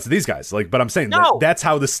it's no offense to these guys, like, but I'm saying that's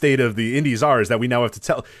how the state of the indies are, is that we now have to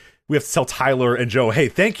tell Tyler and Joe, hey,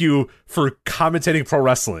 thank you for commentating pro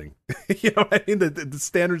wrestling. You know what I mean? The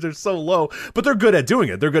standards are so low, but they're good at doing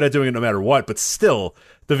it. They're good at doing it no matter what, but still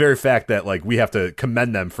the very fact that like we have to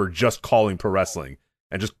commend them for just calling pro wrestling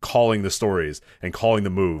and just calling the stories and calling the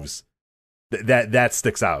moves. That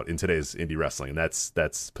sticks out in today's indie wrestling, and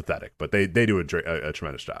that's pathetic. But they do a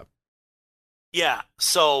tremendous job. Yeah,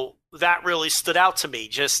 so that really stood out to me.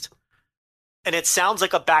 And it sounds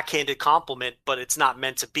like a backhanded compliment, but it's not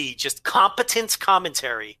meant to be. Just competent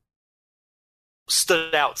commentary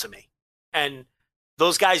stood out to me, and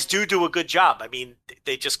those guys do a good job. I mean,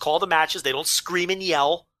 they just call the matches. They don't scream and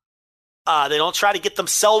yell. They don't try to get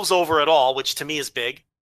themselves over at all, which to me is big.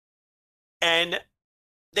 And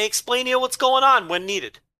they explain to you what's going on when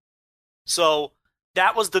needed. So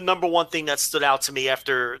that was the number one thing that stood out to me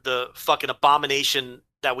after the fucking abomination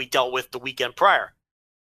that we dealt with the weekend prior.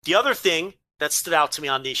 The other thing that stood out to me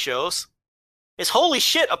on these shows is, holy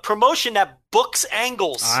shit, a promotion that books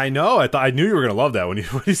angles. I know. I knew you were going to love that when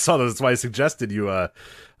you saw that. That's why I suggested you.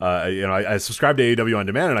 I subscribed to AEW On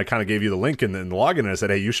Demand, and I kind of gave you the link and the login, and I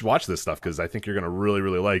said, hey, you should watch this stuff because I think you're going to really,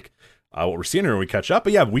 really like what we're seeing here when we catch up.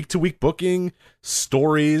 But yeah, week-to-week booking,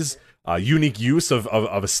 stories, unique use of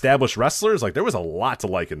established wrestlers. Like, there was a lot to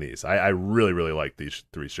like in these. I really, really like these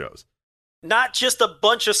 3 shows. Not just a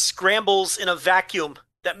bunch of scrambles in a vacuum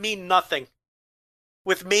that mean nothing,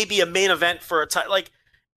 with maybe a main event for a time. Like,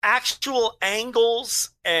 actual angles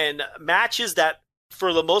and matches that,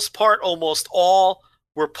 for the most part, almost all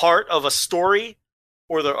were part of a story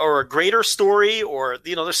or a greater story, or,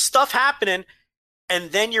 you know, there's stuff happening,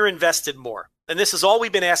 and then you're invested more. And this is all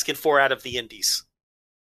we've been asking for out of the indies.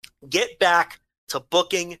 Get back to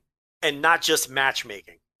booking and not just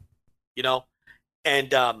matchmaking, you know?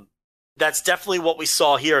 And that's definitely what we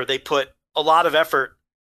saw here. They put a lot of effort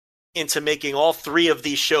into making all 3 of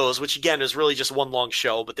these shows, which again is really just one long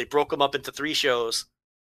show, but they broke them up into 3 shows.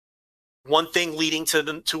 One thing leading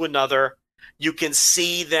to another. You can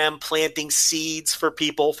see them planting seeds for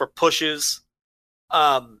people, for pushes.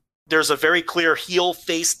 There's a very clear heel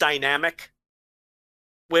face dynamic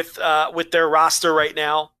with their roster right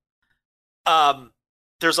now.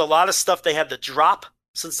 There's a lot of stuff they had to drop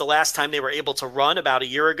since the last time they were able to run about a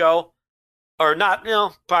year ago. Or not,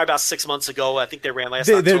 probably about 6 months ago. I think they ran last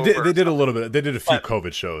October. They did a little bit. They did a few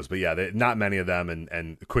COVID shows, but yeah, not many of them,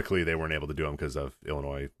 and quickly they weren't able to do them because of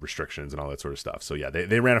Illinois restrictions and all that sort of stuff. So yeah,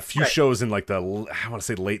 they ran a few shows in like I want to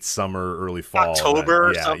say late summer, early fall,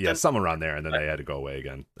 October, or something. Yeah, something around there, and then they had to go away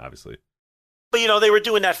again, obviously. But they were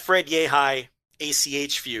doing that Fred Yehi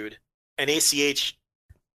ACH feud, and ACH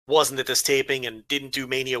wasn't at this taping and didn't do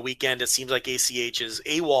Mania weekend. It seems like ACH is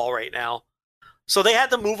AWOL right now. So they had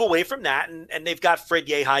to move away from that, and they've got Fred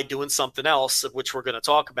Yehi doing something else, of which we're going to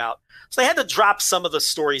talk about. So they had to drop some of the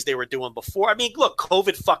stories they were doing before. I mean, look,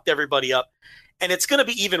 COVID fucked everybody up, and it's going to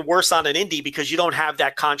be even worse on an indie because you don't have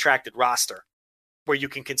that contracted roster where you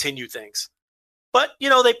can continue things. But,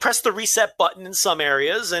 they pressed the reset button in some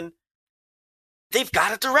areas, and they've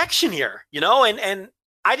got a direction here, and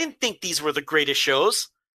I didn't think these were the greatest shows.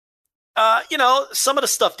 Some of the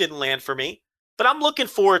stuff didn't land for me. But I'm looking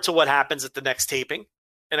forward to what happens at the next taping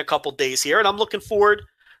in a couple days here. And I'm looking forward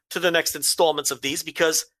to the next installments of these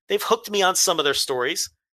because they've hooked me on some of their stories.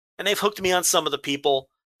 And they've hooked me on some of the people,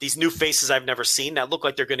 these new faces I've never seen that look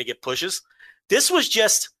like they're going to get pushes. This was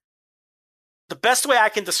just, the best way I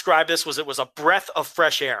can describe this was it was a breath of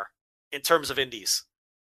fresh air in terms of indies.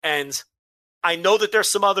 And I know that there's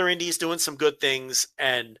some other indies doing some good things.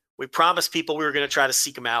 And we promised people we were going to try to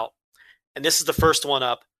seek them out. And this is the first one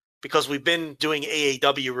up, because we've been doing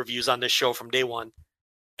AAW reviews on this show from day one,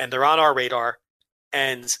 and they're on our radar.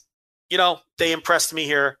 And, they impressed me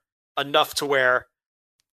here enough to where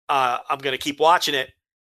I'm going to keep watching it.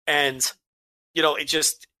 And,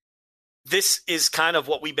 this is kind of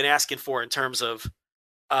what we've been asking for in terms of,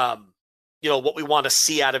 what we want to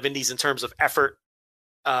see out of indies in terms of effort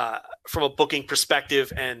from a booking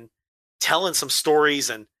perspective and telling some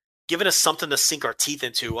stories and giving us something to sink our teeth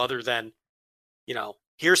into other than,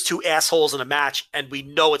 here's 2 assholes in a match, and we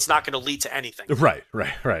know it's not going to lead to anything. Right.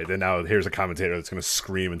 And now here's a commentator that's going to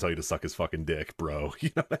scream and tell you to suck his fucking dick, bro.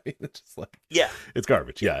 You know what I mean? It's just like, yeah, it's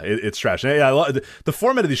garbage. Yeah, it's trash. And I love the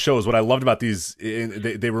format of these shows. What I loved about these,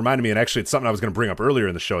 they reminded me, and actually it's something I was going to bring up earlier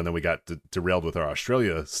in the show, and then we got derailed with our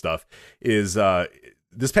Australia stuff, is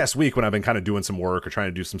this past week when I've been kind of doing some work or trying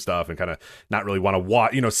to do some stuff and kind of not really want to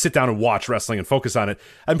watch, sit down and watch wrestling and focus on it,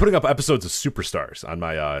 I'm putting up episodes of Superstars on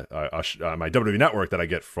my my WWE network that I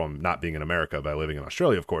get from not being in America by living in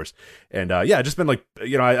Australia, of course. And yeah, just been like,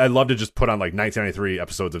 I love to just put on like 1993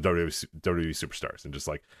 episodes of WWE Superstars and just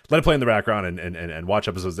like let it play in the background and watch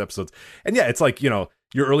episodes. And yeah, it's like,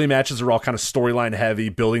 your early matches are all kind of storyline heavy,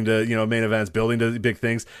 building to, main events, building to big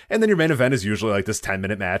things. And then your main event is usually like this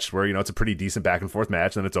 10-minute match where, it's a pretty decent back and forth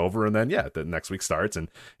match, and then it's over. And then, yeah, the next week starts and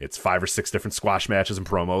it's 5 or 6 different squash matches and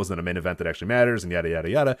promos, and then a main event that actually matters, and yada, yada,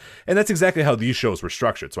 yada. And that's exactly how these shows were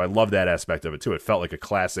structured. So I love that aspect of it too. It felt like a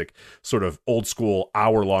classic sort of old school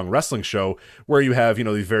hour-long wrestling show where you have,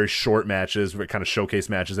 these very short matches, kind of showcase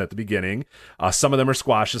matches at the beginning. Some of them are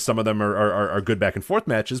squashes, some of them are good back and forth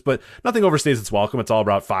matches, but nothing overstays its welcome. It's all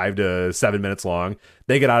about 5 to 7 minutes long.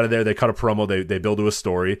 They get out of there, they cut a promo, they build to a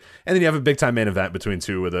story, and then you have a big time main event between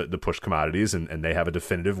two of the push commodities, and they have a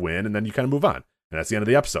definitive win, and then you kind of move on. And that's the end of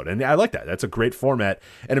the episode. And I like that. That's a great format,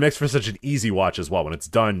 and it makes for such an easy watch as well. When it's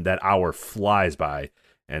done, that hour flies by.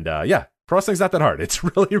 And yeah, pro wrestling's not that hard. It's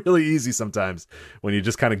really, really easy sometimes when you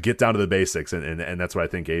just kind of get down to the basics, and that's what I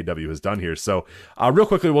think AEW has done here. So real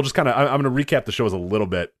quickly, we'll just kind of, I'm going to recap the shows a little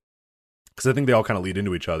bit, because I think they all kind of lead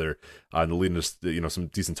into each other and lead into some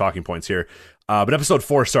decent talking points here. But episode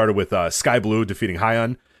 4 started with Sky Blue defeating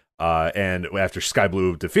Hyon. And after Sky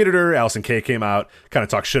Blue defeated her, Allison Kay came out, kind of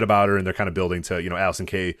talked shit about her, and they're kind of building to, Allison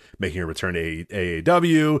Kay making her return to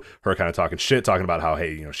AEW, her kind of talking shit, talking about how,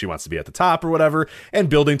 hey, she wants to be at the top or whatever, and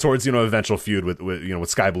building towards, eventual feud with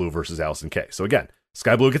Sky Blue versus Allison Kay. So again,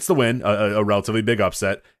 Sky Blue gets the win, a relatively big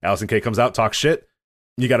upset. Allison Kay comes out, talks shit.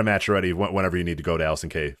 You got a match already whenever you need to go to Allison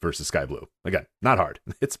Kay versus Sky Blue. Again, not hard.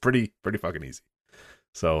 It's pretty fucking easy.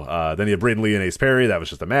 So then you have Braden Lee and Ace Perry. That was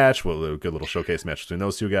just a match. Well, a good little showcase match between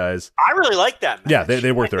those two guys. I really like that match. Yeah,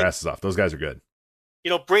 they work their asses off. Those guys are good.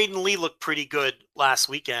 Braden Lee looked pretty good last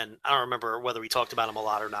weekend. I don't remember whether we talked about him a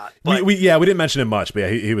lot or not. But we didn't mention him much, but yeah,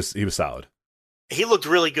 he was solid. He looked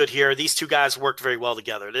really good here. These two guys worked very well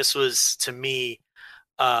together. This was, to me,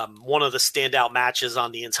 one of the standout matches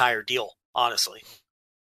on the entire deal, honestly.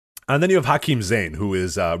 And then you have Hakeem Zayn, who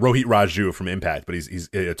is Rohit Raju from Impact, but he's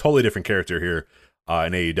a totally different character here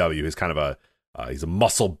in AEW. He's kind of he's a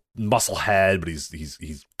muscle head, but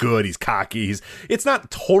he's good. He's cocky. It's not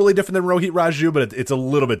totally different than Rohit Raju, but it's a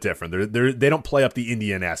little bit different. They don't play up the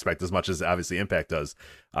Indian aspect as much as obviously Impact does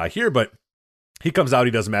here, but he comes out,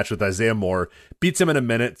 he does a match with Isaiah Moore, beats him in a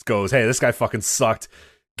minute, goes, hey, this guy fucking sucked.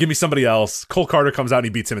 Give me somebody else. Cole Carter comes out and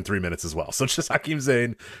he beats him in 3 minutes as well. So it's just Hakeem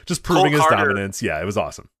Zayn just proving his dominance. Yeah, it was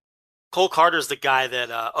awesome. Cole Carter's the guy that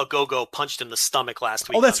Ogogo punched in the stomach last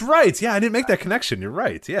week. Oh, that's right. Yeah, I didn't make that connection. You're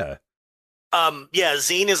right. Yeah. Yeah,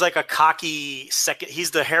 Zayn is like a cocky second.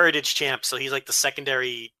 He's the Heritage champ, so he's like the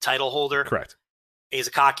secondary title holder. Correct. He's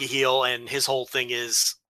a cocky heel, and his whole thing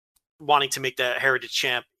is wanting to make the Heritage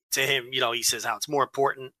champ. To him, he says how it's more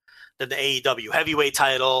important than the AEW heavyweight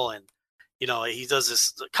title, and he does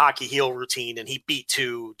this cocky heel routine, and he beat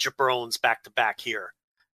 2 jabrones back to back here.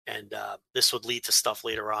 And this would lead to stuff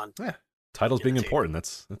later on. Yeah, titles being important.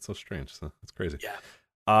 That's so strange. So that's crazy. Yeah.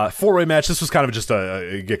 4-way match. This was kind of just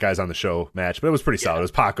a get guys on the show match, but it was pretty solid. It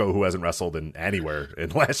was Paco, who hasn't wrestled in anywhere in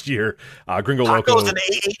last year. Gringo Loco. Paco's an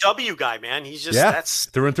AEW guy, man. He's just that's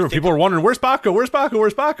through and through. People are wondering, where's Paco? Where's Paco?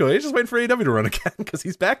 Where's Paco? He's just waiting for AEW to run again because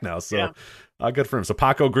he's back now. So good for him. So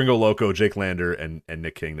Paco, Gringo Loco, Jake Lander, and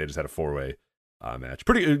Nick King. They just had a 4-way match.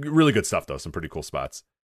 Really good stuff though. Some pretty cool spots.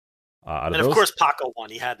 And of course, Paco won.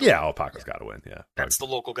 He had Paco's got to win. Yeah, that's the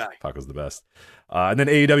local guy. Paco's the best. And then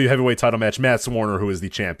AEW heavyweight title match. Matt Warner, who is the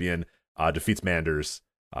champion, defeats Manders.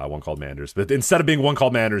 One called Manders, but instead of being one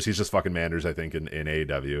called Manders, he's just fucking Manders. I think in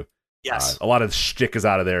AEW. Yes, a lot of the shtick is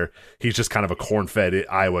out of there. He's just kind of a corn-fed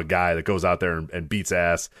Iowa guy that goes out there and beats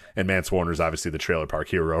ass. And Mance Warner's obviously the trailer park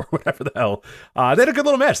hero or whatever the hell. They had a good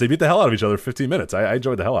little match. They beat the hell out of each other for 15 minutes. I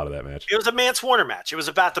enjoyed the hell out of that match. It was a Mance Warner match. It was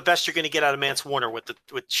about the best you're going to get out of Mance Warner with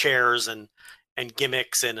chairs and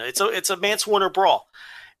gimmicks, and it's a Mance Warner brawl.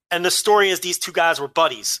 And the story is these two guys were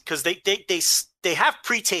buddies because they have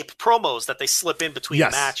pre-tape promos that they slip in between the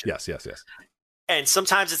matches. Yes. And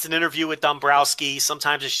sometimes it's an interview with Dombrowski.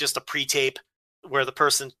 Sometimes it's just a pre-tape where the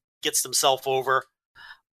person gets themselves over.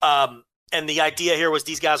 And the idea here was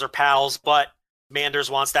these guys are pals, but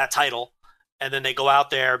Manders wants that title. And then they go out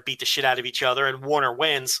there, beat the shit out of each other, and Warner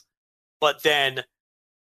wins. But then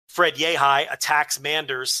Fred Yehi attacks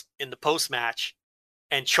Manders in the post-match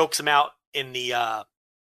and chokes him out in the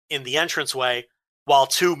entranceway while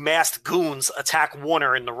 2 masked goons attack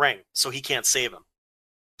Warner in the ring, so he can't save him.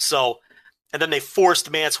 And then they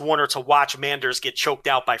forced Mance Warner to watch Manders get choked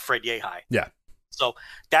out by Fred Yehi. Yeah. So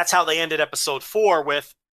that's how they ended episode 4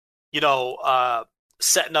 with,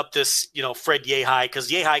 setting up this, Fred Yehi,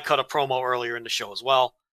 because Yehi cut a promo earlier in the show as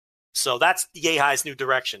well. So that's Yehi's new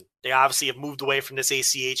direction. They obviously have moved away from this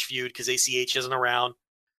ACH feud because ACH isn't around.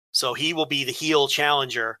 So he will be the heel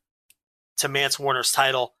challenger to Mance Warner's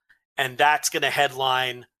title, and that's going to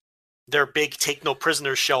headline their big Take No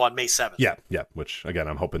Prisoners show on May 7th. Yeah, which, again,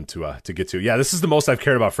 I'm hoping to get to. Yeah, this is the most I've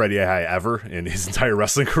cared about Fred Yehi ever in his entire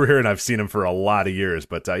wrestling career, and I've seen him for a lot of years.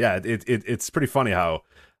 But, it's pretty funny how,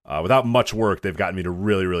 without much work, they've gotten me to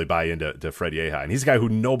really, really buy into Fred Yehi. And he's a guy who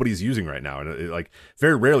nobody's using right now. And,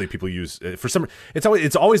 very rarely people use, for some,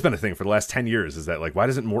 it's always been a thing for the last 10 years, is that,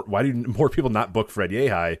 why do more people not book Fred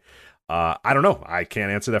Yehi? I don't know. I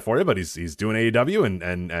can't answer that for you, but he's doing AEW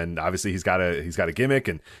and obviously he's got a gimmick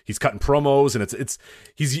and he's cutting promos and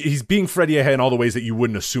he's being Fred Yehi in all the ways that you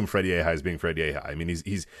wouldn't assume Fred Yehi is being Fred Yehi. I mean,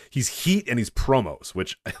 he's heat and he's promos,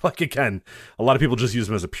 which again, a lot of people just use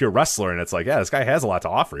him as a pure wrestler, and it's this guy has a lot to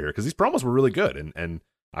offer here because these promos were really good and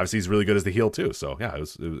obviously he's really good as the heel too. So yeah, it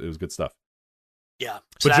was good stuff. Yeah.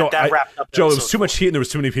 So but that wrapped up Joe, it was too much heat and there was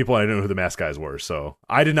too many people and I didn't know who the mask guys were. So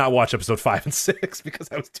I did not watch episode 5 and 6 because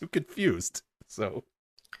I was too confused. So,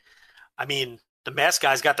 I mean, the mask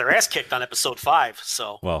guys got their ass kicked on episode 5.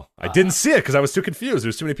 So, well, I didn't see it because I was too confused.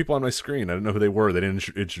 There's too many people on my screen. I didn't know who they were. They didn't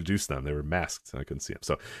introduce them. They were masked. So I couldn't see them.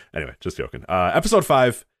 So anyway, just joking. Episode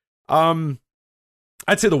 5.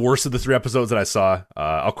 I'd say the worst of the 3 episodes that I saw.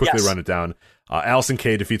 I'll quickly run it down. Allison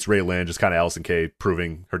Kay defeats Ray Lynn. Just kind of Allison Kay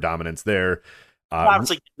proving her dominance there.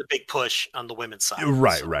 Obviously, the big push on the women's side.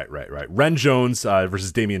 Right. Ren Jones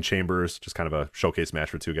versus Damian Chambers, just kind of a showcase match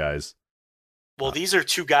for 2 guys. Well, these are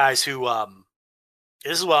 2 guys who,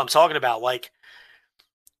 this is what I'm talking about.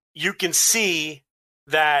 You can see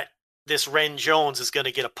that this Ren Jones is going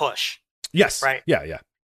to get a push. Yes. Right? Yeah.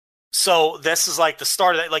 So this is the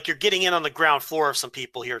start of that. You're getting in on the ground floor of some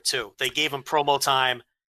people here, too. They gave him promo time.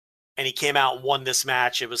 And he came out and won this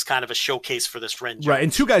match. It was kind of a showcase for this Ren Jones. Right,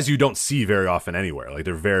 and 2 guys you don't see very often anywhere.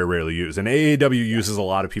 They're very rarely used. And AEW uses a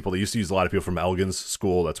lot of people. They used to use a lot of people from Elgin's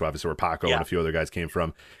school. That's obviously where Paco and a few other guys came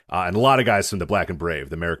from. And a lot of guys from the Black and Brave,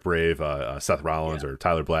 the Merrick Brave, Seth Rollins or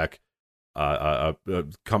Tyler Black. And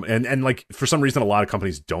for some reason, a lot of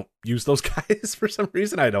companies don't use those guys for some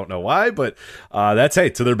reason. I don't know why, but that's,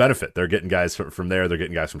 to their benefit. They're getting guys from there. They're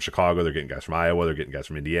getting guys from Chicago. They're getting guys from Iowa. They're getting guys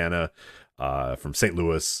from Indiana, from St.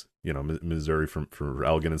 Louis, Missouri for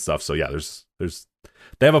Elgin and stuff. So yeah, there's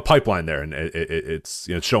they have a pipeline there, and it's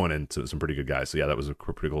showing into some pretty good guys. So yeah, that was a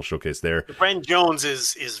pretty cool showcase there. Ren Jones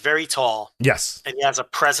is very tall. Yes, and he has a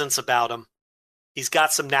presence about him. He's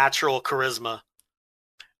got some natural charisma.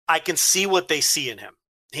 I can see what they see in him.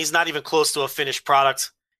 He's not even close to a finished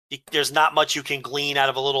product. There's not much you can glean out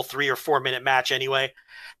of a little 3 or 4 minute match anyway.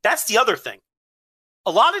 That's the other thing.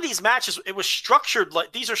 A lot of these matches, it was structured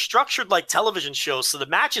these are structured like television shows, so the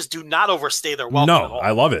matches do not overstay their welcome. No, I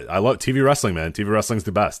love it. I love TV wrestling, man. TV wrestling's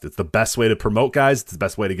the best. It's the best way to promote guys. It's the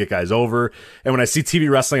best way to get guys over. And when I see TV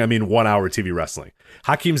wrestling, I mean 1 hour TV wrestling.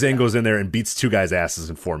 Hakeem Zayn goes in there and beats 2 guys' asses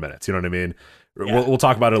in 4 minutes. You know what I mean? Yeah. We'll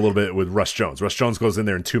talk about it a little bit with Russ Jones. Russ Jones goes in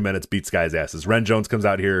there in 2 minutes, beats guys' asses. Ren Jones comes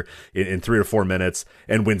out here in 3 or 4 minutes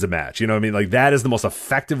and wins a match. You know what I mean? That is the most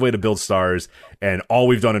effective way to build stars, and all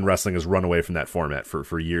we've done in wrestling is run away from that format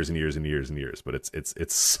for years and years and years and years. But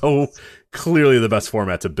it's so clearly the best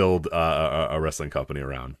format to build a wrestling company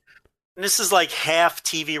around. And this is half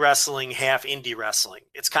TV wrestling, half indie wrestling.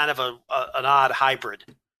 It's kind of an odd hybrid.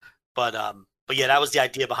 But yeah, that was the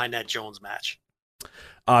idea behind that Jones match.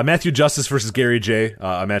 Matthew Justice versus Gary J,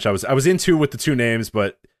 a match I was into with the 2 names,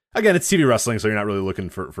 but again, it's TV wrestling, so you're not really looking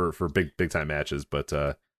for big time matches. But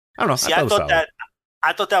I don't know. See, I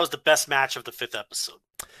thought that was the best match of the 5th episode.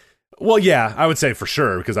 Well, yeah, I would say for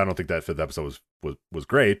sure, because I don't think that 5th episode was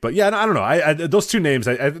great. But yeah, I don't know. I those 2 names,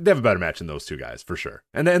 they have a better match than those 2 guys for sure.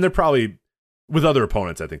 And they're probably with other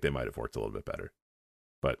opponents. I think they might have worked a little bit better.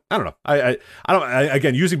 But I don't know. I don't.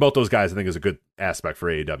 Again, using both those guys, I think is a good aspect for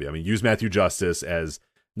AEW. I mean, use Matthew Justice as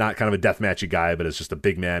not kind of a deathmatchy guy, but as just a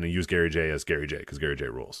big man, and use Gary J as Gary J, because Gary J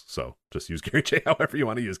rules. So just use Gary J however you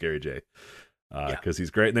want to use Gary J, because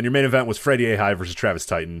he's great. And then your main event was Freddie Yehi versus Travis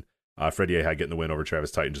Titan. Freddie Yehi getting the win over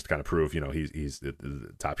Travis Titan just to kind of prove, he's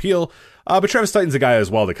the top heel. But Travis Titan's a guy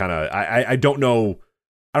as well that kind of, I don't know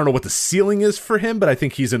what the ceiling is for him, but I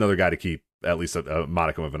think he's another guy to keep at least a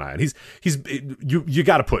modicum of an eye on. You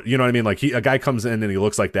got to put, you know what I mean? A guy comes in and he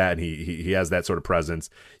looks like that, and he has that sort of presence.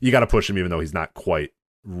 You got to push him, even though he's not quite.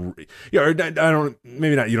 You don't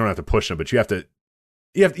have to push him, but you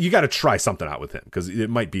got to try something out with him, because it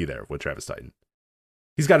might be there with Travis Titan.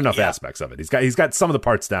 He's got enough aspects of it. He's got some of the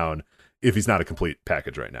parts down if he's not a complete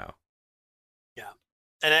package right now. Yeah.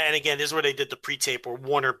 And again, this is where they did the pre-tape where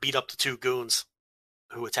Warner beat up the two goons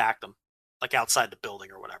who attacked them, like outside the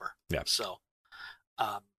building or whatever. Yeah. So,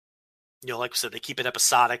 like I said, they keep it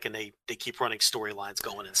episodic and they keep running storylines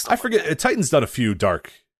going and stuff. I forget. Like Titan's done a few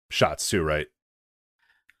dark shots too, right?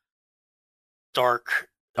 Dark.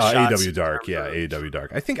 AEW Dark, yeah, AEW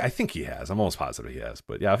Dark. I think he has. I'm almost positive he has,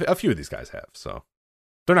 but yeah, a few of these guys have. So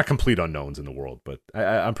they're not complete unknowns in the world, but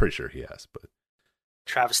I'm pretty sure he has. But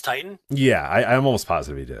Travis Titan? Yeah, I'm almost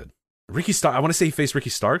positive he did. Ricky Stark. I want to say he faced Ricky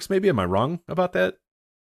Starks. Maybe am I wrong about that?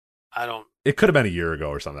 I don't. It could have been a year ago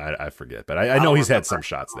or something. I forget, but I know he's had some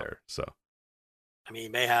shots there. So I mean, he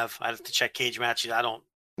may have. I have to check cage matches. I don't.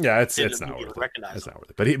 Yeah, it's not worth it. It's not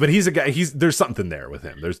worth it. But he's a guy. There's something there with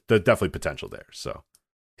him. There's definitely potential there. So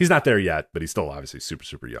he's not there yet, but he's still obviously super,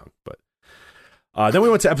 super young. But then we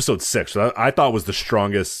went to episode 6. So I thought was the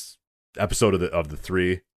strongest episode of the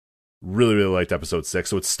 3. Really, really liked episode 6.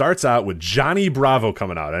 So it starts out with Johnny Bravo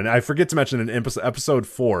coming out, and I forget to mention in episode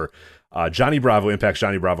 4, Johnny Bravo, Impact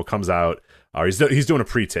Johnny Bravo comes out. He's doing a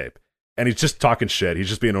pre-tape, and he's just talking shit. He's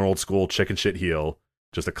just being an old school chicken shit heel,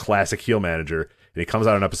 just a classic heel manager. And he comes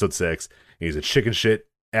out in episode 6, and he's a chicken shit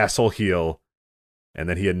asshole heel. And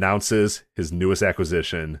then he announces his newest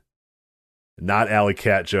acquisition, not Alley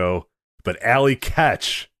Cat Joe, but Alley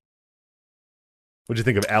Catch. What'd you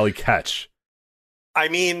think of Alley Catch? I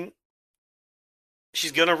mean,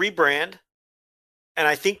 she's going to rebrand. And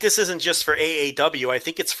I think this isn't just for AAW. I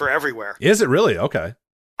think it's for everywhere. Is it really? Okay.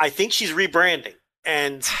 I think she's rebranding.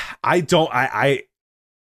 And I don't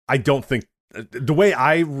think, the way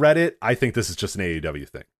I read it, I think this is just an AEW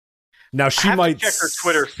thing. Now she might check her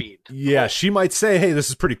Twitter feed. Yeah, she might say, "Hey, this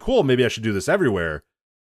is pretty cool. Maybe I should do this everywhere."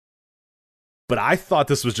 But I thought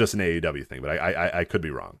this was just an AEW thing, but I could be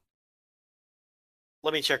wrong.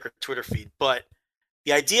 Let me check her Twitter feed. But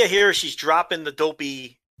the idea here is she's dropping the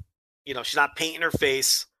dopey, she's not painting her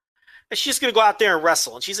face. And she's just going to go out there and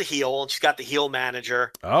wrestle. And she's a heel, and she's got the heel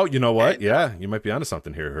manager. Oh, you know what? Yeah, you might be onto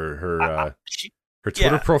something here. Her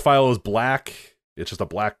Twitter profile is black. It's just a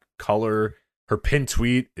black color. Her pinned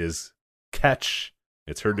tweet is Catch.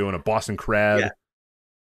 It's her doing a Boston Crab. Yeah.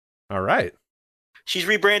 All right. She's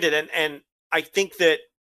rebranded, and I think that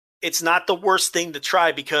it's not the worst thing to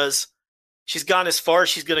try because she's gone as far as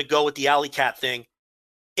she's going to go with the Alley Cat thing.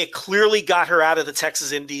 It clearly got her out of the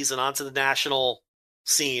Texas Indies and onto the national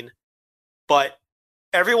scene, but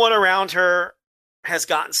everyone around her has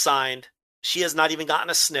gotten signed. She has not even gotten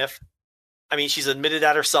a sniff. I mean, she's admitted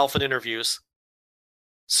that herself in interviews.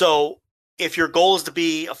 So if your goal is to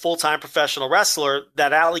be a full-time professional wrestler,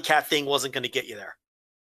 that Alley Cat thing wasn't going to get you there.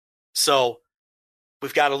 So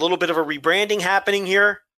we've got a little bit of a rebranding happening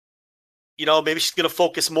here. Maybe she's going to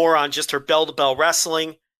focus more on just her bell-to-bell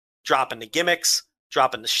wrestling, dropping the gimmicks,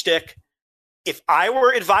 dropping the shtick. If I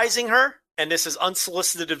were advising her, and this is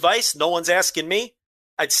unsolicited advice, no one's asking me,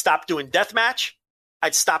 I'd stop doing deathmatch.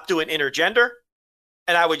 I'd stop doing intergender.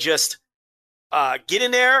 And I would just get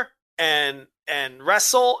in there and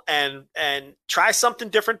wrestle and try something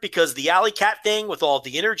different, because the Alley Cat thing with all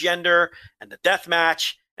the intergender and the death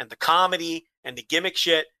match and the comedy and the gimmick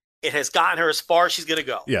shit, it has gotten her as far as she's going to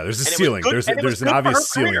go. Yeah, there's a ceiling. There's an obvious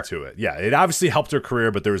ceiling to it. Yeah, it obviously helped her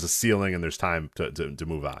career, but there was a ceiling and there's time to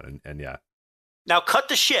move on. And yeah. Now cut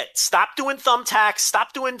the shit. Stop doing thumbtacks.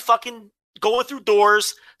 Stop doing fucking going through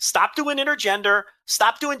doors. Stop doing intergender.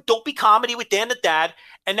 Stop doing dopey comedy with Dan the Dad.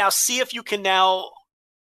 And now see if you can now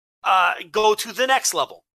go to the next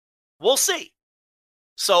level. We'll see.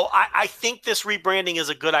 So I think this rebranding is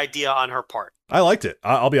a good idea on her part. I liked it.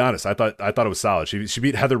 I'll be honest. I thought it was solid. She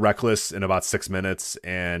beat Heather Reckless in about 6 minutes,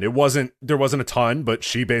 and there wasn't a ton, but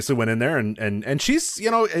she basically went in there and she's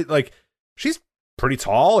she's pretty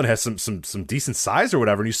tall and has some decent size or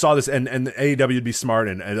whatever. And you saw this, and AEW would be smart,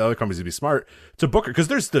 and other companies would be smart to book her, because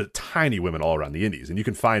there's the tiny women all around the indies, and you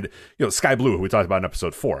can find Sky Blue, who we talked about in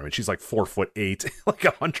episode 4. I mean, she's like 4'8", like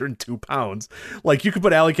 102 pounds. Like, you could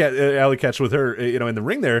put Alley Catch with her, in the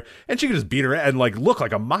ring there, and she could just beat her and like look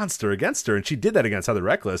like a monster against her. And she did that against Heather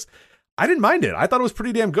Reckless. I didn't mind it. I thought it was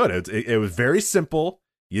pretty damn good. It was very simple.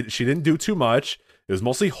 She didn't do too much. It was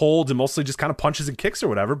mostly holds and mostly just kind of punches and kicks or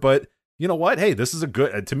whatever. But you know what? Hey, this is a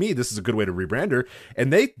good way to rebrand her.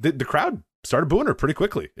 And the crowd started booing her pretty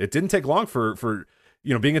quickly. It didn't take long for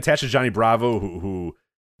being attached to Johnny Bravo, who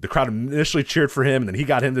the crowd initially cheered for him, and then he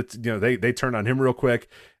got him to, they turned on him real quick,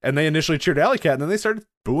 and they initially cheered Alley Cat, and then they started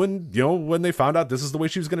booing, when they found out this is the way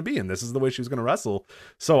she was going to be, and this is the way she was going to wrestle.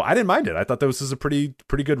 So I didn't mind it. I thought this was a pretty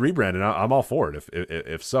good rebrand, and I'm all for it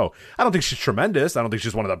if so. I don't think she's tremendous. I don't think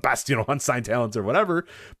she's one of the best, unsigned talents or whatever,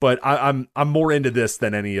 but I'm more into this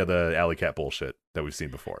than any of the Alley Cat bullshit that we've seen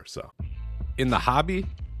before. So in the hobby,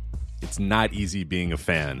 it's not easy being a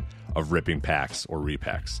fan of ripping packs or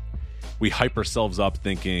repacks. We hype ourselves up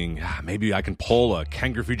thinking, maybe I can pull a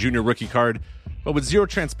Ken Griffey Jr. rookie card, but with zero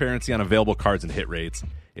transparency on available cards and hit rates,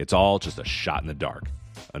 it's all just a shot in the dark.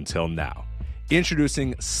 Until now.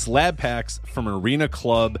 Introducing slab packs from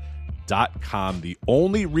arenaclub.com, the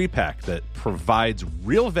only repack that provides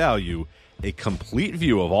real value, a complete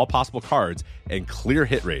view of all possible cards, and clear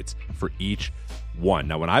hit rates for each one.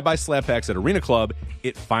 Now, when I buy slab packs at Arena Club,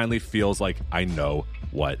 it finally feels like I know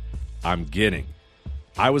what I'm getting.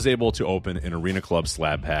 I was able to open an Arena Club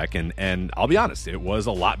slab pack, and I'll be honest, it was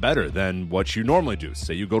a lot better than what you normally do.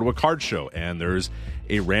 Say you go to a card show, and there's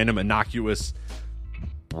a random innocuous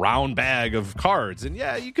brown bag of cards, and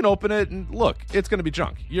yeah, you can open it and look, it's going to be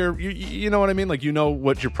junk. You know what I mean? Like, you know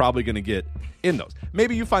what you're probably going to get in those.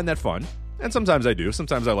 Maybe you find that fun, and sometimes I do.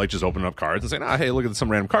 Sometimes I like just opening up cards and saying, hey, look at some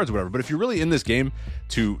random cards or whatever. But if you're really in this game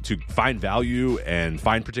to find value and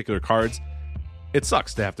find particular cards, it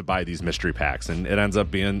sucks to have to buy these mystery packs, and it ends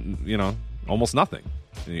up being, almost nothing.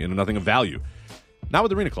 Nothing of value. Not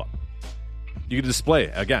with Arena Club. You can display,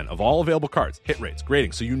 again, of all available cards, hit rates,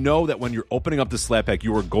 grading, so you know that when you're opening up the slab pack,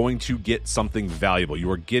 you are going to get something valuable. You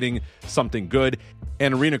are getting something good.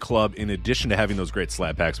 And Arena Club, in addition to having those great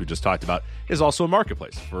slab packs we just talked about, is also a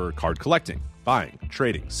marketplace for card collecting, buying,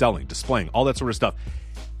 trading, selling, displaying, all that sort of stuff.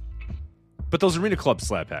 But those Arena Club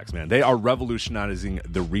slab packs, man, they are revolutionizing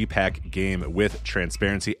the repack game with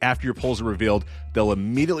transparency. After your pulls are revealed, they'll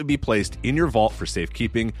immediately be placed in your vault for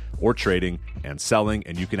safekeeping or trading and selling,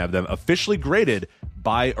 and you can have them officially graded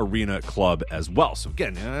by Arena Club as well. So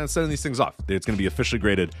again, sending these things off, it's going to be officially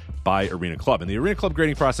graded by Arena Club. And the Arena Club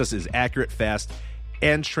grading process is accurate, fast,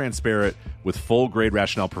 and transparent, with full grade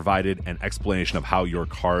rationale provided and explanation of how your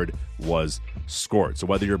card was scored. So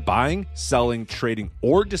whether you're buying, selling, trading,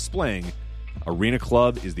 or displaying, Arena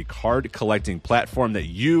Club is the card collecting platform that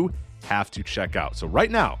you have to check out. So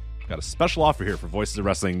right now, I've got a special offer here for Voices of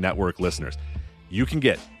Wrestling Network listeners. You can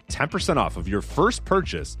get 10% off of your first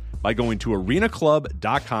purchase by going to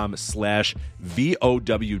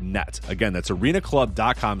arenaclub.com/VOWnet. Again, that's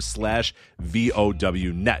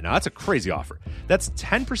arenaclub.com/VOWnet. Now, that's a crazy offer. That's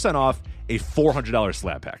 10% off a $400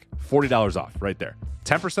 slab pack. $40 off right there.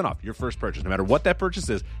 10% off your first purchase. No matter what that purchase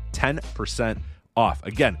is, 10% off.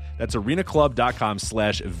 Again, that's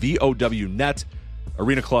arenaclub.com/VOWnet.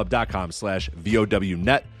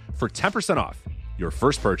 arenaclub.com/VOWnet for 10% off your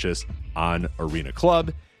first purchase on Arena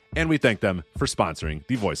Club. And we thank them for sponsoring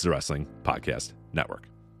the Voices of Wrestling Podcast Network.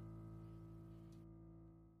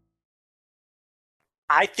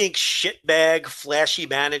 I think shitbag, flashy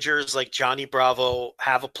managers like Johnny Bravo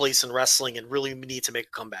have a place in wrestling and really need to make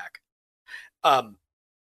a comeback. Now,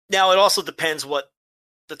 it also depends what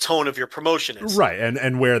the tone of your promotion is. Right,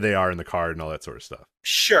 and where they are in the card and all that sort of stuff.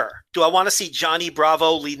 Sure. Do I want to see Johnny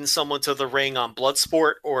Bravo leading someone to the ring on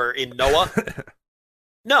Bloodsport or in Noah?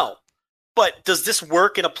 No. But does this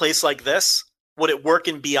work in a place like this? Would it work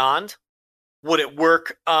in Beyond? Would it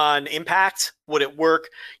work on Impact? Would it work?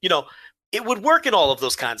 It would work in all of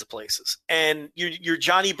those kinds of places. And your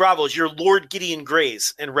Johnny Bravos, your Lord Gideon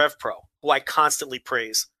Grays and Rev Pro, who I constantly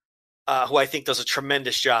praise, who I think does a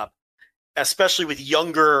tremendous job, especially with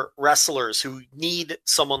younger wrestlers who need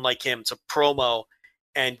someone like him to promo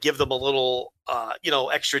and give them a little,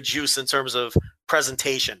 extra juice in terms of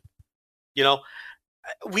presentation.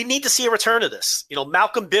 We need to see a return of this.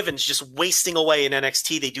 Malcolm Bivens just wasting away in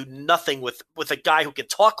NXT. They do nothing with a guy who can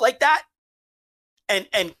talk like that and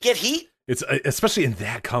get heat. It's especially in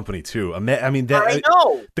that company too. I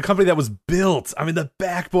know the company that was built. The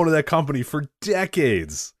backbone of that company for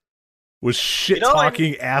decades was shit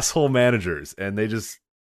talking asshole managers, and they just.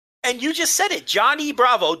 And you just said it, Johnny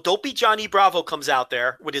Bravo, dopey Johnny Bravo comes out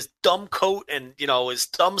there with his dumb coat and his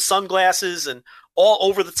dumb sunglasses and all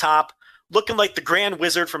over the top, looking like the Grand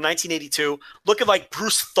Wizard from 1982, looking like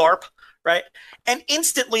Bruce Tharpe, right? And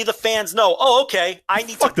instantly the fans know, okay, I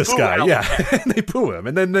need fuck to this boo guy, Alley yeah. Cat. And they boo him,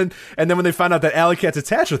 and then when they find out that Alley Cat's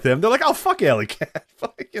attached with him, they're like, oh fuck Alley Cat,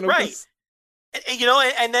 right?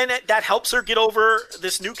 And then that helps her get over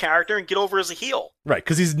this new character and get over as a heel, right?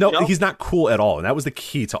 Because he's not cool at all, and that was the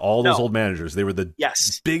key to all those old managers. They were the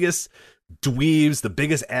biggest dweebs, the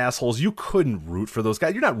biggest assholes. You couldn't root for those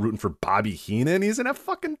guys. You're not rooting for Bobby Heenan. He's a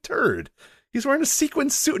fucking turd. He's wearing a sequin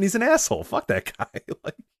suit and he's an asshole. Fuck that guy.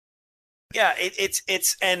 Yeah,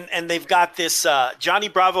 it's and they've got this Johnny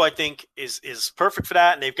Bravo, I think is perfect for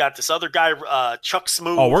that, and they've got this other guy, Chuck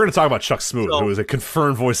Smooth. Oh, we're gonna talk about Chuck Smooth, So- who is a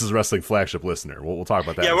confirmed Voices Wrestling flagship listener. We'll talk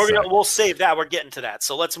about that. Yeah, in a sec. we'll save that. We're getting to that,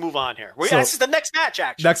 so let's move on here. So- This is the next match,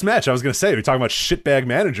 actually. Next match, I was going to say, we're talking about shitbag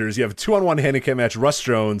managers. You have a 2-on-1 handicap match, Russ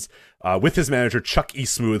Jones with his manager, Chuck E.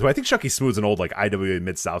 Smooth, who I think Chuck E. Smooth's an old like IWA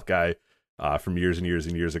Mid-South guy from years and years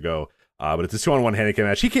and years ago. But it's a 2-on-1 handicap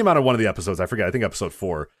match. He came out on one of the episodes. I forget. I think episode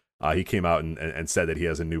 4. He came out and said that he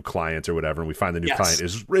has a new client or whatever, and we find the new client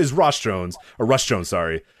is Russ Jones,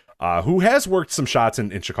 sorry, who has worked some shots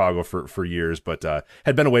in Chicago for years, but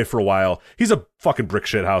had been away for a while. He's a fucking brick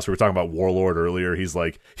shit house. We were talking about Warlord earlier.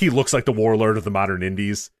 He looks like the Warlord of the modern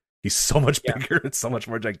indies. He's so much bigger and so much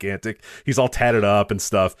more gigantic. He's all tatted up and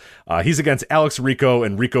stuff. He's against Alex Rico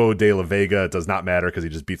and Rico de la Vega. It does not matter because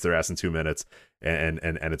he just beats their ass in 2 minutes and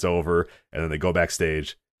it's over. And then they go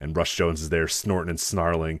backstage and Russ Jones is there snorting and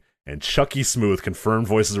snarling. And Chuck E. Smooth, confirmed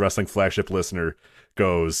Voices of Wrestling flagship listener,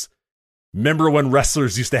 goes, remember when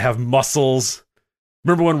wrestlers used to have muscles?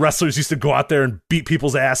 Remember when wrestlers used to go out there and beat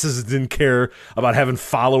people's asses and didn't care about having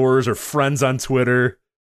followers or friends on Twitter?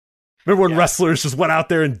 Remember when wrestlers just went out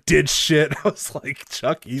there and did shit? I was like,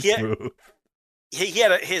 Chuck E. Smooth.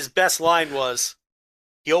 His best line was,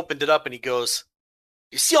 he opened it up and he goes,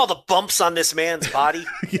 you see all the bumps on this man's body?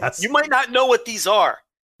 Yes. You might not know what these are.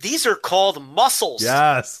 These are called muscles.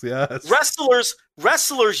 Yes.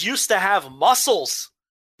 Wrestlers used to have muscles.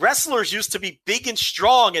 Wrestlers used to be big and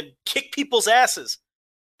strong and kick people's asses.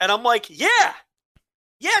 And I'm like, yeah,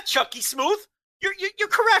 Chuck E. Smooth, you're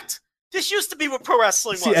correct. This used to be what pro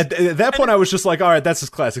wrestling was. See, at that point, I was just like, all right, that's his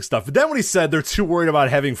classic stuff. But then when he said they're too worried about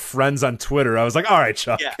having friends on Twitter, I was like, all right,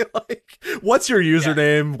 Chuck, like, what's your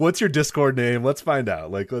username? What's your Discord name? Let's find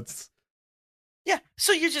out. Yeah,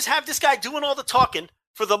 so you just have this guy doing all the talking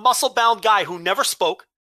for the muscle-bound guy who never spoke.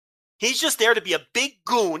 He's just there to be a big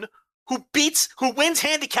goon who wins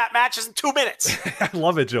handicap matches in 2 minutes. I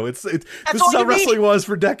love it, Joe. This is how wrestling was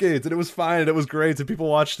for decades, and it was fine, and it was great, and people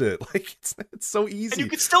watched it. Like it's so easy. And you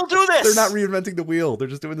can still do this. They're not reinventing the wheel. They're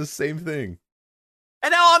just doing the same thing.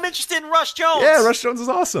 And now I'm interested in Russ Jones. Yeah, Russ Jones is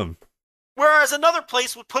awesome. Whereas another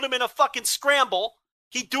place would put him in a fucking scramble.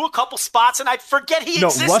 He'd do a couple spots, and I'd forget he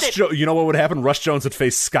existed. You know what would happen? Russ Jones would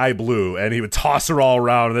face Sky Blue, and he would toss her all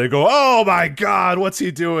around, and they'd go, oh my God, what's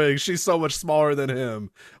he doing? She's so much smaller than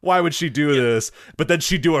him. Why would she do this? But then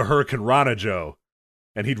she'd do a Hurricane Rana, Joe.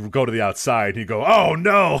 And he'd go to the outside, and he'd go, oh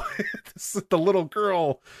no, this is the little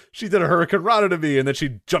girl. She did a Hurricane Rana to me, and then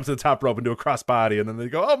she'd jump to the top rope and do a crossbody, and then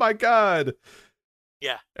they'd go, oh my God.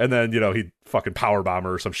 Yeah. And then, he'd fucking powerbomb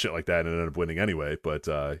her or some shit like that and ended up winning anyway. But,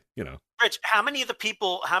 Rich, how many of the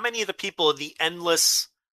people in the endless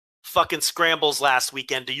fucking scrambles last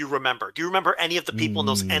weekend do you remember? Do you remember any of the people in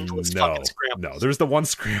those endless fucking scrambles? No, there's the one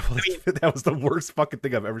scramble. That was the worst fucking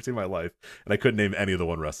thing I've ever seen in my life. And I couldn't name any of the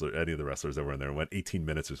wrestlers that were in there. It went 18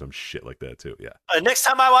 minutes or some shit like that too. Yeah. Next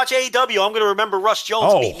time I watch AEW, I'm going to remember Russ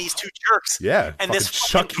Jones meeting these two jerks. Yeah. And this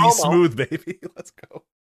Chuck E. Smooth, baby. Let's go.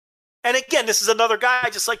 And again, this is another guy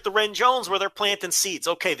just like the Ren Jones where they're planting seeds.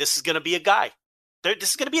 Okay, this is going to be a guy. This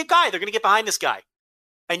is going to be a guy. They're going to get behind this guy.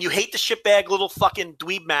 And you hate the shitbag little fucking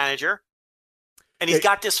dweeb manager. And he's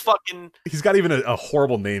got this fucking... He's got even a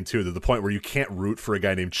horrible name, too, to the point where you can't root for a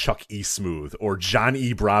guy named Chuck E. Smooth or John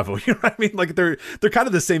E. Bravo. You know what I mean? Like, they're kind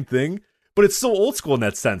of the same thing, but it's so old school in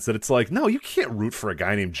that sense that it's like, no, you can't root for a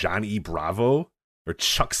guy named John E. Bravo or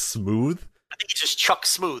Chuck Smooth. I think he's just Chuck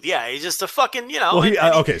Smooth. Yeah, he's just a fucking,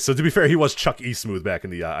 Well, okay, so to be fair, he was Chuck E. Smooth back in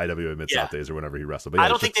the IWA Mid-South days or whenever he wrestled. But I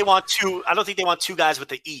don't think they want two guys with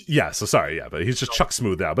the E. Yeah, so sorry, yeah, but he's just Chuck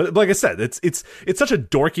Smooth now. But like I said, it's such a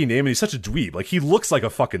dorky name and he's such a dweeb. Like, he looks like a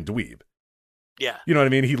fucking dweeb. Yeah. You know what I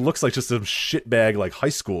mean? He looks like just some shitbag, like, high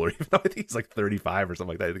schooler, even though I think he's like 35 or something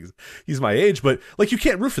like that. I think he's my age, but like, you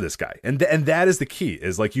can't root for this guy. And that is the key,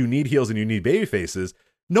 is like, you need heels and you need baby faces.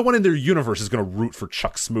 No one in their universe is going to root for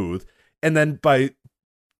Chuck Smooth. And then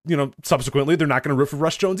subsequently, they're not going to root for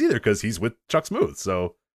Russ Jones either because he's with Chuck Smooth.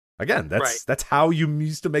 So, again, that's how you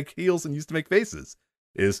used to make heels and used to make faces.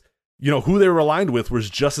 Is, who they were aligned with was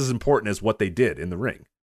just as important as what they did in the ring.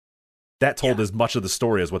 That told as much of the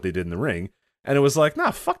story as what they did in the ring. And it was like,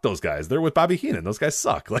 nah, fuck those guys. They're with Bobby Heenan. Those guys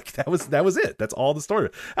suck. Like, that was it. That's all the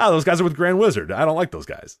story. Those guys are with Grand Wizard. I don't like those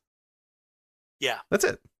guys. Yeah. That's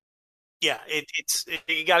it. Yeah,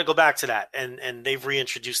 you got to go back to that, and they've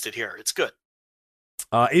reintroduced it here. It's good.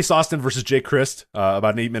 Ace Austin versus Jay Christ,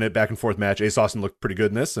 about an 8-minute back and forth match. Ace Austin looked pretty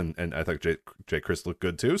good in this, and I thought Jay Christ looked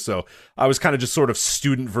good too. So I was kind of just sort of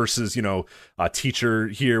student versus teacher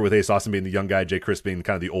here, with Ace Austin being the young guy, Jay Christ being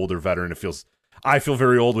kind of the older veteran. I feel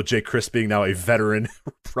very old with Jake Chris being now a veteran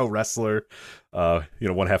pro wrestler.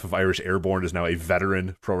 One half of Irish Airborne is now a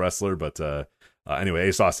veteran pro wrestler. But anyway,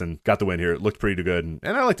 Ace Austin got the win here. It looked pretty good, and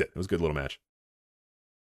I liked it. It was a good little match.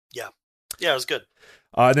 Yeah, it was good.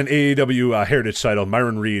 And then AEW Heritage title,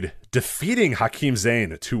 Myron Reed defeating Hakeem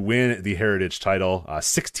Zayn to win the Heritage title.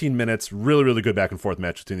 16 minutes, really, really good back and forth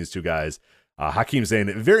match between these two guys. Hakeem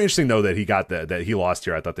Zayn, very interesting though that he got that he lost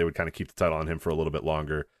here. I thought they would kind of keep the title on him for a little bit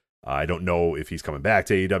longer. I don't know if he's coming back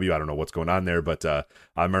to AEW. I don't know what's going on there, but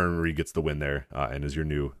Myron Reed gets the win there and is your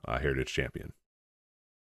new Heritage champion.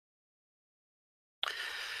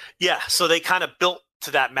 Yeah, so they kind of built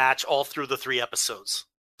to that match all through the 3 episodes.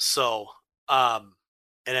 So, and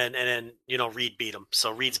then Reed beat him.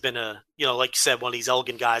 So Reed's been like you said, one of these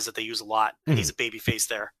Elgin guys that they use a lot, and he's a babyface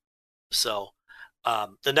there. So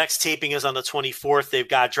the next taping is on the 24th. They've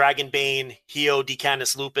got Dragon Bane, Hio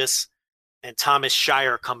DeCanis Lupus, and Thomas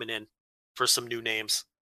Shire coming in for some new names.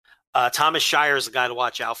 Thomas Shire is a guy to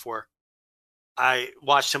watch out for. I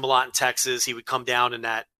watched him a lot in Texas. He would come down in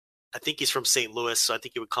that. I think he's from St. Louis, so I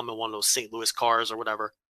think he would come in one of those St. Louis cars or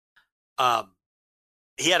whatever.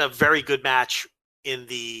 He had a very good match in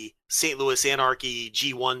the St. Louis Anarchy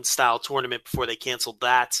G1 style tournament before they canceled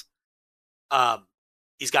that.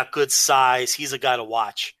 He's got good size. He's a guy to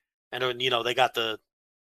watch. And then, they got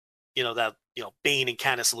Bane and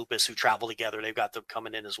Canis Lupus who travel together. They've got them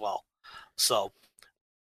coming in as well. So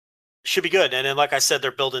should be good. And then, like I said,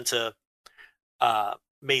 they're building to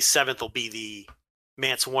May 7th will be the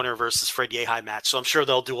Mance Warner versus Fred Yehi match. So I'm sure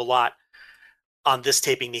they'll do a lot on this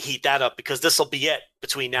taping to heat that up because this will be it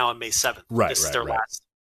between now and May 7th. This is their last.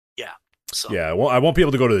 Yeah. So. Yeah, well, I won't be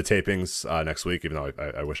able to go to the tapings next week, even though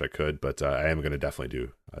I wish I could, but I am going to definitely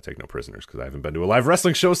do Take No Prisoners because I haven't been to a live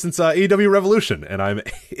wrestling show since AEW Revolution, and I'm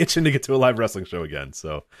itching to get to a live wrestling show again.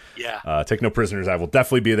 So, yeah, Take No Prisoners, I will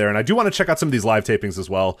definitely be there, and I do want to check out some of these live tapings as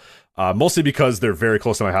well, mostly because they're very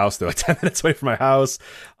close to my house. They're like 10 minutes away from my house,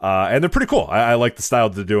 and they're pretty cool. I like the style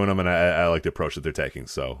that they're doing them, and I like the approach that they're taking.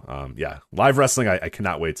 So, yeah, live wrestling, I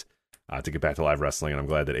cannot wait to get back to live wrestling, and I'm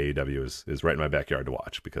glad that AEW is right in my backyard to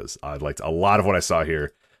watch because I liked a lot of what I saw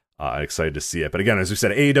here. I'm excited to see it. But again, as we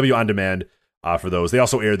said, AEW On Demand for those. They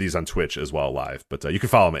also air these on Twitch as well live, but you can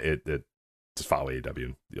follow them. Just follow AEW,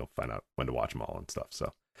 and you'll find out when to watch them all and stuff.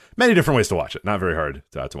 So many different ways to watch it. Not very hard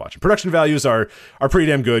to watch it. Production values are pretty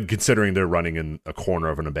damn good considering they're running in a corner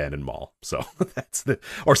of an abandoned mall. So that's the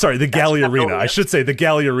Galley Arena. I should say the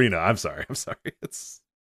Galley Arena. I'm sorry.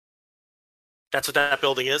 That's what that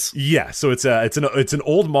building is? Yeah, so it's an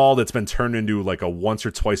old mall that's been turned into like a once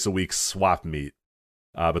or twice a week swap meet.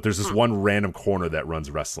 But there's this one random corner that runs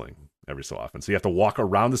wrestling every so often. So you have to walk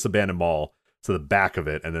around this abandoned mall to the back of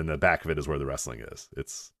it, and then the back of it is where the wrestling is.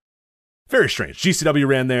 It's very strange. GCW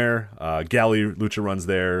ran there. Galley Lucha runs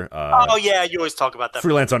there. Oh yeah, you always talk about that.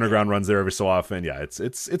 Freelance Underground runs there every so often. Yeah, it's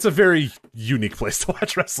a very unique place to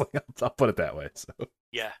watch wrestling. I'll put it that way. So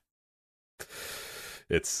yeah,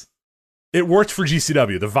 It worked for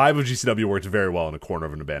GCW. The vibe of GCW worked very well in the corner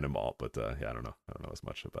of an abandoned mall. But yeah, I don't know as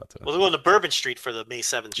much about. Well, they're going to Bourbon Street for the May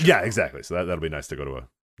 7th show. Yeah, exactly. So that'll be nice to go to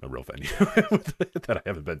a real venue that I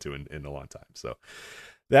haven't been to in a long time. So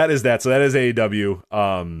that is that. So that is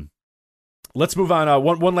AEW. Let's move on.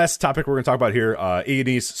 One last topic we're going to talk about here.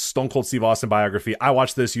 A&E's Stone Cold Steve Austin biography. I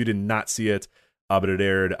watched this. You did not see it, but it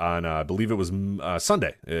aired on, I believe it was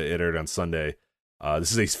Sunday. It aired on Sunday.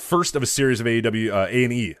 This is a first of a series of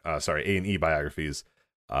A&E biographies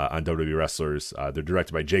on WWE wrestlers. They're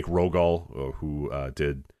directed by Jake Rogol, who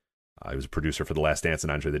he was a producer for The Last Dance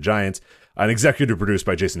and Andre the Giant, and executive produced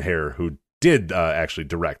by Jason Hare, who did actually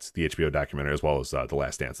direct the HBO documentary as well as The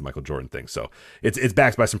Last Dance, the Michael Jordan thing. So it's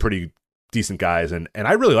backed by some pretty decent guys, and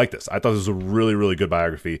I really like this. I thought this was a really, really good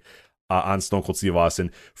biography on Stone Cold Steve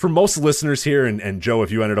Austin. For most listeners here, and Joe,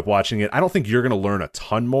 if you ended up watching it, I don't think you're going to learn a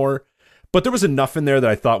ton more. But there was enough in there that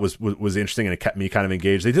I thought was interesting, and it kept me kind of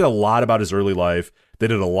engaged. They did a lot about his early life. They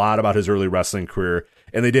did a lot about his early wrestling career,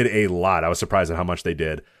 and they did a lot. I was surprised at how much they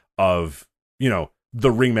did of, the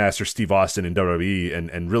ringmaster Steve Austin in WWE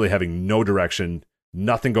and really having no direction,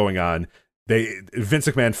 nothing going on. Vince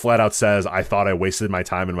McMahon flat out says, I thought I wasted my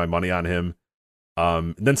time and my money on him.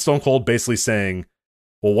 Then Stone Cold basically saying,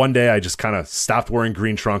 well, one day I just kind of stopped wearing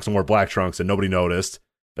green trunks and wore black trunks and nobody noticed.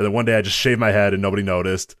 And then one day I just shaved my head and nobody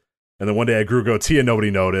noticed. And then one day I grew a goatee and nobody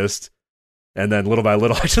noticed. And then little by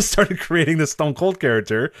little, I just started creating this Stone Cold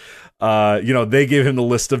character. They gave him the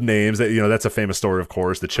list of names that, that's a famous story, of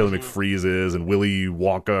course, the Chili McFreezes and Willy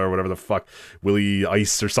Wonka or whatever the fuck, Willy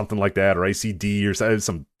Ice or something like that, or Icy D or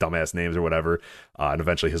some dumbass names or whatever. And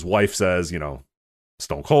eventually his wife says,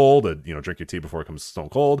 Stone Cold, drink your tea before it comes Stone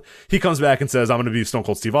Cold. He comes back and says, I'm going to be Stone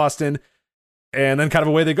Cold Steve Austin. And then kind of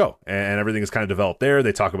away they go. And everything is kind of developed there.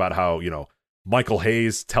 They talk about how, Michael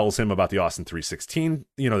Hayes tells him about the Austin 316,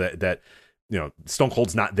 that Stone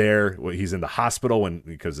Cold's not there. He's in the hospital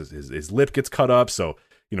because his lip gets cut up. So,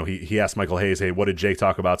 he asked Michael Hayes, hey, what did Jake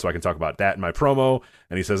talk about? So I can talk about that in my promo.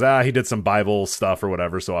 And he says, he did some Bible stuff or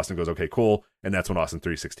whatever. So Austin goes, okay, cool. And that's when Austin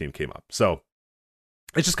 316 came up. So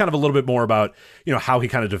it's just kind of a little bit more about, how he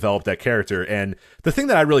kind of developed that character. And the thing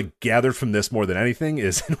that I really gathered from this more than anything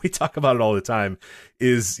is, and we talk about it all the time,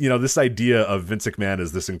 is, this idea of Vince McMahon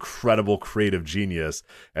as this incredible creative genius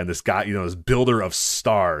and this guy, this builder of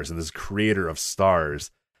stars and this creator of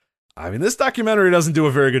stars. I mean, this documentary doesn't do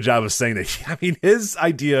a very good job of saying that. I mean, his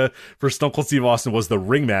idea for Stone Cold Steve Austin was the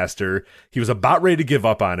ringmaster. He was about ready to give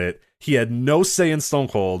up on it. He had no say in Stone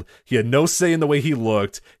Cold. He had no say in the way he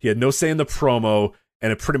looked. He had no say in the promo.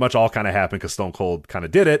 And it pretty much all kind of happened because Stone Cold kind of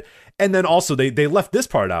did it. And then also they left this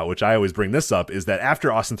part out, which I always bring this up, is that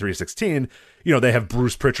after Austin 316, they have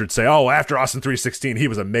Bruce Pritchard say, after Austin 316, he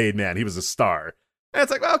was a made man. He was a star. And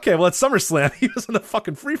it's like, okay, well, at SummerSlam, he was in the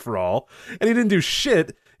fucking free-for-all. And he didn't do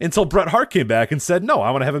shit until Bret Hart came back and said, no, I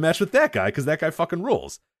want to have a match with that guy because that guy fucking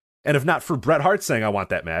rules. And if not for Bret Hart saying I want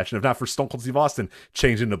that match, and if not for Stone Cold Steve Austin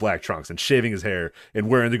changing into black trunks and shaving his hair and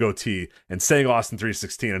wearing the goatee and saying Austin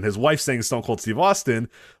 316 and his wife saying Stone Cold Steve Austin,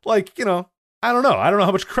 I don't know. I don't know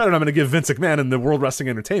how much credit I'm going to give Vince McMahon and the World Wrestling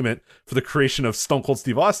Entertainment for the creation of Stone Cold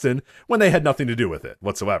Steve Austin when they had nothing to do with it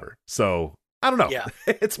whatsoever. So I don't know. Yeah.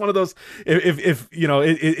 It's one of those, if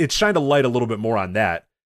it shined a light a little bit more on that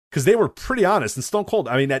because they were pretty honest. And Stone Cold,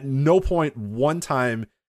 I mean, at no point one time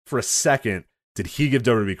for a second did he give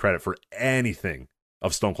WWE credit for anything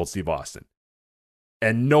of Stone Cold Steve Austin.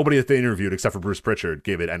 And nobody that they interviewed, except for Bruce Pritchard,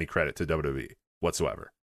 gave it any credit to WWE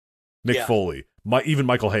whatsoever. Mick Foley, even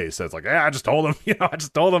Michael Hayes says, I just told him,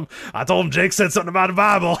 I told him Jake said something about the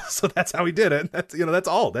Bible. So that's how he did it. That's, that's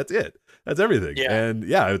all. That's it. That's everything. Yeah. And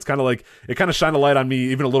it's kind of like, it kind of shined a light on me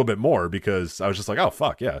even a little bit more because I was just like, oh,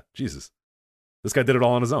 fuck, yeah, Jesus. This guy did it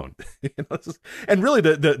all on his own. And really,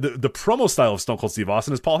 the promo style of Stone Cold Steve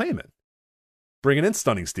Austin is Paul Heyman. Bringing in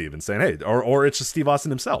Stunning Steve and saying, hey, or it's just Steve Austin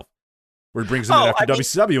himself, where he brings him in after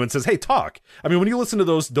WCW and says, hey, talk. I mean, when you listen to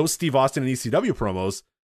those Steve Austin and ECW promos,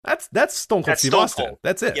 that's Stone Cold Steve Austin. Cold.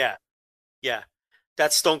 That's it. Yeah.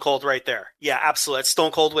 That's Stone Cold right there. Yeah, absolutely. That's Stone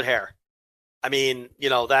Cold with hair. I mean,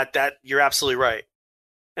 that you're absolutely right.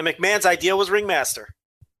 And McMahon's idea was ringmaster.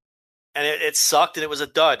 And it sucked and it was a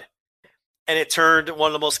dud. And it turned one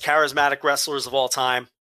of the most charismatic wrestlers of all time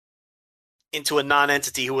into a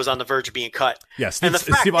non-entity who was on the verge of being cut. Yeah,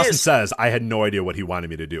 Steve Austin says, I had no idea what he wanted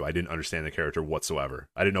me to do. I didn't understand the character whatsoever.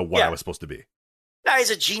 I didn't know what I was supposed to be. Now he's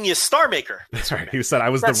a genius star maker. That's right. He said I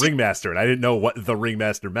was the ringmaster, and I didn't know what the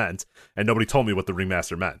ringmaster meant, and nobody told me what the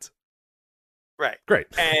ringmaster meant. Right. Great.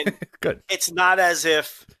 And good. It's not as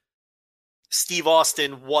if Steve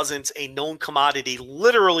Austin wasn't a known commodity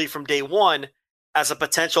literally from day one as a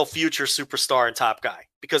potential future superstar and top guy,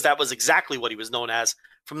 because that was exactly what he was known as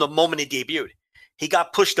from the moment he debuted. He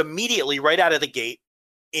got pushed immediately right out of the gate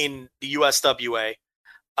in the USWA,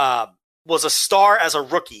 was a star as a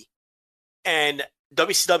rookie, and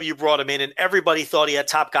WCW brought him in, and everybody thought he had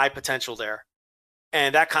top guy potential there.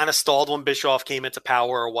 And that kind of stalled when Bischoff came into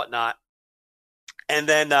power or whatnot. And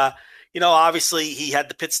then, obviously he had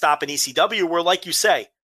the pit stop in ECW where, like you say,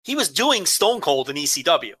 he was doing Stone Cold in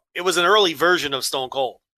ECW. It was an early version of Stone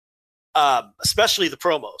Cold, especially the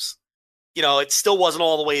promos. It still wasn't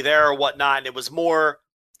all the way there or whatnot. And it was more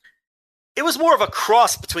of a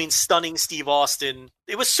cross between Stunning Steve Austin.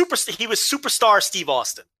 He was superstar Steve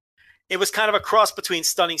Austin. It was kind of a cross between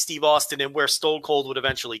Stunning Steve Austin and where Stone Cold would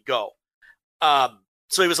eventually go.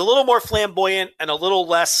 So he was a little more flamboyant and a little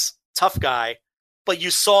less tough guy, but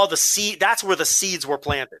you saw the seed. That's where the seeds were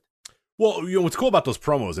planted. Well, what's cool about those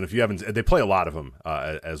promos, and if you haven't, they play a lot of them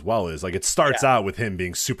as well, is like it starts out with him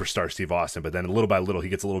being superstar Steve Austin, but then little by little he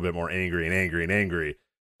gets a little bit more angry. And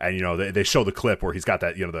they show the clip where he's got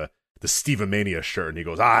that, the Steve-O-Mania shirt, and he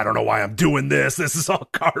goes, I don't know why I'm doing this. This is all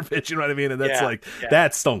garbage. You know what I mean? And that's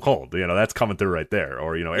that's Stone Cold. That's coming through right there.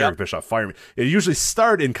 Or, Eric Bischoff, fire me. It usually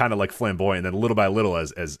start in kind of like flamboyant, and then little by little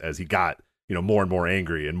as he got, more and more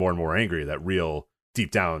angry, that real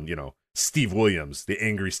deep down, Steve Williams, the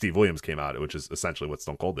angry Steve Williams came out, which is essentially what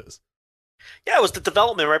Stone Cold is. Yeah, it was the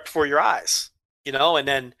development right before your eyes, and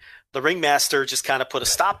then the ringmaster just kind of put a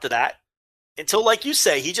stop to that until, like you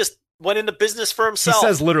say, he just went into business for himself. He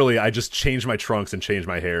says literally, I just changed my trunks and changed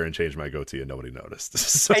my hair and changed my goatee and nobody noticed.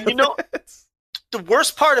 So and the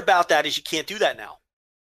worst part about that is you can't do that now.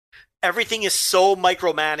 Everything is so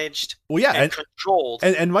micromanaged and controlled.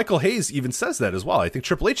 And Michael Hayes even says that as well. I think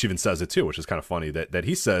Triple H even says it too, which is kind of funny that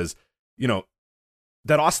he says,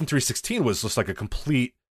 that Austin 316 was just like a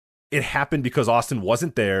complete. It happened because Austin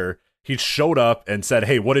wasn't there. He showed up and said,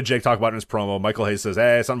 "Hey, what did Jake talk about in his promo?" Michael Hayes says,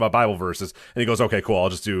 "Hey, something about Bible verses," and he goes, "Okay, cool. I'll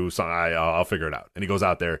just do something. I'll figure it out." And he goes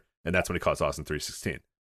out there, and that's when he calls Austin 316.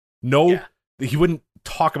 He wouldn't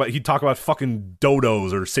talk about. He'd talk about fucking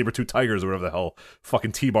dodos or saber-tooth tigers or whatever the hell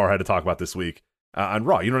fucking T-Bar had to talk about this week on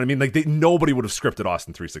Raw. You know what I mean? Like nobody would have scripted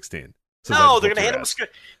Austin 316. No, they're gonna hand him a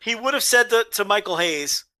script. He would have said to Michael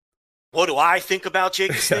Hayes, "What do I think about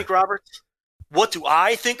Jake the Snake Roberts? What do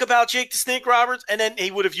I think about Jake the Snake Roberts?" And then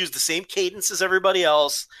he would have used the same cadence as everybody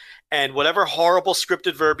else and whatever horrible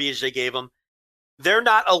scripted verbiage they gave him. They're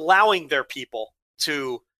not allowing their people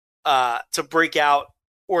to break out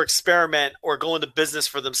or experiment or go into business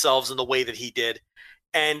for themselves in the way that he did.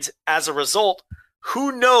 And as a result,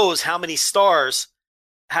 who knows how many stars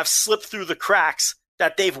have slipped through the cracks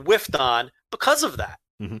that they've whiffed on because of that.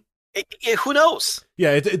 Mm-hmm. Who knows?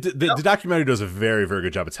 Yeah, the documentary does a very, very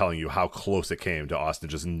good job of telling you how close it came to Austin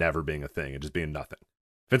just never being a thing and just being nothing.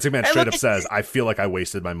 Vince McMahon straight up says, "I feel like I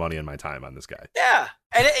wasted my money and my time on this guy." Yeah,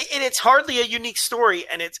 and it's hardly a unique story,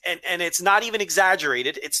 and it's not even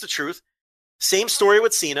exaggerated. It's the truth. Same story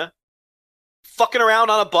with Cena, fucking around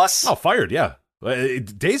on a bus. Oh, fired! Yeah,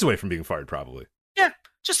 days away from being fired, probably. Yeah,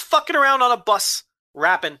 just fucking around on a bus,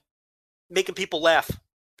 rapping, making people laugh.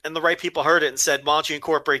 And the right people heard it and said, "Why don't you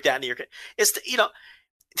incorporate that into your?" This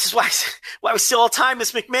is why we see all the time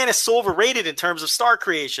Miss McMahon is so overrated in terms of star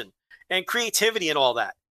creation and creativity and all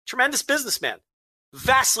that. Tremendous businessman,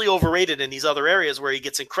 vastly overrated in these other areas where he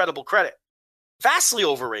gets incredible credit. Vastly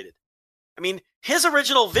overrated. I mean, his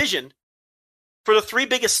original vision for the three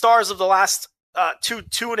biggest stars of the last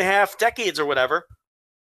 2.5 decades or whatever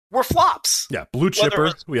were flops. Yeah, Blue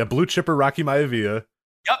Chipper. We have Blue Chipper, Rocky Maivia.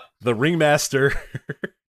 Yep. The Ringmaster.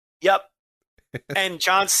 Yep. And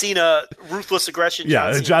John Cena, ruthless aggression.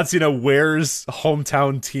 John Cena wears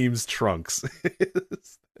hometown team's trunks.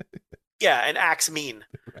 Yeah, and acts mean.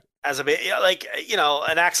 As and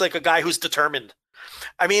acts like a guy who's determined.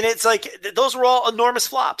 I mean, it's like those were all enormous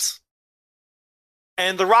flops.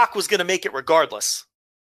 And The Rock was going to make it regardless.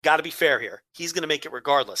 Got to be fair here. He's going to make it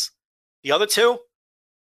regardless. The other two,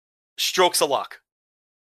 strokes of luck.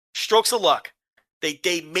 Strokes of luck.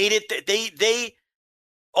 They made it.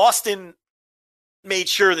 Austin made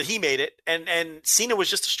sure that he made it, and Cena was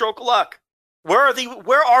just a stroke of luck. Where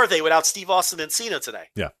are they without Steve Austin and Cena today?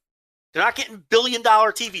 Yeah. They're not getting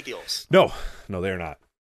billion-dollar TV deals. No, they're not.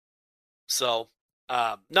 So,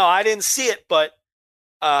 no, I didn't see it, but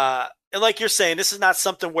and like you're saying, this is not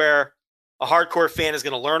something where a hardcore fan is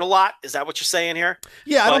going to learn a lot. Is that what you're saying here?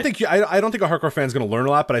 Yeah, I don't think a hardcore fan is going to learn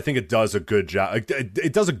a lot, but I think it does a good job.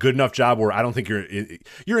 It does a good enough job where I don't think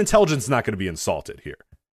your intelligence is not going to be insulted here.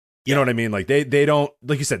 You know what I mean? Like they don't,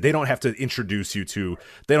 like you said, they don't have to introduce you to.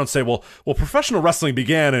 They don't say, well, professional wrestling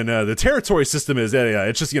began and the territory system is.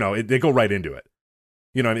 It's just they go right into it.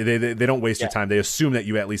 You know what I mean? They don't waste your time. They assume that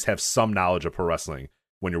you at least have some knowledge of pro wrestling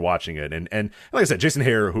when you're watching it. And like I said, Jason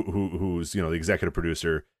Hare, who's the executive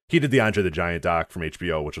producer, he did the Andre the Giant doc from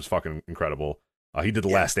HBO, which was fucking incredible. He did The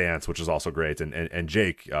Last Dance, which was also great. And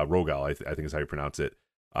Jake Rogal, I think is how you pronounce it.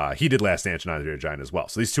 He did Last Dance and Andre the Giant as well.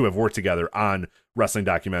 So these two have worked together on wrestling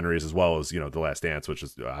documentaries as well as, The Last Dance, which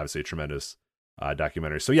is obviously a tremendous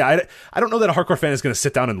documentary. So yeah, I don't know that a hardcore fan is going to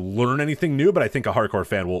sit down and learn anything new, but I think a hardcore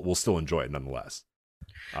fan will still enjoy it nonetheless.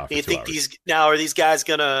 Do you think are these guys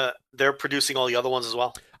they're producing all the other ones as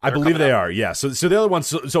well? I believe they are. Yeah. So the other ones.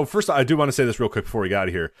 So first, I do want to say this real quick before we get out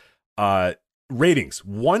of here. Ratings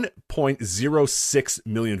 1.06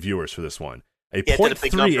 million viewers for this one. A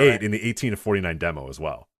 0.38 in the 18 to 49 demo as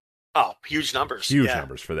well. Oh, huge numbers. Huge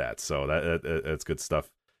numbers for that. So that's good stuff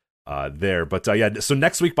there. But so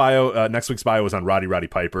next week's bio was on Roddy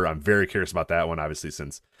Piper. I'm very curious about that one, obviously,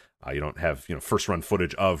 since you don't have first run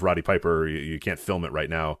footage of Roddy Piper. You can't film it right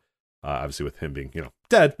now, obviously with him being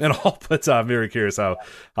dead and all. But I'm very curious how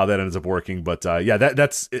that ends up working. But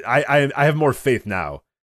that's I have more faith now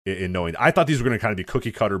in knowing. I thought these were going to kind of be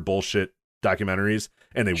cookie cutter bullshit documentaries,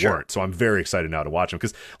 and they weren't. So I'm very excited now to watch them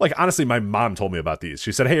because, honestly, my mom told me about these.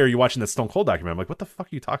 She said, "Hey, are you watching that Stone Cold documentary?" I'm like, "What the fuck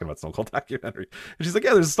are you talking about, Stone Cold documentary?" And she's like,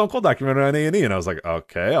 "Yeah, there's a Stone Cold documentary on A&E." And I was like,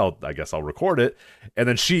 "Okay, I guess I'll record it." And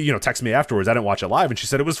then she, texted me afterwards. I didn't watch it live, and she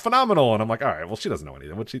said it was phenomenal. And I'm like, "All right, well, she doesn't know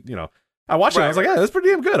anything." But she, I watched it. And I was like, "Yeah, that's pretty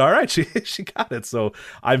damn good." All right, she got it. So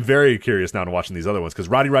I'm very curious now to watching these other ones because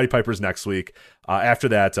Roddy Piper's next week. After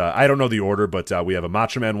that, I don't know the order, but we have a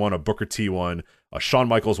Macho Man one, a Booker T one, a Shawn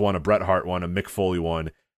Michaels one, a Bret Hart one, a Mick Foley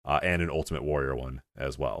one, and an Ultimate Warrior one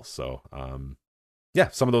as well. So, some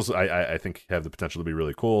of those I think have the potential to be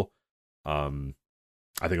really cool.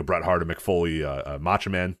 I think a Bret Hart, a Mick Foley, a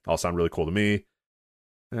Macho Man all sound really cool to me.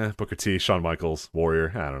 Booker T, Shawn Michaels,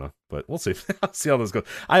 Warrior. I don't know, but we'll see. I'll see how this goes.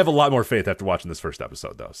 I have a lot more faith after watching this first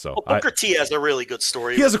episode, though. So Booker T has a really good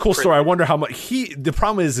story. He has a cool story. I wonder how much the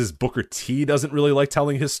problem is Booker T doesn't really like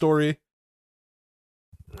telling his story.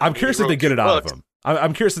 I'm curious if they get it out of him.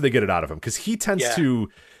 I'm curious if they get it out of him because he tends to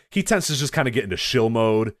just kind of get into shill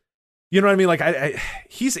mode. You know what I mean? Like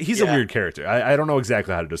he's a weird character. I don't know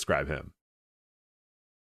exactly how to describe him.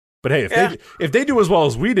 But hey, if they do as well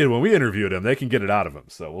as we did when we interviewed him, they can get it out of him.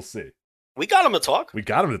 So we'll see. We got him to talk.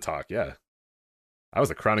 Yeah. That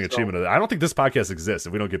was a crowning achievement of that. I don't think this podcast exists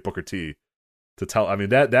if we don't get Booker T to tell. I mean,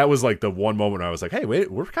 that was like the one moment where I was like, hey,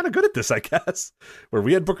 wait, we're kind of good at this, I guess. Where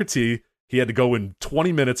we had Booker T. He had to go in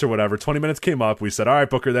 20 minutes or whatever. 20 minutes came up. We said, all right,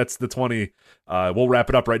 Booker, that's the 20. We'll wrap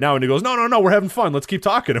it up right now. And he goes, no, we're having fun. Let's keep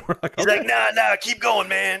talking. And we're like, he's like, nah, keep going,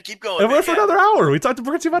 man. Keep going. And we went for another hour. We talked to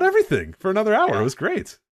Booker T about everything for another hour. It was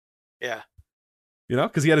great. Yeah. You know,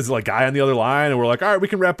 because he had his like guy on the other line, and we're like, all right, we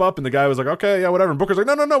can wrap up. And the guy was like, okay, yeah, whatever. And Booker's like,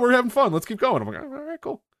 no, we're having fun. Let's keep going. I'm like, all right,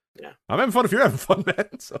 cool. Yeah. I'm having fun if you're having fun,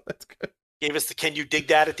 man. So that's good. Gave us the can you dig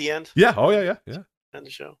that at the end? Yeah. Oh, yeah. End the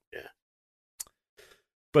show. Yeah.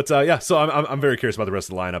 But so I'm very curious about the rest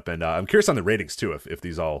of the lineup, and I'm curious on the ratings too, if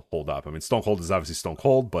these all hold up. I mean, Stone Cold is obviously Stone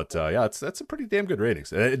Cold, but that's a pretty damn good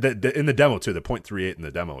ratings. In the demo too, the 0.38 in the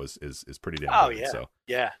demo is pretty damn good. Oh yeah, so.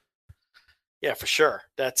 yeah, for sure.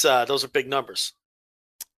 That's those are big numbers.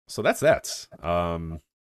 So that's that.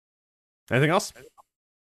 Anything else?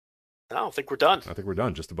 I don't think we're done. I think we're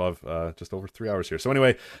done. Just over 3 hours here. So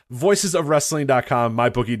anyway, voicesofwrestling.com,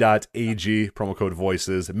 mybookie.ag, promo code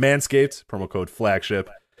voices, Manscaped, promo code flagship,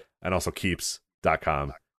 and also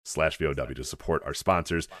keeps.com/VOW to support our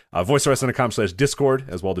sponsors. Voicesofwrestling.com/Discord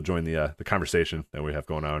as well to join the conversation that we have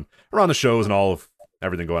going on around the shows and all of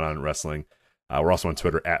everything going on in wrestling. We're also on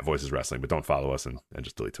Twitter at Voices Wrestling, but don't follow us and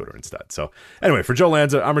just delete Twitter instead. So anyway, for Joe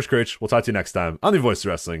Lanza, I'm Rich Critch. We'll talk to you next time on the Voices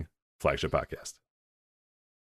Wrestling Flagship Podcast.